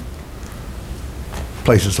Hall,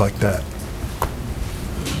 places like that.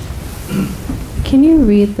 Can you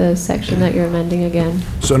read the section that you're amending again?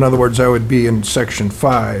 So in other words, I would be in section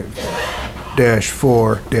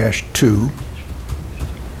 5-4-2.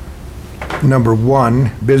 Number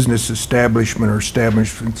 1, business establishment or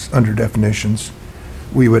establishments under definitions.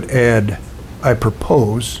 We would add, I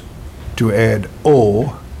propose to add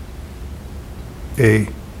O, a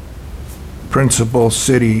principal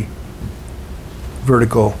city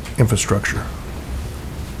vertical infrastructure,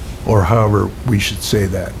 or however we should say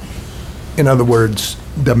that. In other words,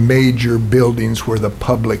 the major buildings where the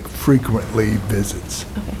public frequently visits.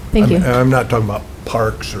 Okay, thank you. I'm not talking about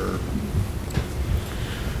parks or,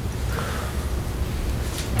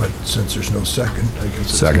 but since there's no second, I guess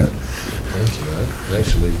it's Second. good. Thank you. I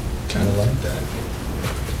actually kind of like that.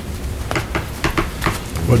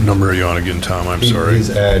 What number are you on again, Tom? I'm sorry. He's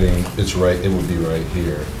adding, it's right, it would be right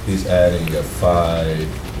here. He's adding a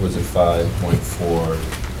 5.4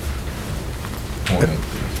 point,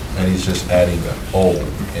 and he's just adding the O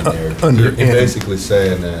in there. You're basically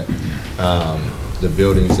saying that the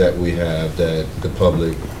buildings that we have that the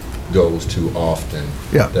public goes to often,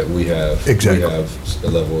 yeah, that we have a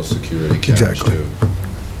level of security cameras too.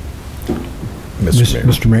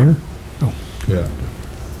 Mr. Mayor? Oh. Yeah.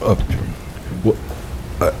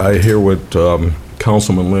 I hear what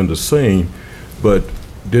Councilman Lind is saying, but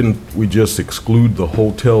didn't we just exclude the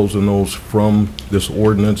hotels and those from this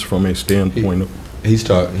ordinance from a standpoint of? He's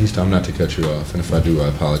talking, not to cut you off, and if I do, I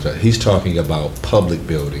apologize. He's talking about public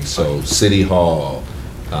buildings, so City Hall,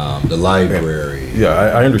 the library. Yeah,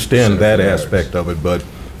 I understand that aspect of it, but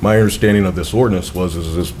my understanding of this ordinance was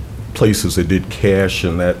is places that did cash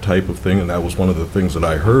and that type of thing, and that was one of the things that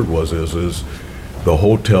I heard was is the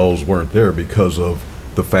hotels weren't there because of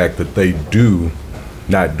the fact that they do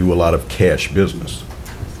not do a lot of cash business.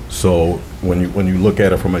 So when you look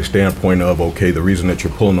at it from a standpoint of, okay, the reason that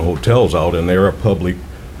you're pulling the hotels out, and they're a public,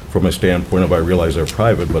 from a standpoint of, I realize they're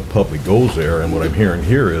private, but public goes there, and what I'm hearing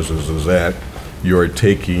here is that you're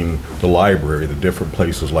taking the library, the different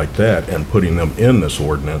places like that, and putting them in this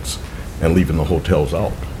ordinance and leaving the hotels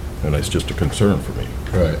out. And it's just a concern for me.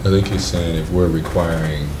 Right, I think he's saying if we're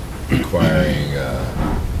requiring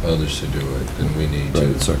others to do it, then we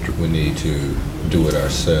need to do it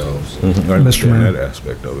ourselves. I understand that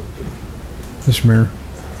aspect of it. Mr. Mayor?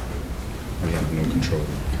 We have no control of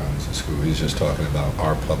the counties and school. He's just talking about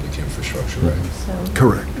our public infrastructure, right? So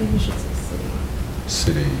correct. Maybe you should say city.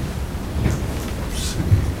 City.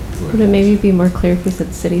 Would it maybe be more clear if we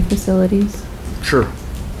said city facilities? Sure.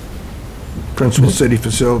 Principal city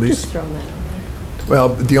facilities. Just throwing that out there. Well,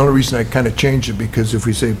 the only reason I kind of changed it, because if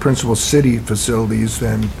we say principal city facilities,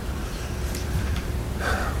 then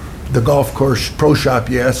the golf course, pro shop,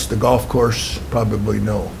 yes, the golf course, probably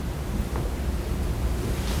no.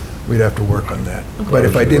 We'd have to work on that. Okay. But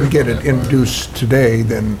if I didn't get it introduced today,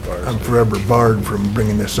 then I'm forever barred from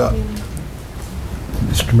bringing this up.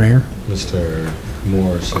 Mr. Mayor? Mr.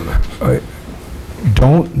 Morrissey.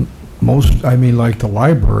 Don't most, I mean, like the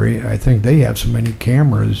library, I think they have so many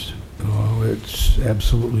cameras, it's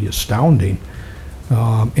absolutely astounding.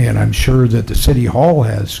 And I'm sure that the city hall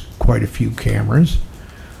has quite a few cameras.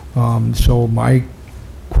 So my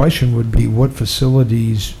question would be, what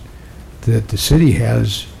facilities that the city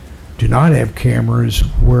has do not have cameras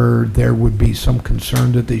where there would be some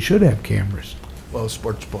concern that they should have cameras? Well,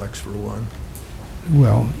 Sportsplex for one.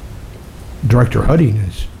 Well, Director Hudding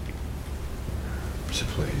is.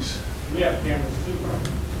 Please. We have cameras too.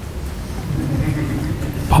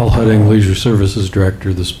 Paul Hudding, Leisure Services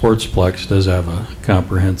Director. The Sportsplex does have a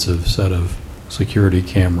comprehensive set of security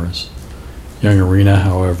cameras. Young Arena,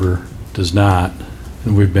 however, does not,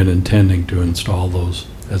 and we've been intending to install those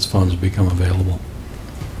as funds become available.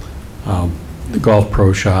 The golf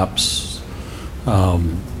pro shops,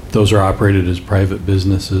 those are operated as private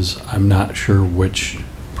businesses. I'm not sure which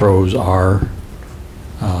pros are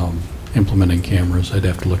implementing cameras. I'd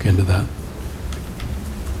have to look into that.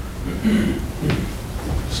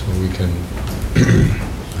 So we can,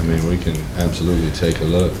 I mean, we can absolutely take a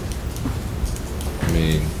look. I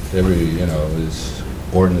mean, is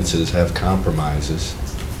ordinances have compromises.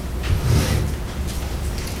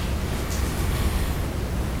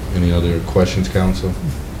 Any other questions, council?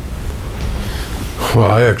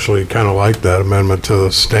 Well, I actually kind of like that amendment to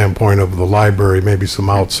the standpoint of the library, maybe some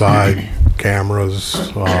outside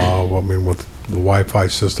cameras. I mean, with the Wi-Fi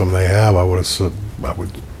system they have, I would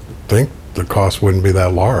think the cost wouldn't be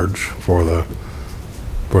that large for the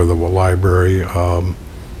library. I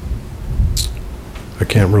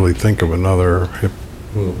can't really think of another.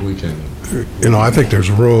 Well, we can. I think there's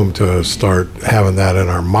room to start having that in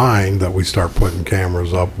our mind, that we start putting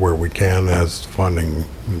cameras up where we can as funding,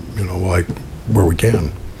 like where we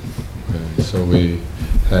can. Okay, so we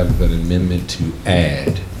have an amendment to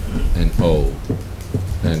add an O,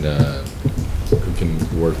 and we can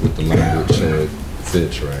work with the language so it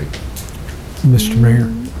fits right. Mr. Mayor?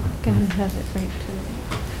 Gotta have it right too.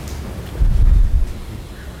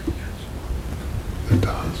 It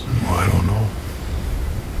does. Well, I don't know.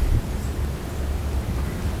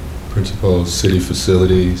 Principal city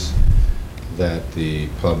facilities that the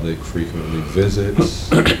public frequently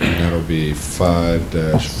visits, and that'll be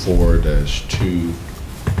 5-4-2.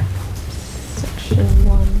 Section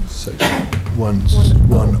 1. Section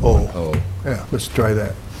 1O. Yeah, let's try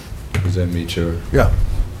that. Does that meet your? Yeah.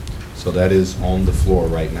 So that is on the floor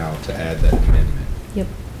right now to add that amendment. Yep.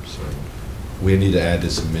 So we need to add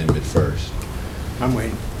this amendment first. I'm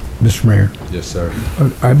waiting. Mr. Mayor? Yes, sir.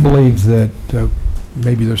 I believe that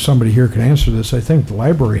maybe there's somebody here can answer this. I think the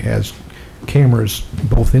library has cameras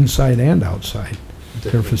both inside and outside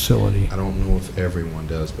their facility. I don't know if everyone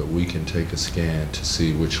does, but we can take a scan to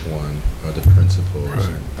see which one are the principals.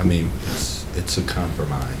 Right. I mean, it's a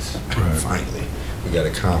compromise. Right. Finally, we got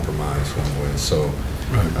to compromise one way. So,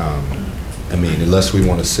 Right. I mean, unless we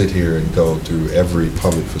want to sit here and go through every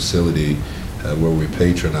public facility where we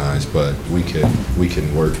patronize, but we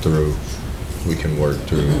can work through. We can work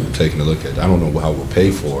through taking a look at. I don't know how we'll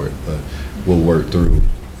pay for it, but we'll work through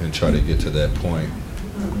and try to get to that point.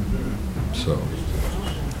 So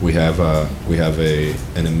we have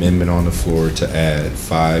an amendment on the floor to add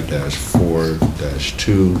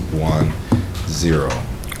 5-4-210.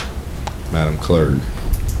 Madam Clerk,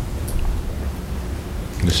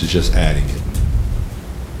 this is just adding it.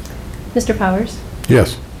 Mr. Powers?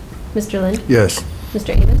 Yes. Mr. Lind? Yes.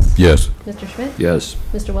 Mr. Amos? Yes. Mr. Schmidt? Yes.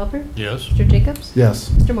 Mr. Welper? Yes. Mr. Jacobs? Yes.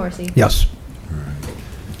 Mr. Morrissey? Yes.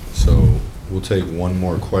 So we'll take one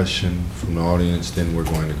more question from the audience, then we're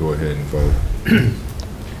going to go ahead and vote.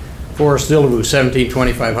 Forrest Dillaboo,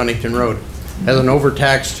 1725 Huntington Road. As an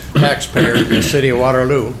overtaxed taxpayer in the city of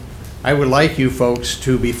Waterloo, I would like you folks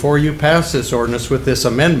to, before you pass this ordinance with this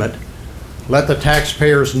amendment, let the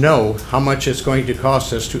taxpayers know how much it's going to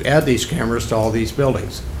cost us to add these cameras to all these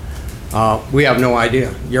buildings. We have no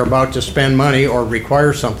idea. You're about to spend money or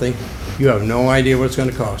require something. You have no idea what it's going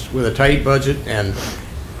to cost. With a tight budget and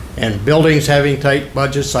buildings having tight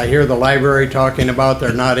budgets, I hear the library talking about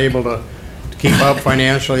they're not able to keep up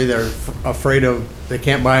financially. They're afraid they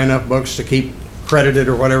can't buy enough books to keep credited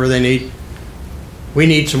or whatever they need. We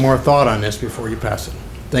need some more thought on this before you pass it.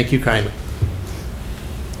 Thank you kindly.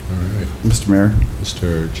 All right. Mr. Mayor?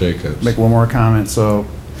 Mr. Jacobs. Make one more comment. So,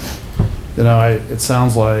 it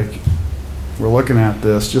sounds like we're looking at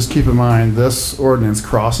this. Just keep in mind, this ordinance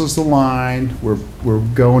crosses the line. We're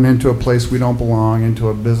going into a place we don't belong, into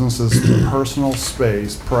a business's personal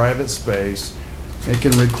space, private space,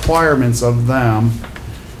 making requirements of them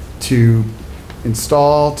to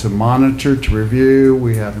install, to monitor, to review.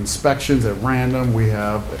 We have inspections at random. We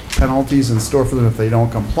have penalties in store for them if they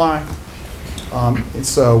don't comply. And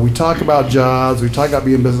so we talk about jobs, we talk about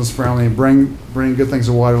being business friendly and bring good things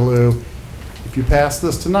to Waterloo. If you pass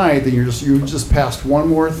this tonight, then you just passed one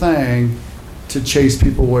more thing to chase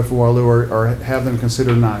people away from Waterloo or have them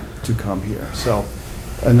consider not to come here. So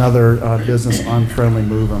another business unfriendly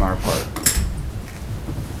move on our part.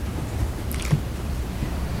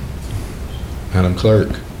 Madam Clerk.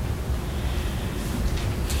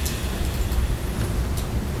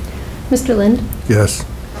 Mr. Lind? Yes.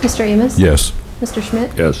 Mr. Amos? Yes. Mr.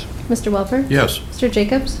 Schmidt? Yes. Mr. Welper? Yes. Mr.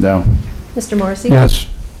 Jacobs? No. Mr. Morrissey? Yes.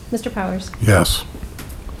 Mr. Powers? Yes.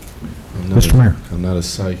 Mr. Mayor. I'm not a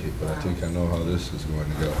psychic, but I think I know how this is going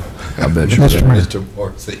to go. I bet you. Mr. Mayor. Mr.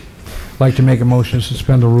 Morrissey. Like to make a motion to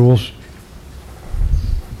suspend the rules.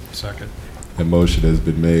 Second. A motion has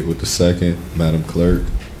been made with the second. Madam Clerk.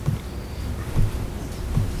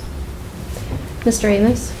 Mr.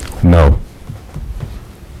 Amos? No.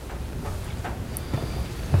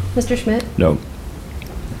 Mr. Schmidt? No.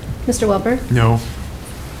 Mr. Welper? No.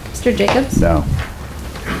 Mr. Jacobs? No.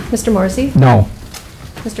 Mr. Morrissey? No.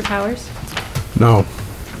 Mr. Powers? No.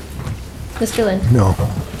 Mr. Lind? No.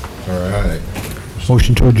 All right.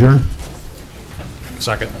 Motion to adjourn.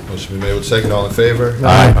 Second. Motion been made with second. All in favor?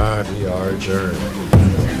 Aye. We are adjourned.